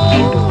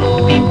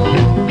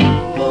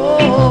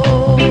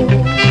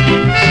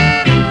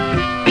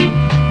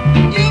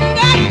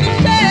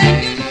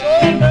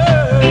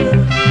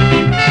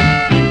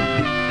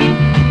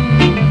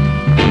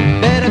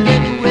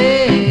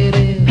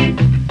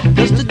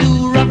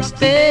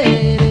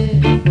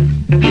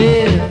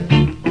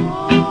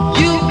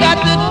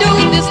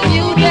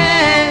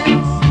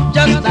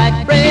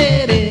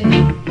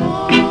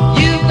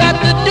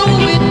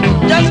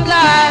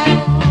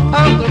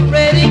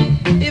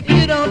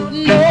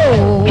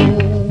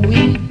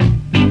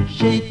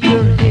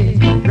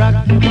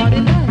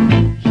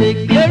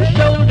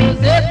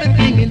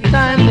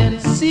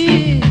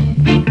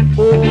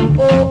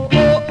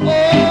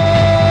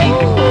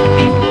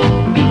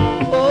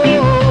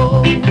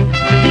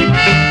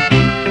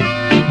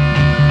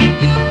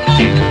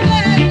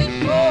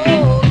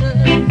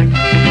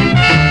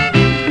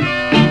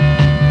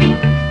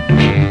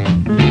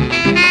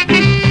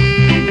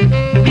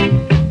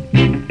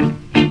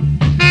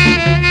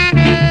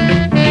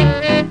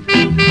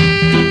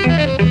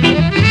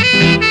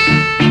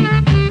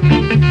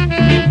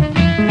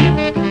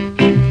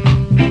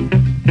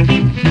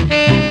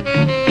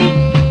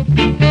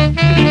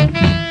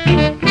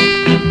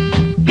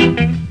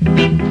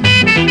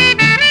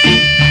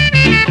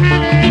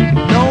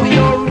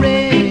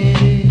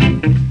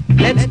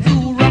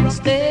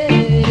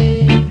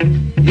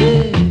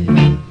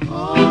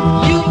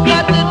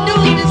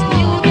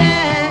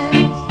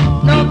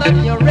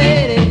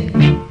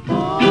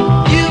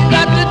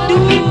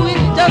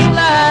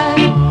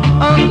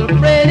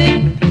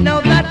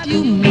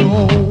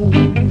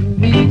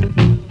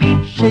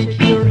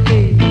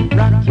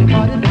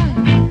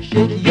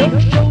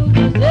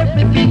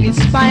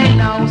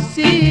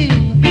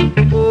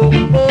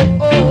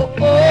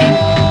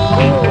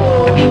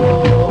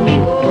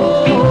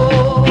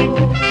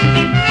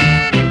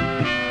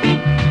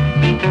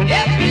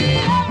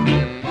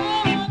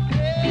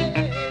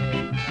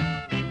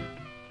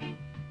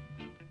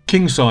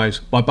 King Size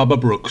by Bubba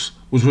Brooks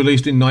was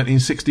released in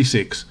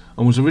 1966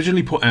 and was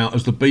originally put out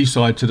as the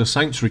B-side to the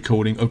Saints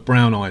recording of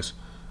Brown Eyes.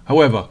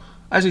 However,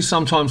 as is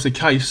sometimes the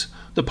case,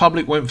 the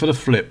public went for the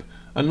flip,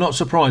 and not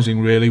surprising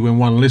really when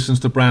one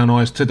listens to Brown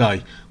Eyes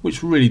today,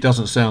 which really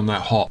doesn't sound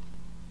that hot.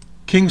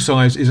 King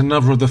Size is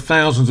another of the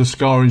thousands of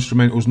ska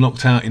instrumentals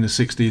knocked out in the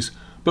 60s,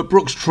 but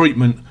Brooks'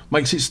 treatment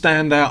makes it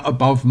stand out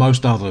above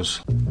most others.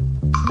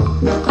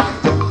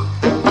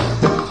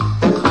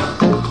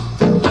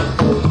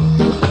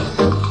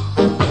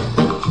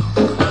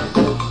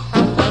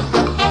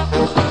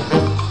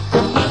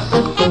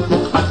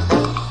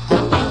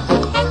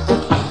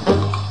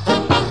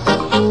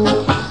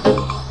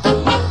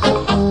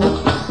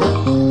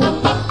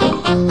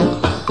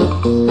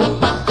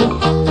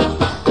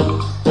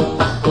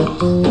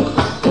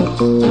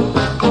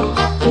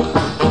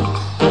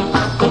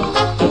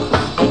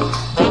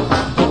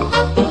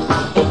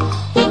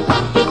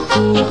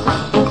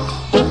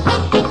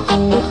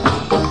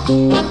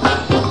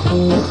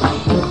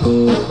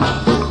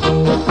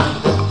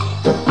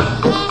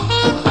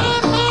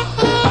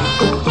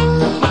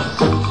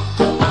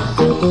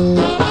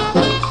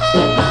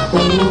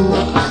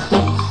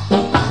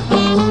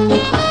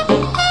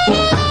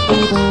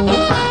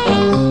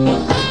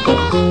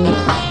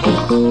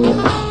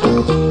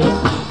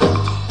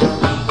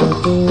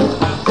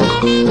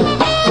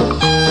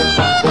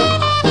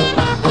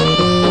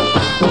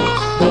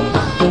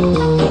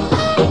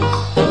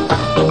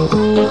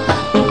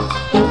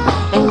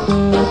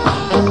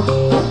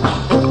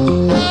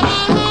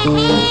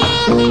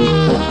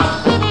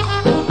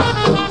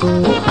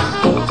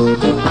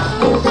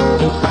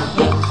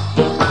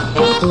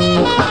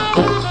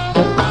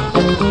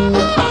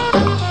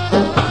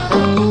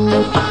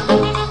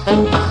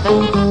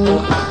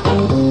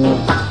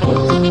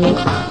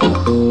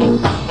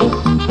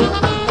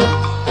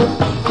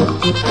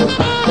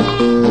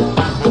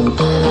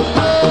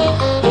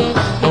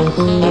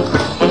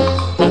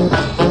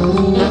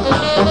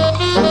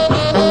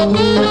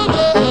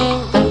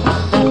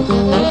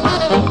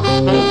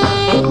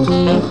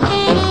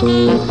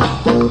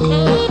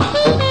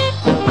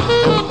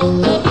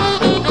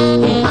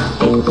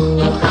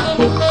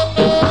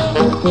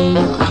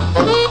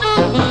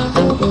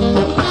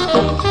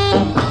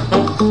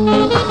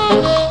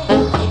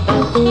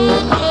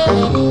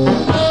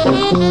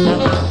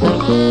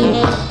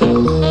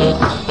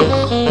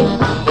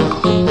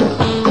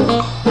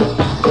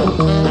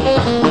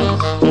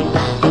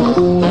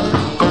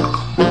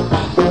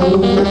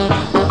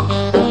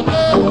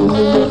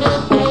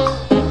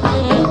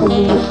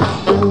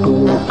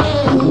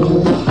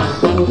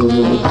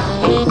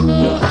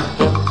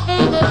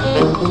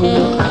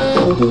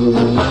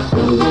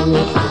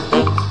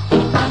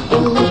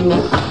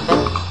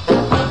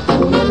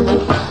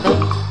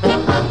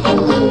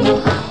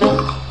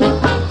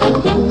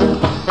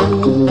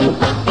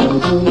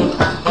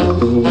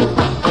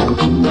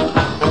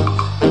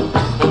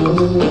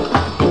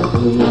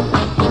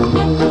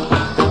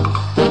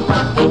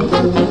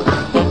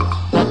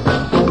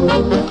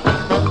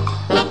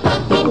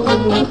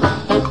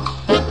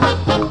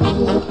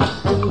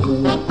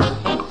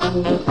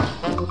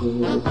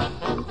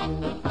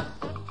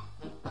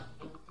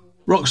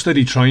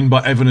 Rocksteady Train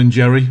by Evan and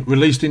Jerry,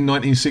 released in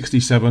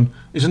 1967,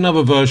 is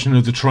another version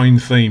of the Train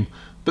theme,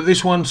 but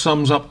this one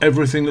sums up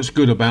everything that's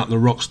good about the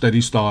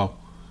Rocksteady style.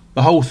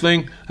 The whole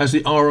thing has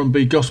the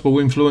R&B gospel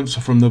influence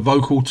from the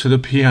vocal to the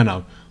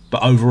piano,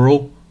 but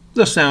overall,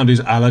 the sound is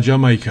a la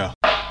Jamaica.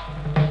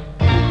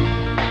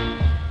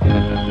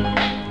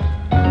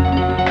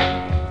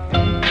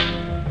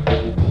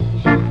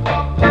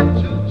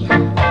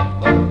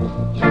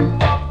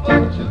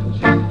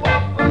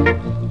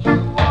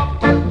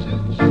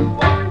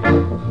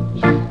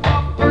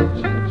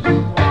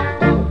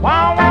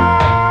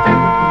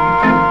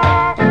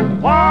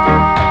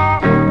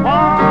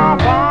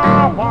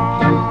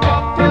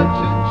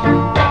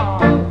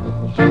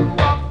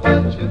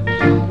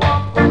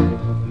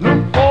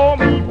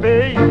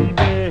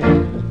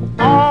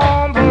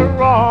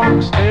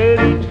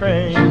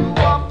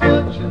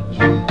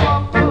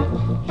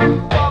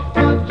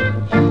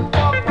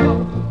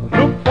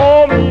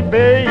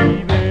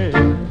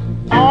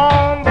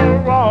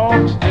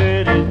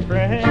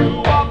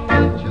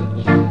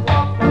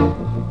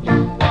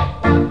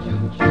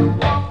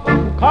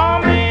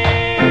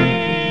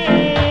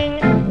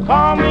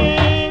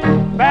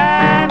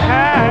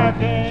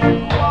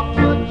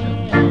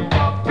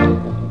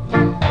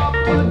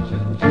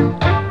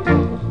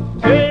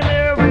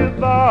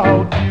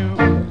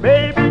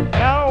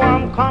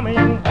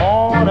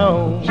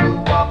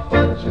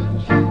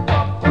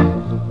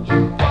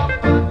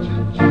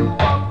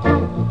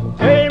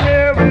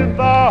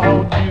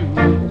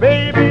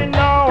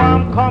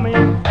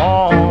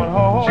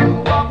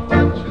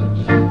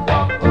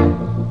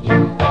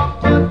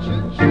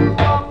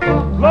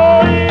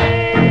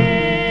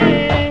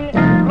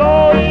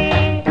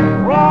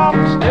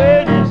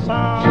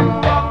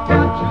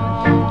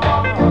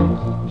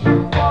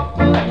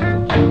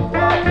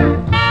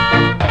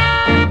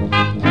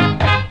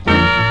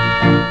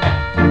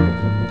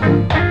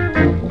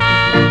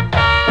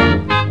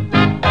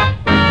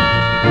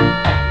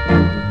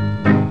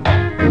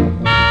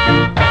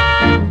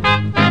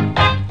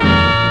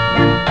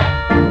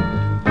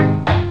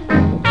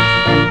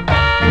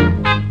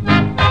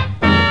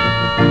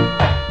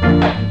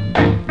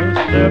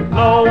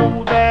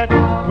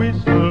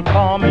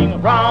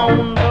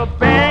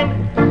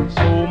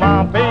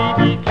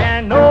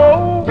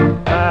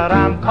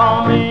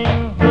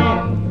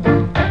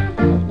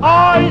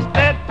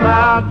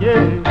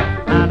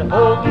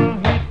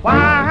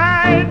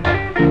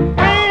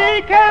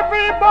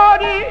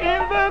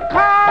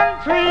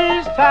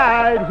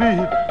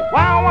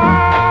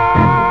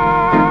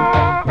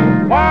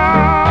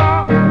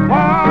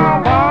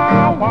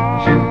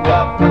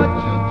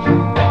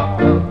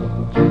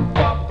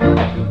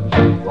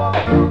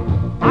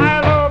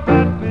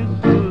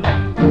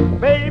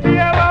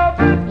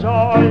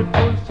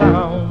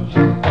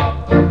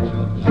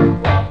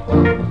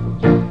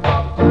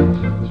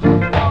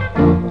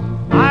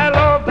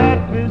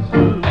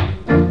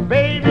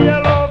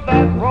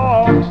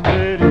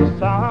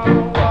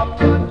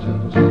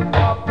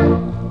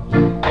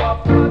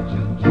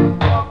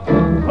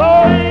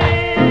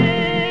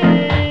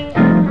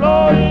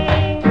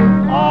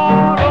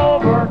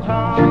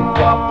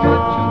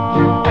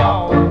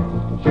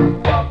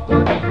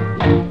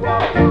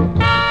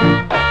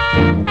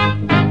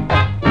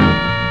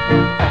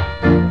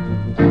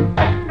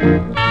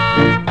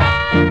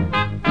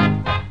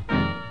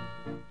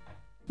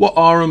 What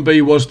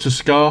R&B was to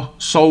ska,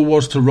 soul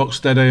was to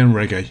rocksteady and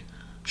reggae.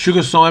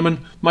 Sugar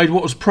Simon made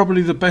what was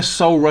probably the best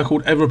soul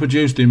record ever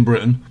produced in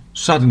Britain,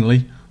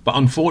 suddenly, but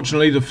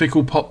unfortunately the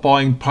fickle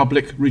pop-buying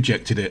public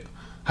rejected it.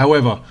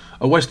 However,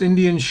 a West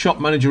Indian shop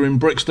manager in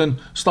Brixton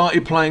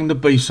started playing the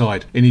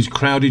B-side in his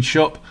crowded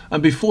shop,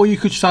 and before you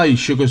could say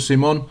Sugar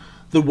Simon,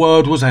 the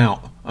word was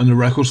out and the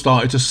record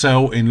started to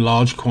sell in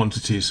large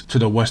quantities to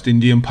the West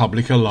Indian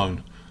public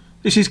alone.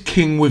 This is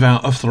King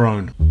Without a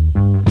Throne.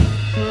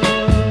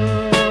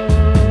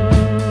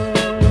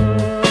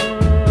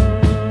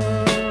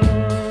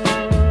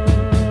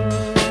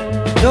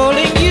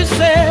 Darling, you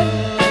said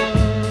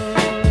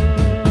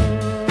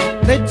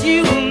that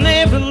you will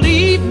never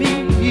leave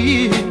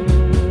me.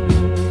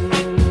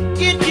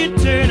 Did you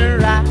turn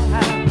around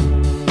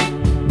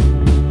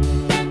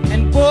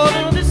and want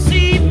to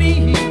deceive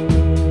me?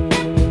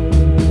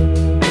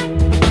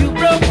 You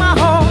broke my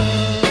heart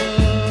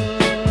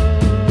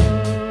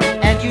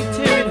and you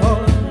tear it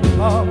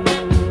apart.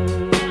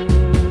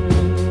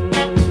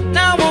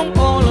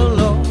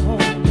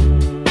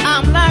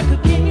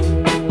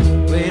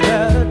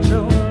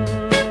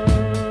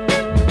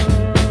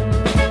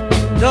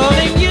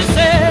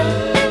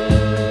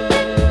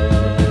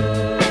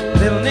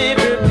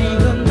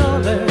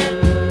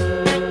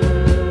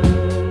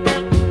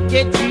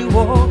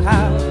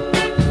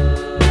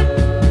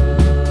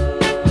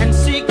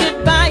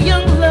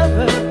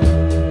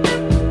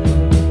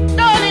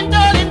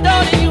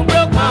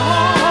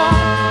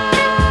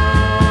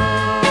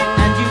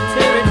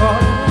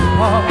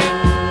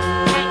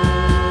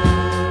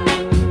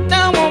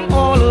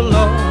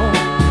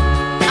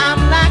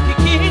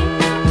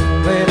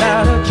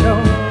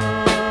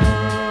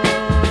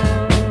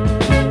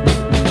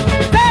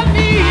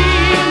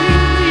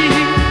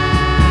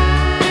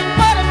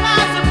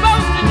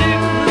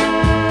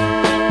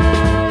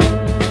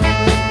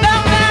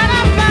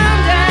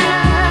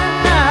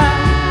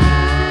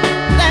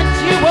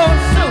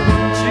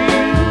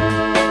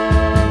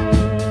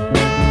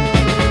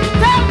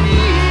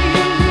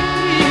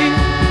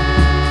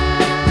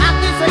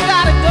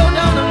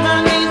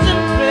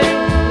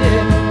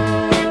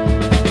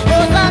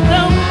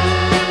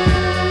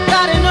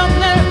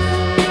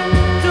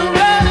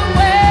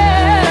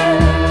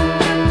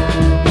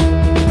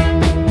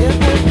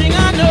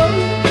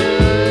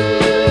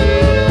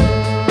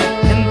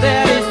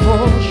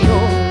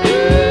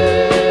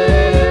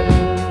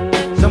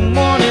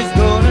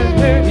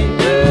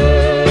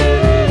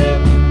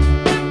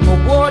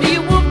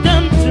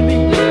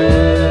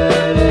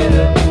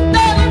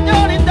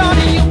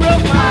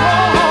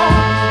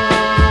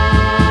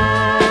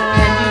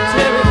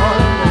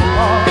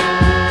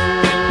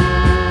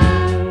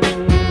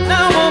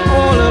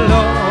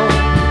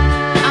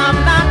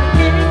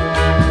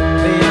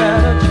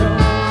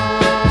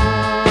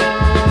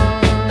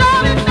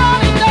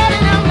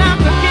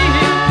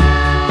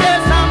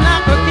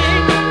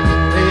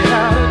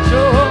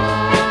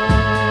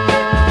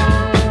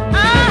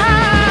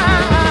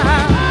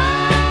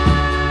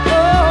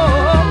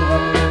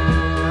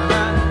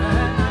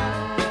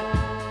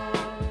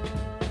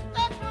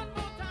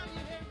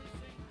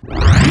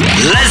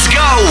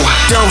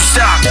 Don't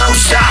stop, don't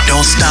stop,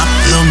 don't stop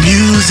the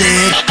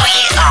music.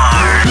 We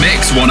are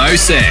Mix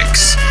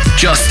 106.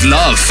 Just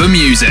love for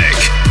music.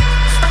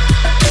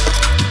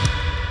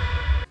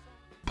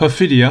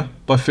 Perfidia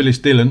by Phyllis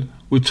Dillon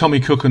with Tommy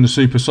Cook and the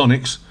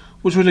Supersonics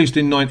was released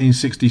in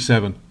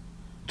 1967.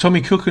 Tommy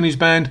Cook and his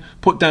band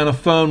put down a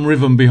firm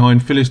rhythm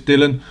behind Phyllis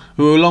Dillon,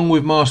 who along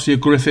with Marcia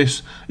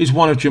Griffiths is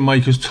one of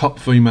Jamaica's top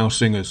female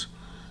singers.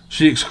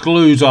 She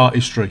excludes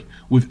artistry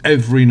with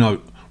every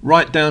note,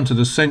 right down to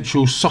the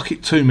sensual "sock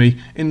it to me"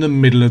 in the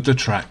middle of the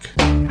track.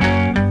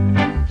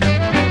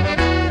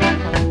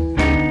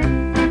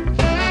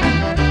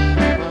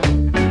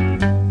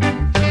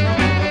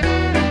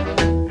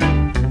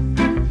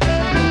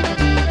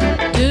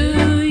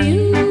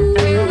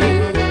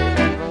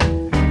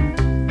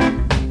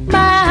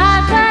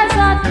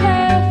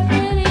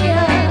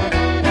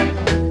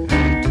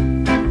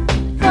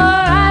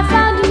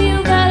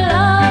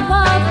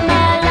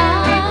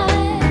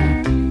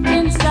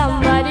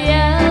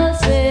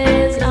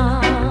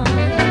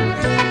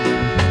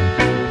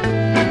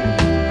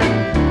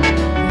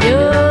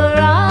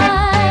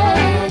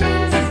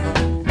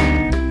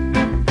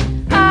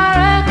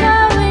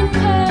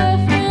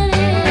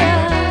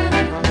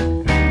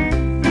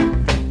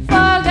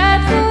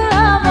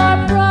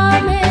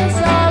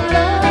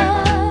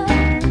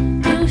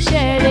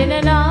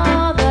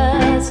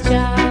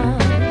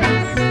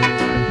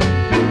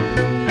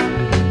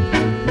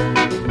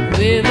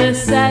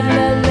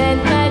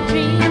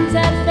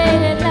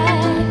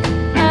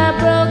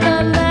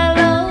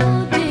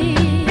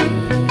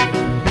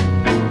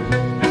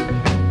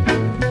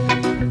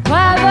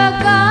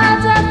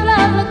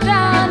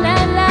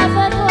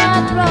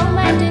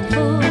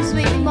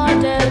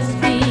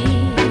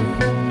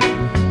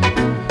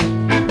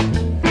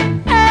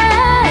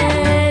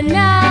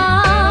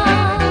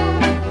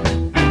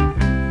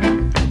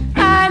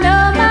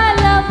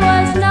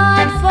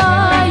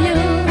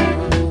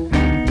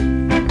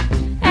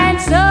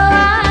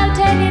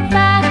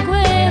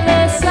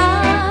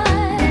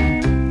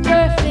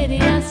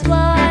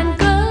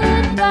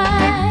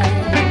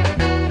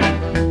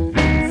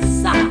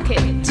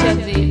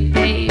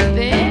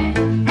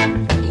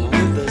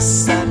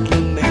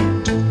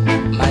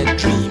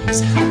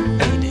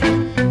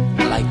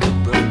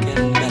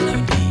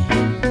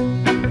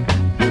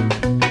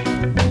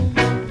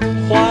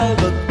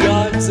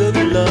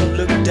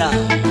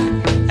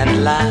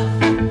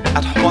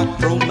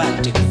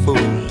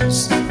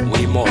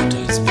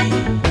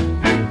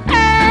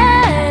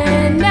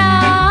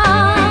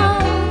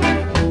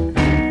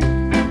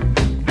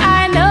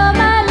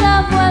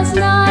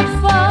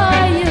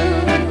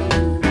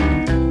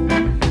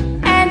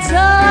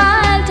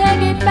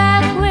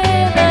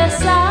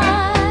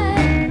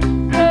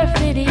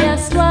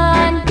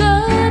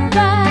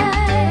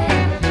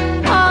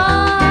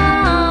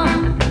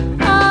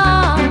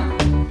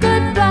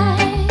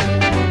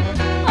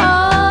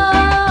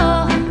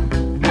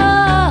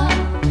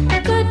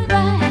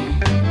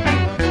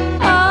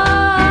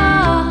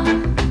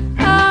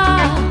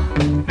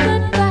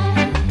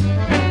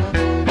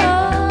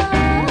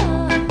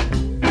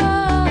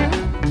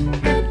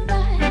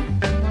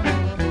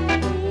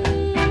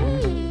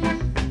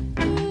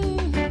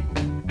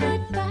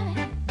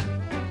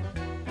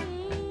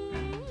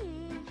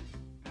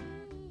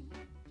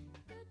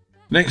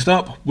 Next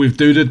up, with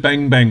Doodad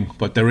Bang Bang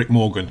by Derek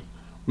Morgan.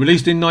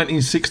 Released in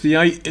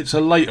 1968, it's a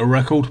later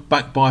record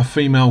backed by a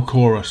female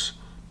chorus.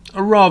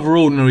 A rather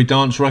ordinary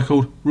dance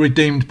record,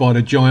 redeemed by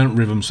the giant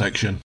rhythm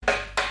section.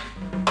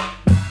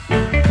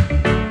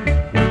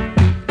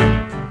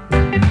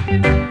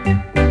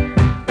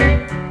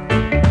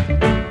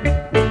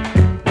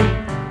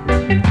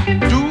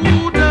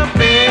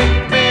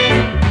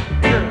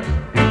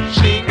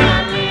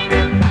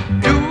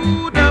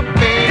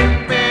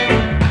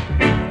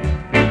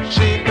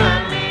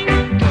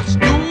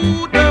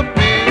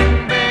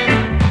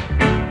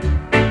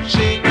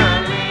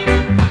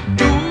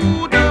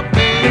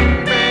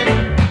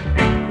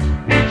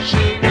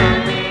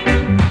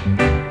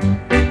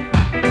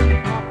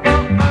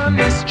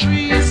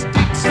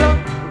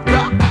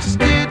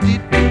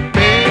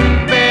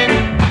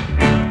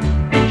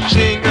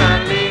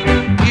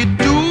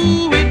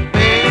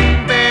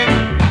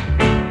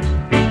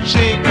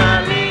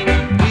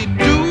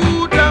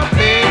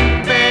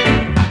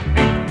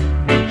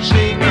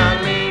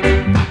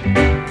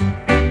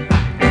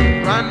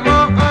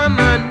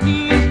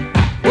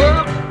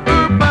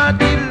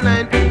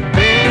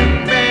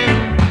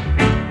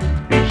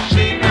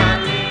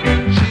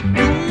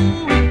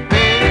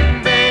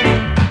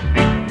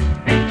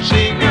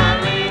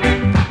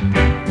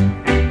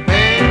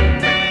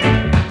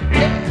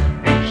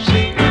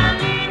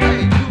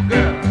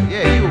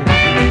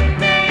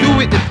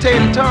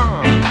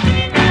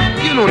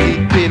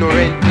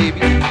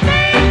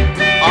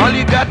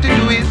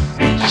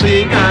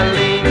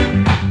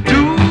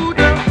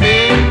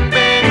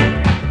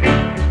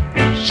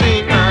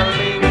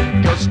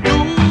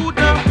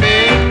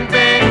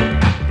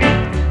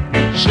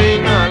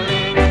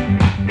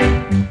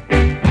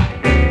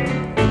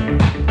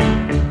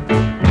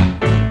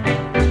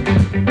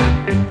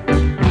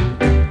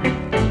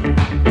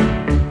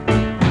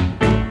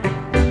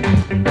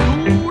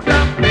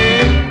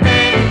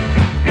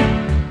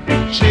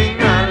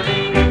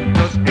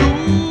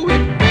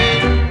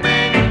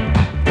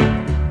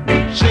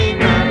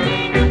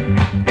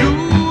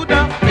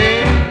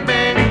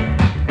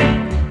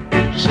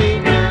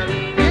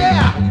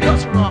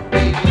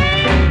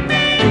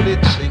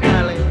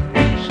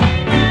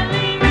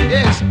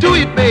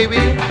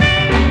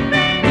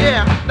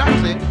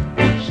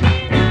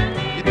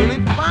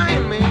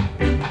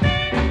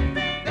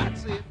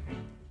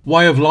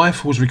 Way of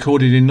Life was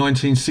recorded in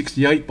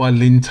 1968 by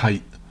Lynn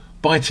Tate.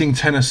 Biting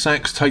tenor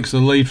sax takes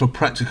the lead for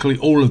practically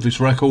all of this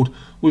record,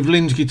 with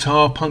Lynn's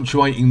guitar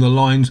punctuating the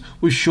lines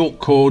with short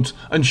chords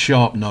and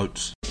sharp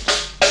notes.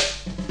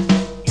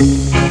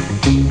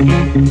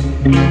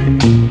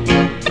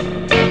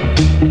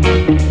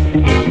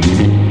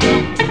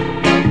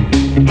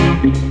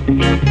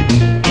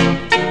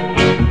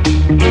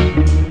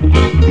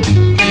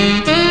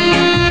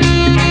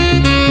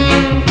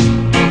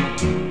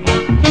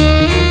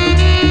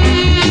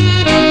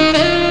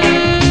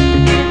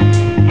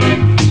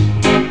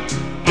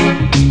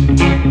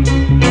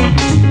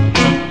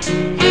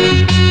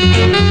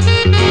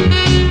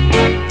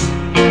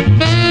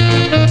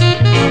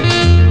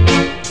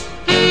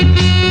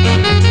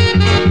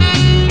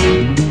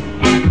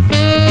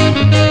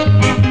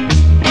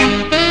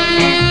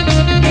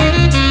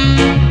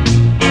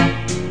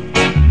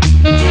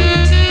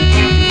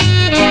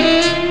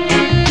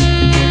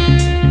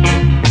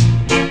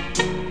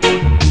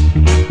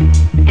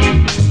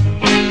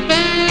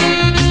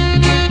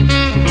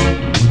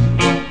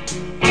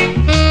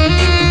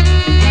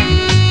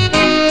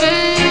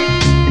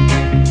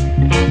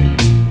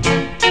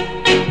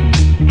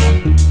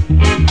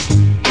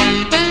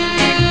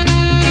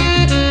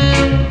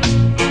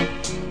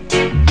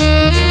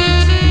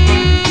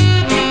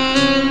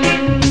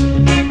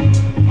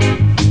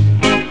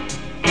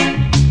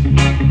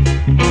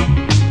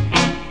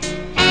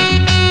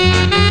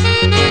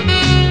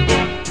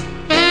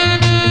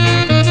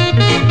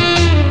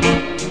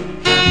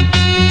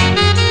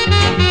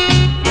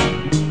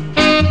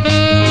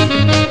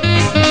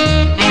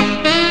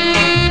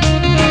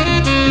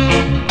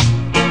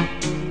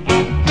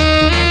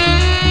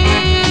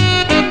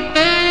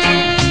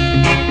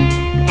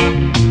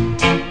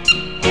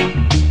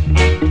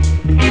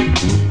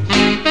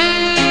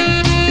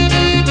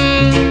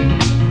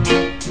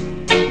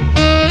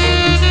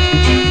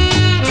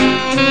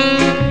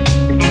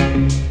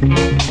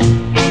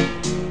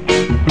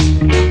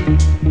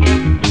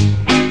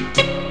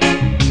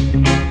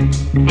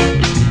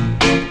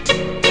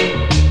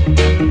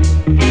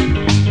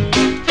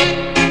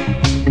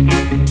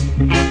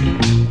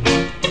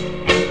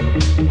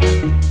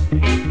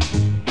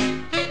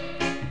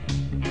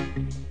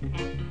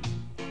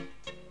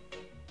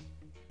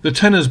 The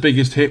Tenors'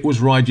 biggest hit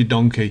was Ride Your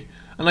Donkey,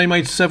 and they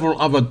made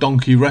several other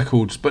donkey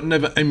records but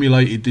never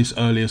emulated this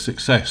earlier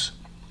success.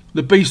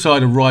 The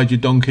B-side of Ride Your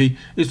Donkey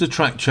is the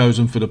track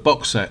chosen for the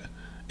box set.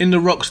 In the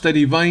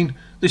rocksteady vein,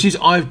 this is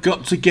I've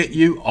Got to Get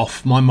You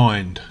Off My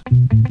Mind.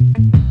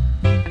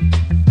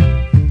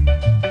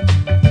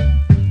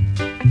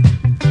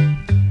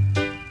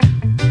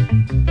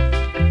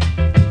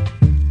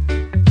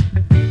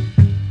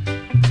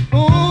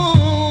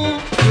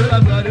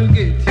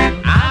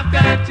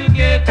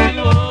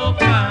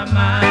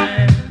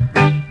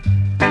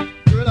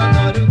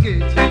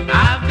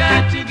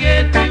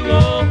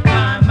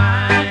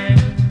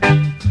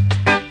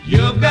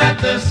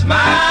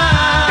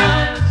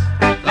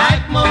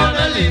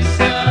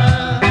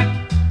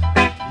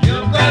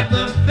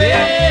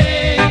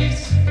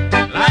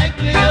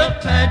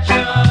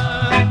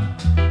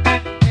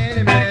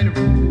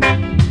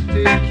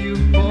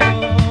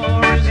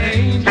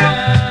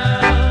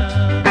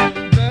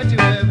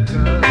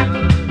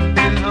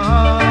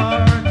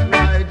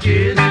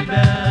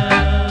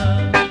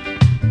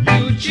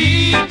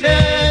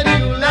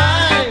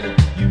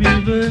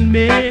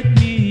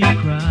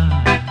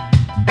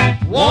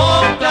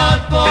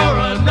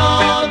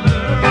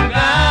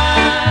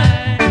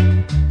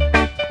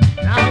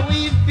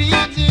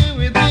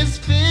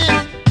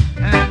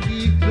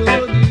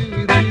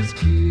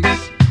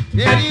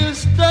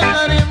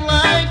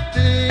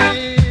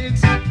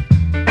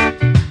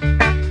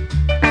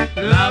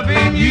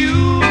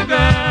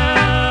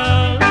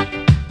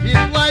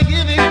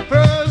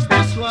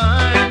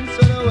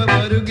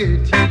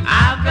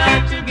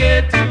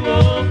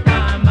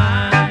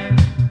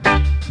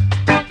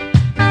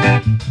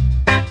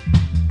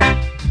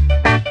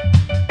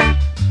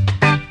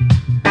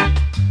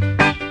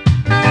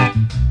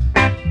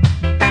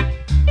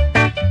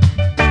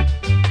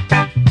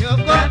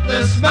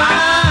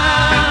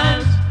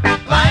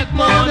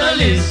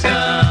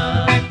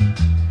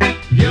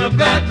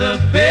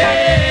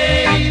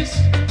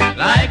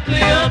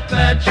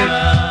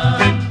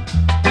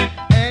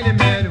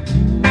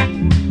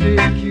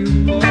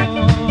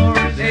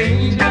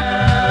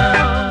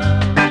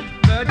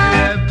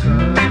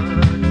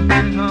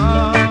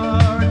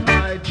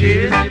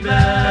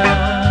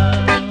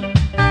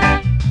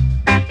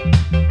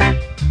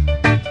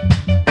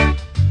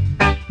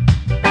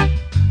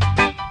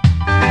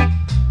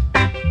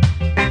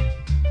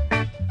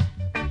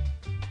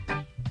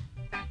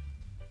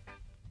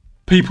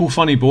 People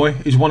Funny Boy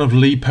is one of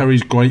Lee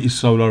Perry's greatest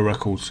solo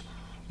records.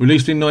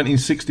 Released in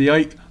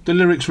 1968, the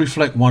lyrics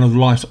reflect one of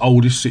life's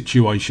oldest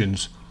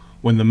situations,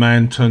 when the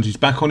man turns his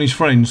back on his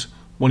friends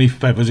when he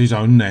feathers his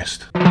own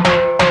nest.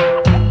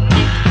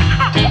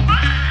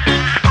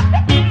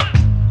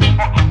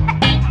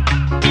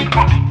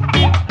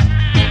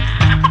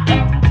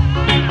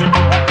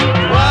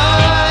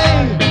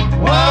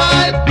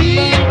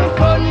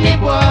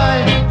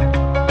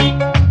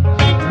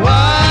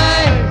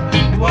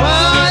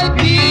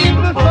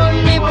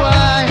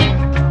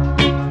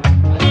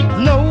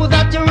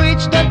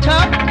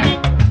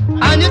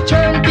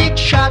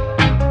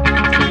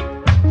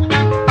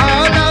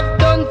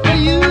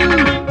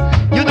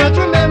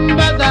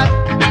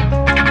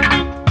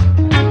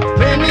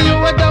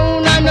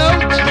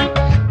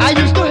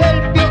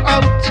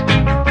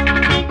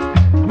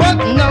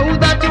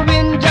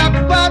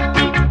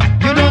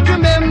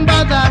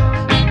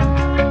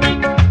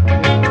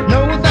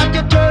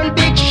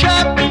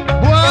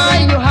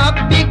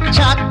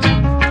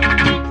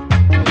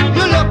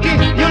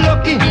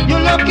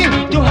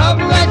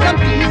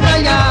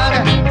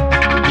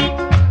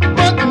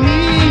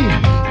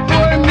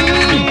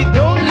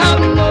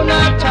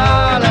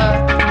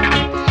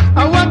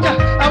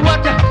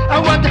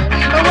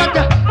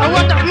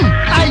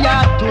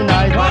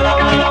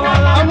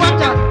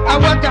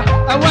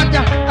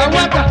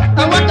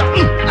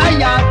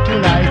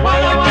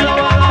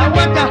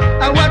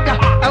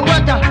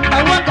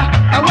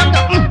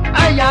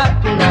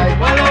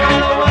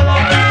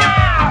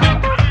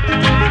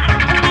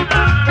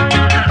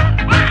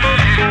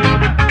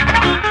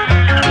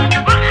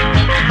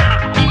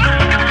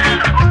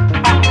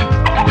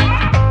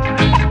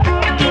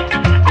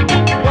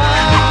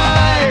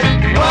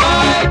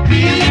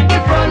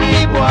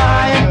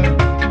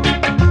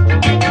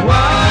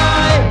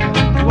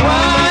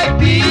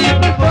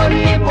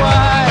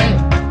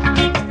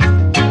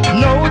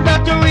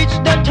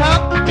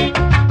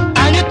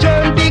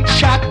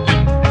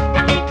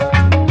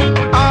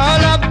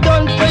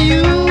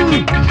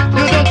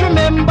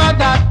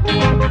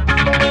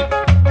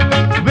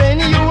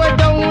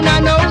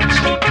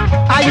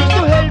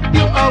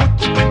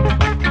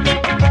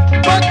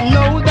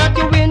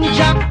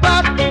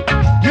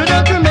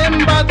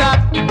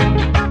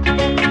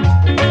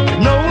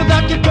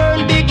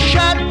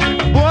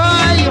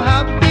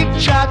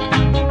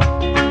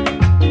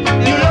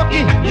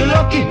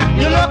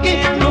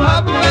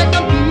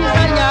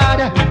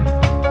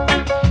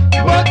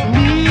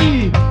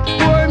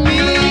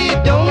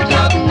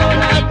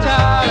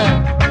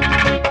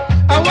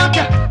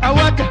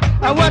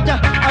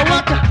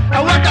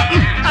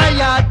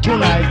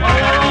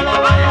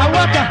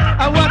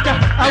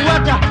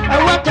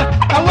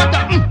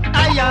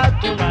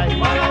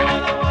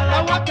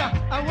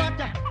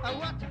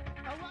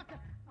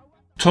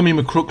 Tommy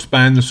McCrook's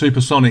band, the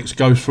Supersonics,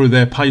 go through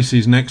their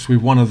paces next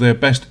with one of their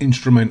best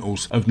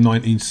instrumentals of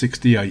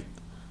 1968.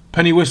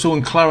 Penny whistle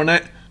and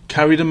clarinet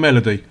carry the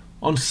melody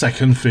on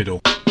second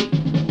fiddle.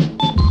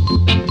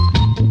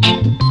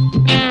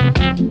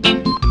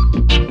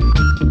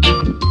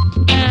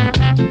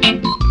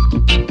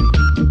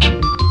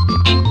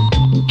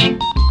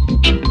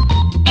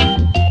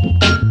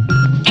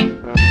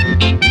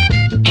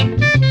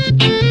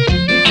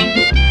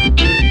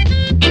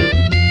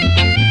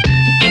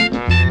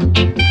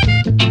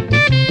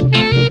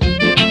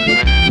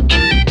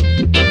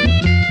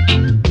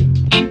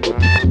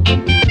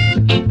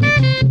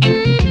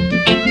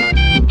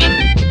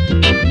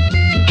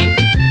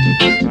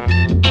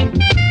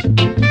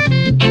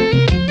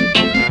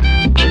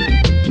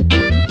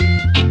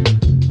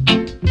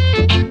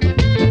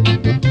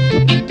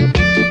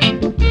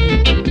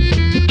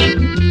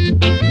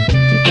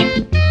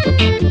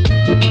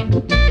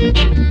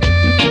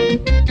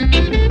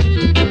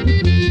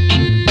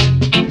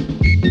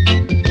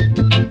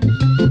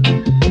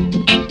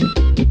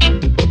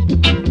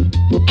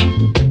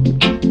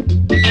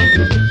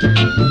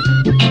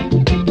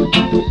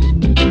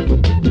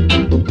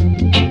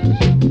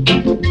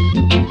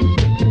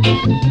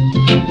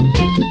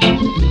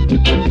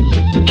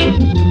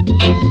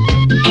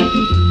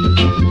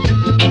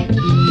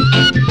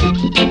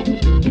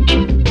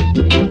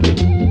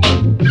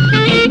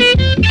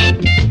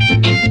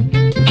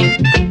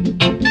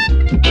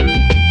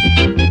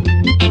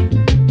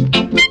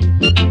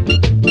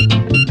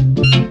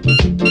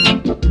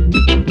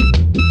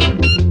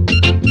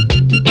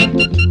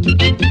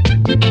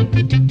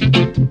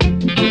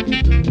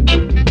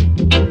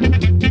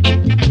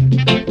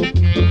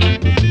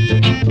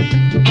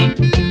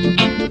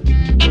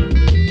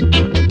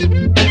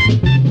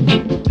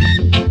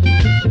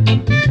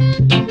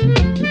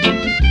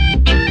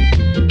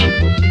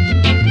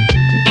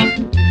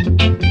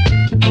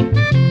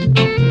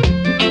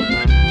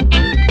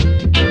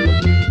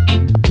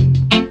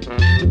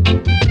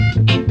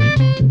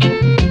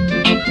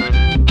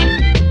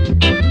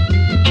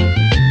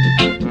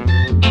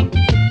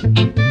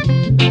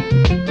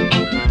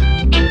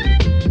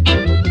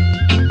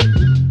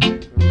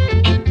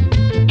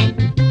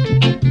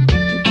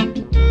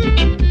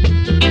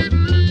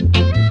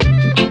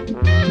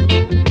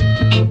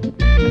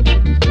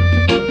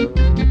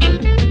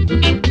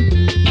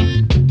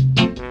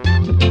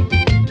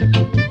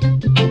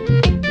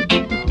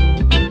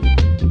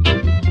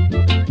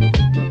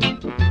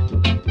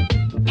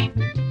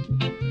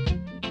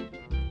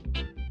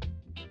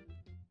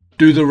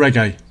 Do the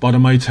Reggae by the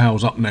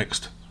Maytals up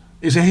next.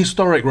 It's a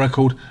historic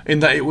record in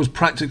that it was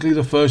practically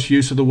the first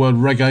use of the word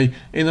reggae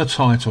in a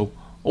title,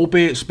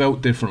 albeit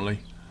spelt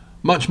differently.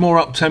 Much more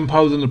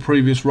up-tempo than the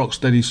previous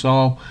rocksteady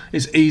style,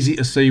 it's easy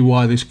to see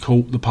why this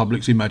caught the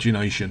public's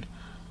imagination.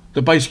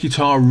 The bass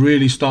guitar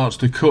really starts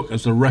to cook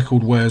as the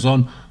record wears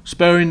on,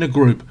 spurring the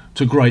group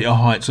to greater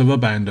heights of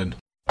abandon.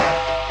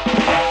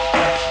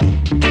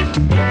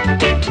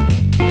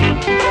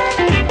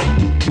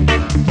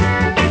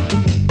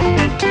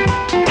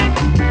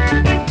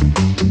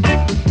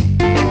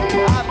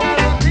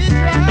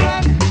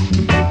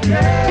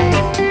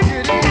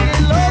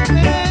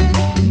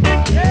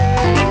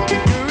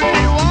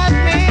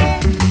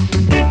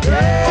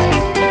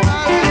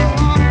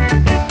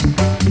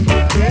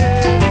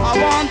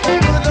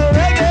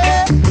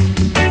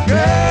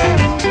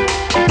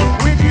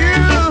 With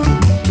you,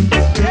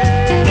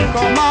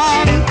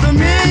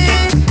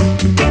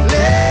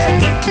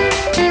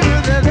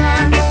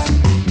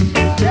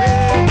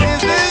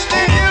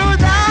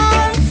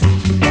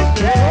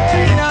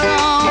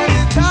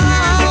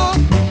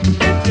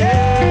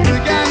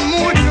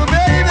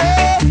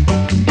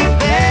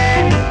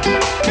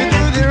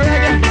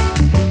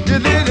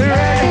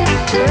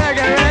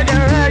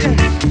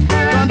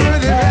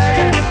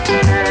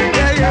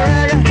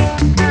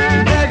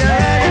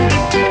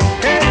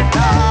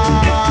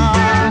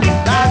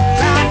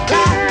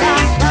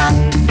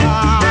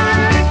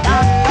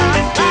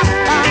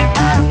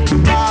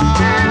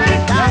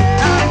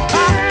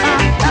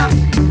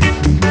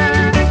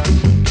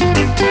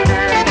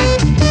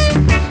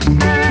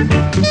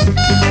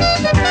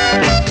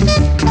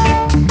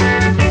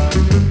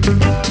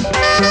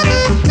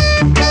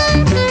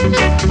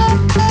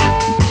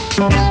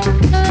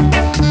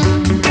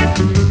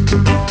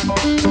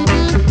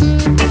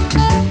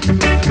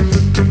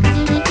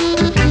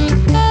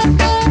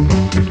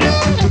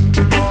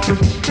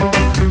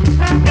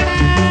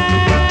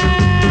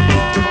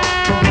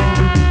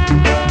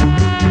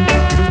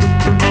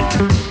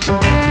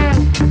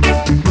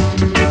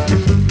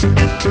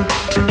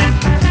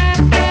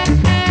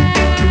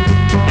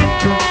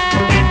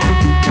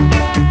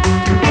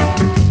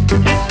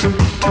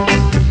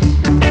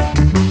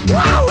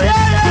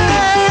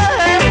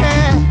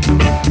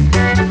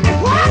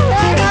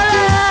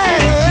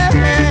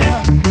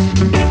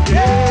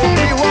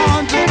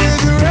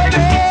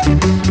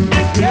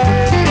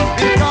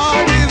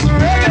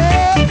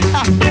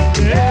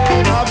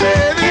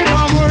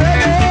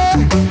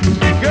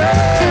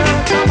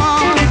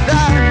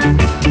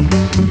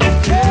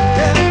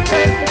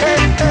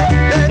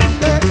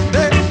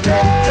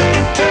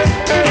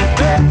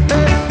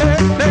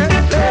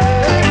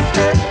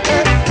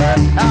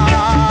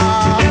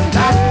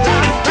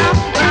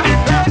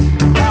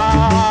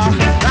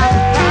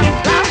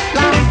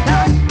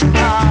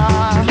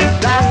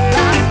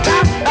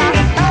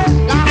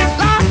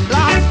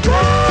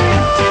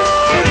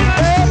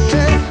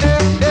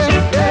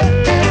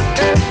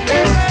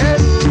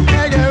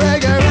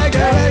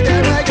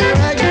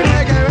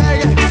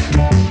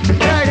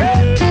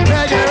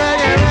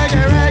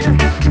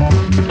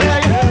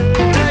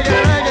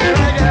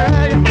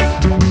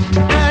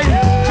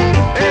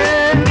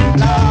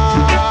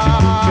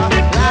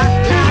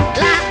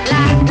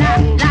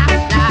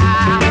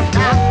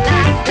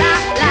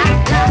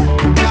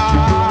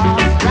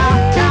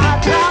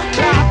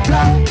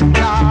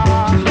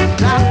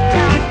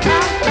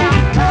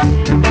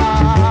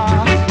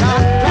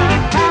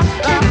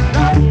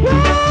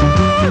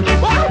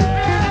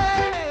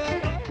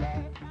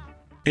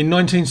 In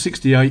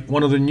 1968,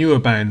 one of the newer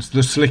bands,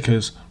 the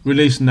Slickers,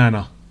 released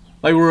Nana.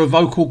 They were a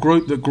vocal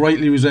group that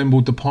greatly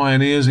resembled the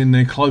Pioneers in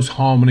their close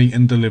harmony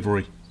and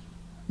delivery.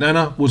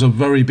 Nana was a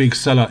very big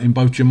seller in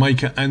both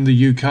Jamaica and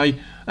the UK,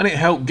 and it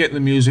helped get the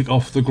music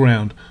off the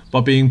ground by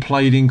being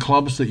played in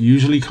clubs that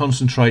usually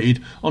concentrated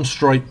on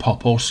straight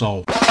pop or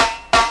soul.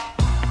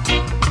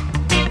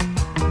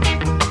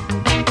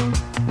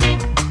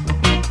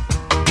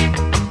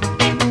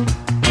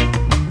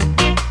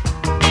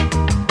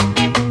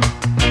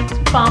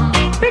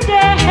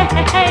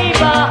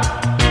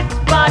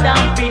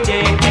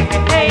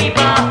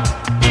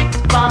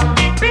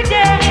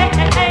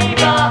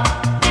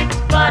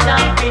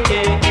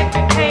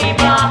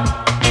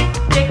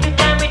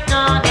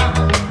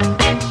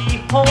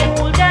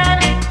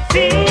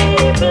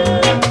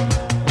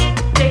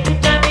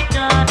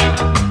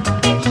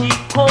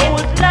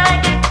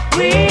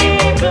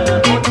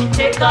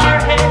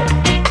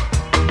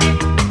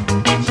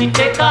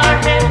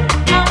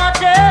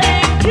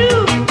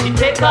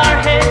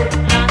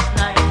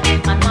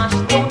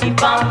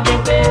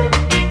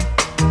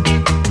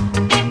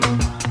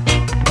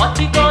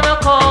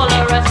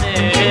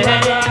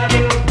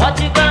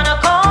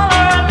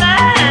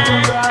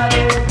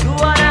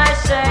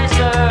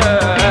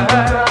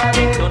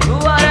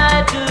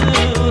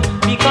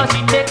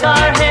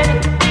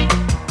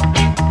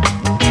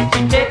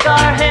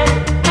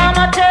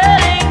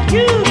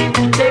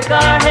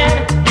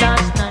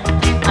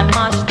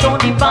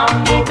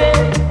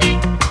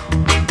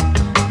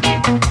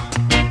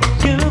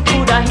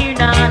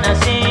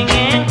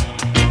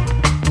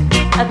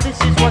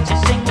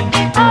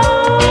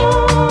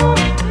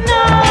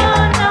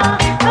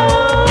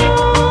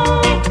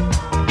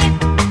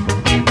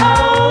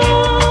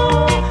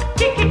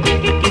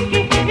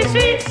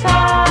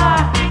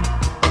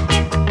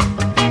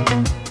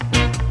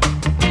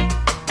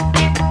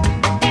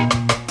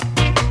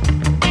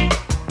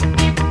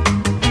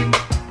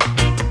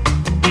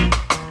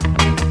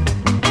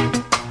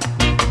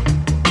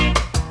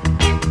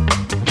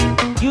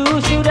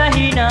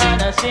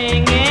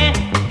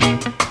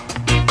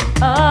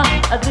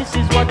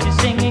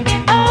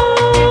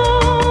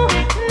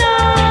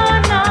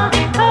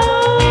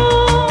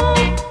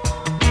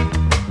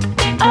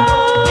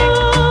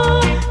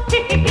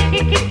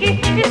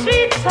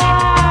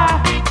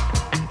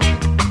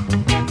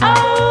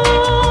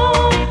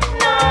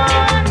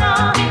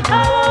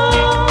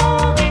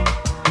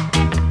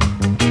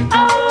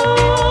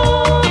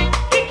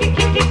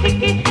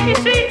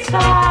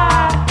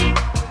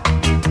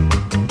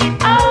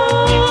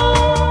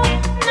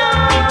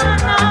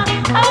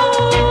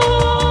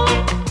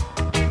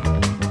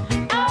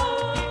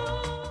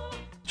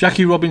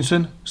 Jackie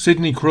Robinson,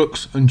 Sidney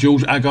Crooks and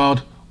George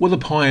Aggard were the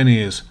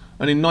Pioneers,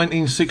 and in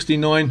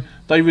 1969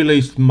 they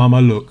released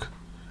Mama Look.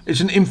 It's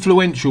an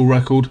influential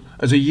record,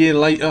 as a year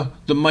later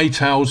the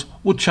Maytals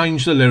would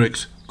change the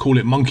lyrics, call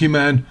it Monkey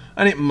Man,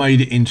 and it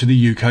made it into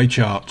the UK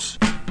charts.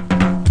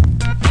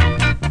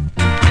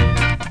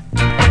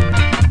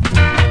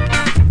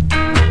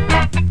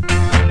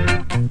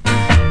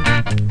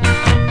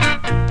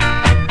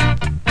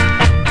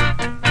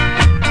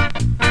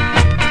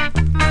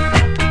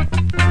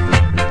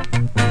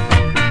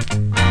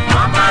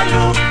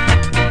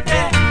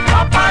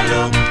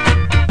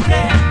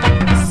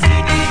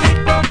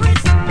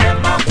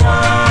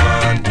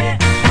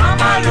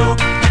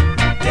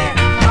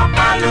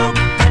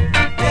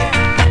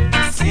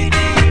 See the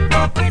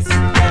hypocrites,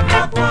 them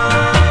up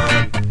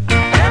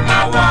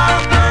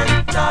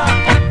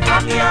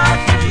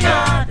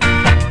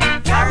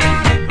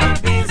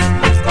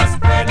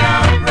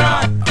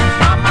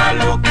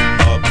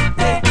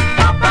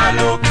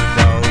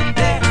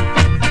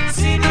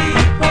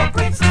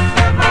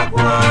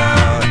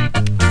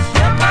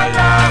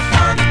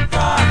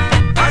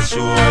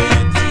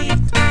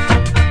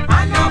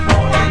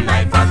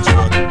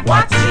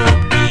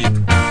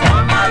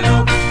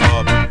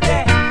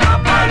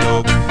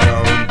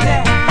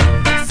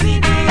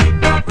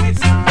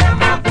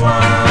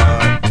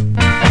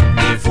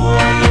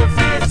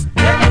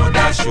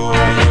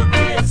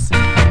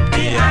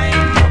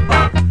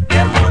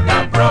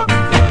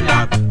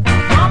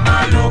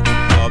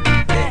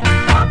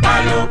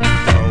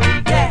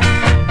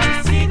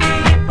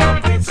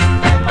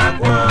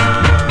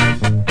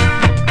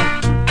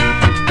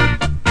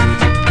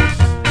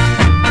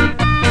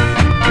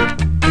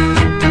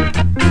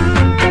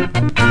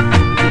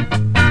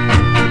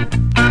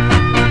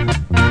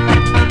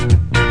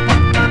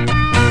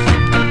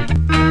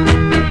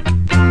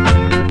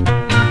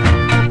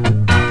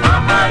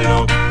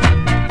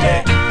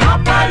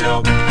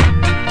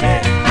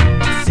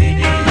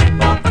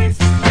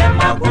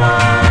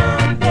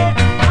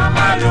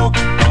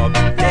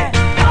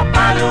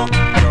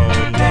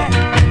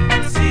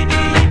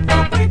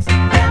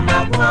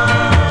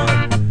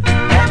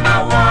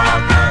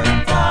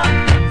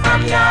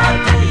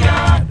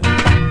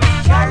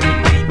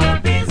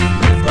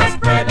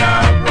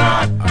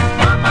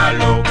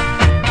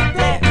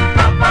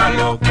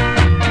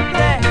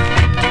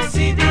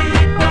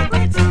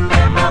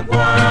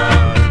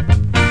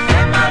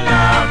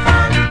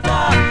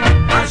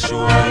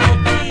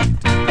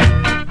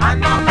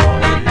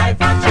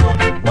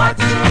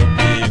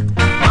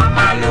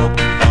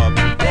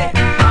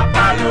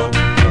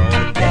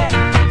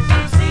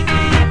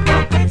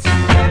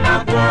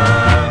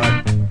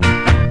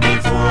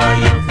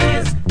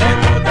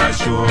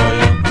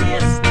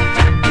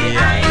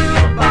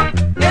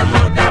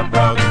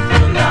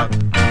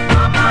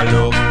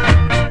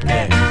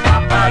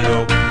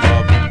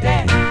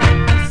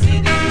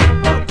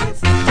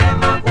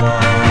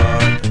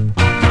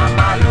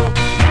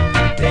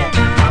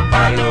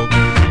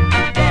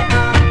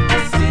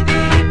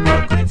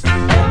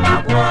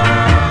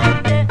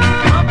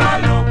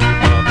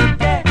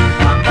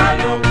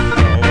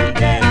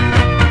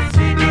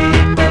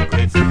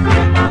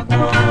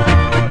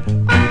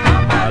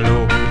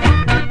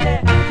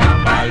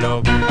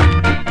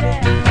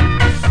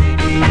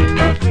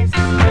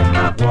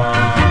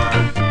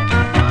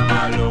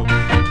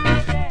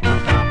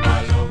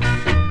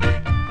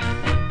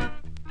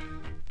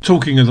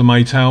Talking of the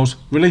Maytals,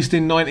 released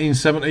in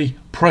 1970,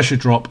 Pressure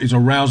Drop is a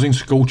rousing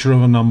scorcher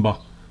of a number.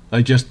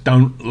 They just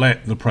don't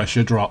let the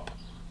pressure drop.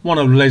 One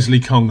of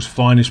Leslie Kong's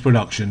finest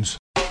productions.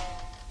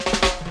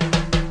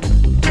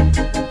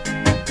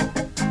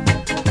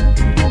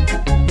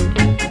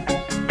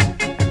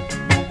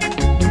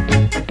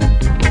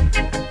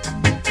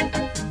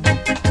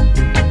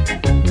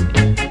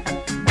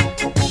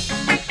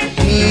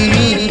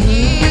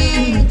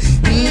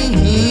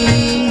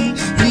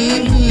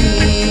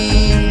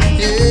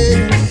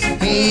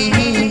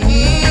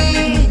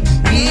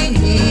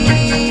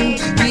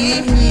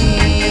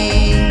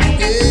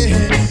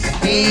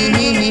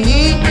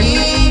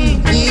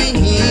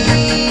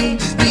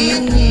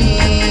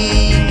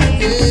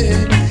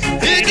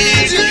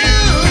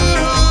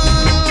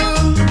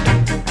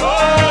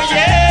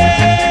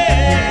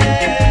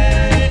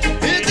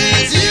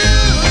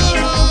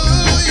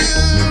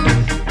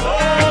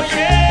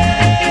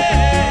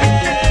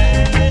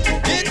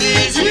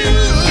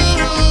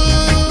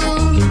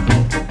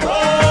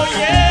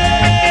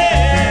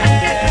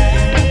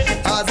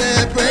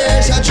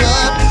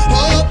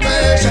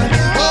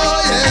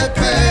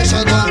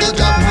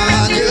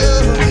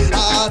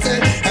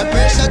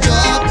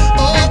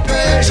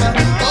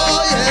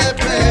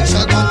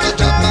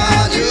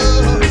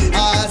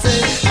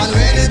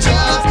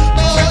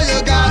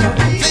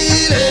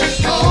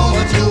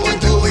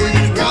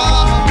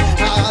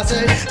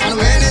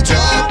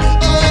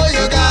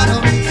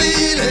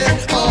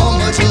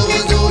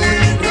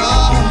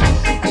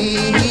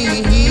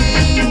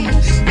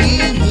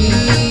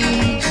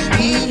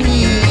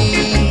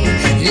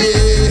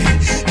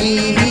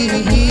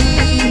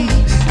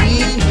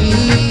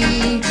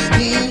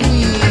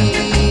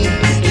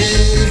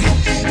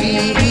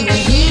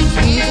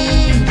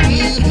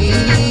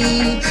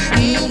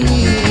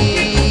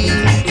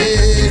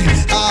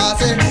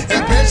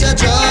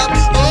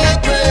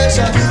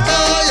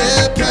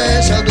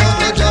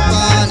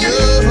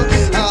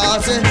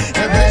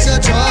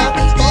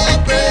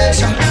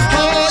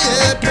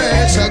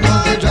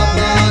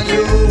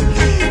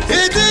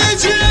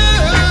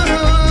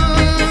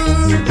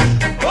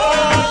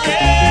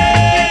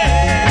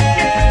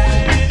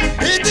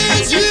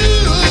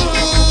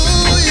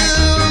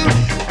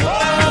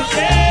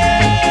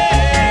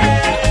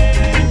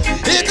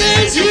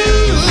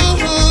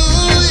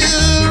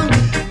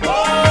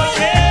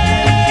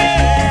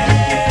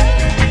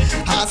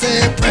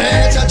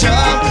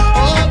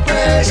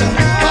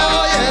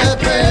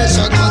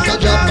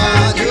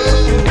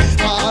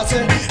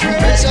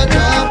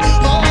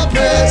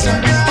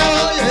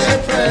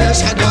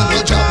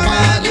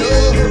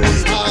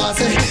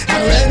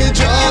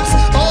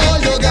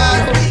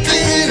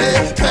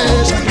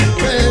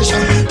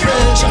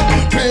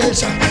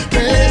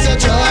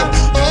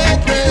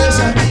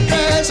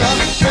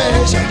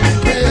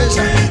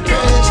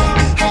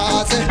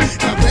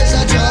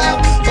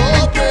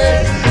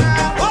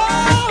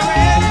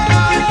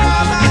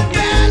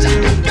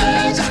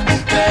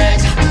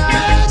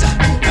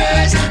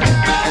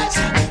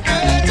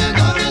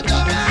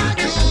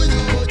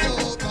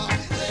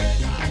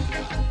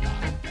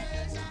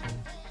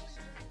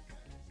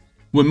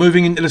 We're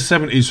moving into the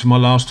 70s for my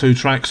last two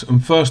tracks,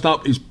 and first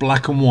up is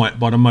Black and White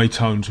by the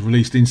Maytones,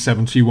 released in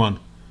 71.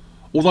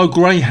 Although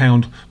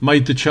Greyhound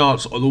made the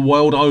charts the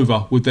world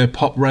over with their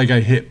pop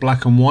reggae hit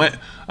Black and White,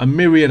 a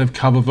myriad of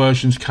cover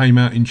versions came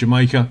out in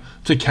Jamaica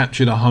to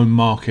capture the home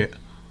market.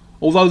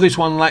 Although this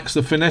one lacks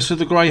the finesse of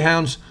the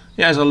Greyhounds,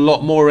 it has a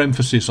lot more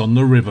emphasis on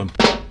the rhythm.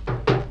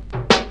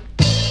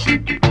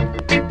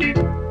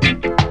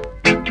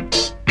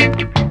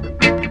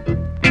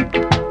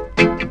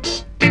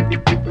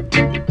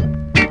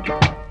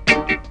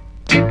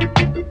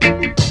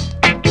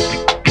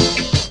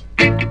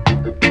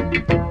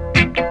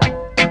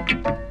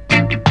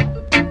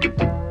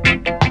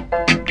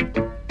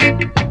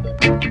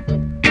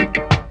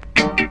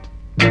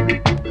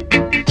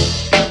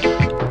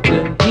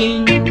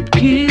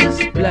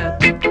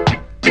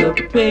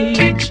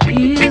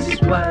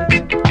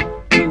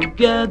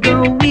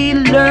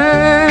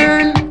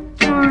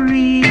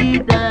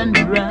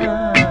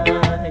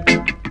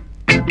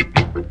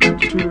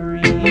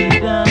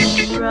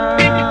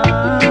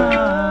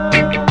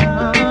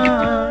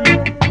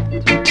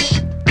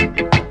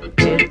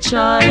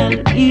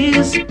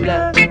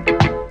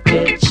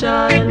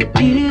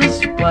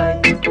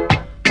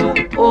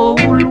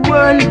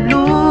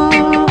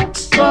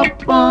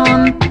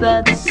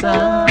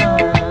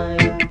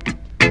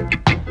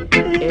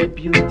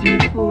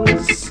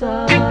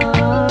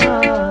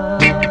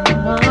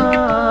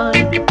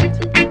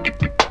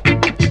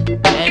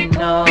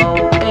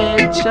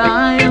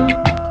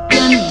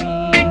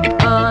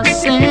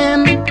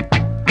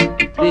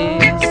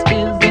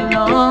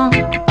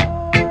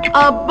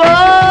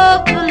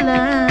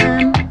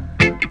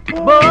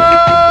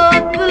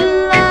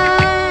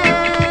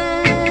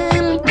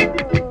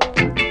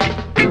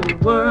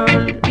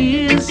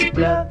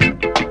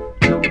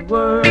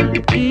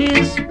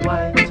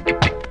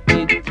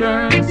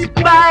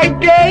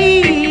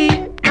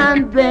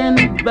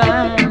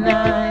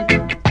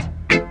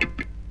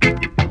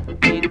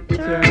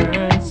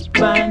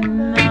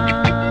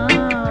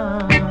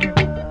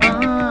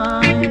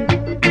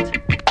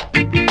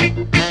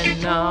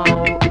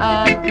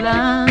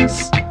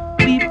 distance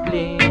we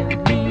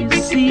plainly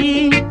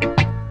see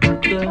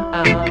the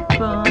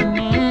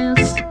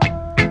happiness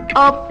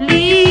of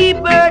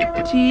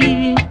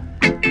liberty,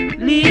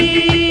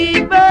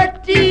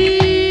 liberty.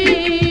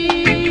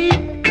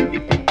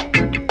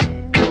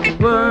 The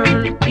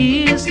world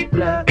is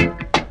black,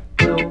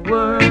 the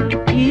world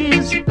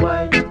is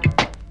white.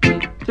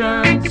 It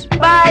turns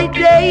by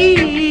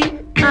day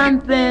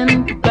and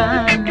then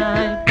by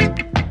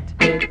night.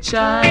 A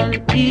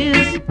child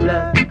is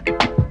black,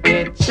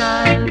 a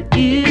child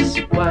is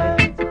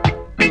white.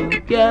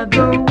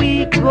 Together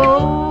we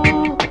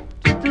go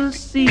to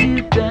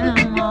see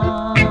them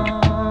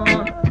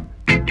all,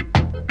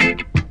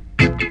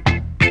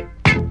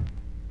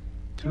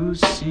 to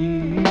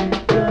see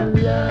the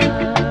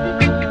light.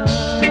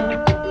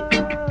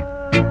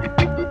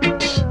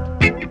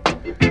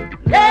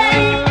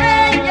 Yeah,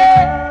 yeah,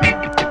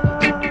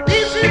 yeah.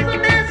 This is the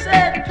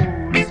message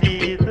to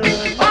see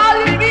the all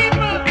the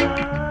people.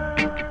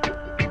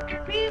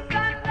 Peace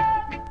and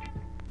love.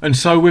 And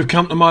so we've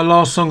come to my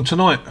last song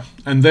tonight,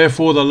 and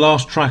therefore the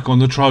last track on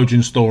the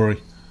Trojan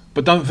story.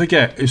 But don't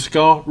forget, if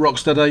ska,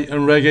 rocksteady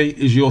and reggae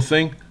is your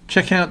thing,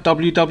 check out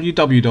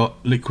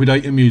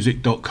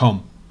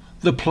www.liquidatormusic.com,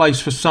 the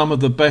place for some of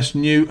the best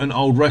new and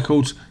old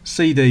records,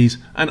 CDs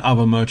and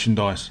other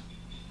merchandise.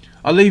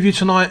 I leave you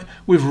tonight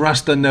with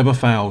Rasta Never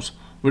Fails,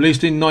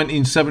 released in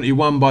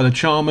 1971 by the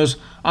Charmers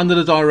under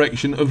the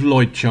direction of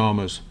Lloyd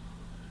Charmers.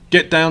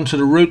 Get down to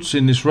the roots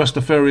in this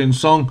Rastafarian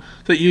song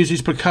that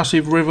uses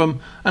percussive rhythm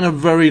and a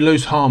very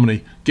loose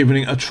harmony,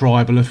 giving it a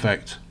tribal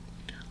effect.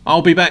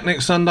 I'll be back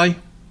next Sunday.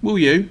 Will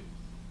you?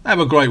 Have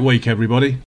a great week, everybody.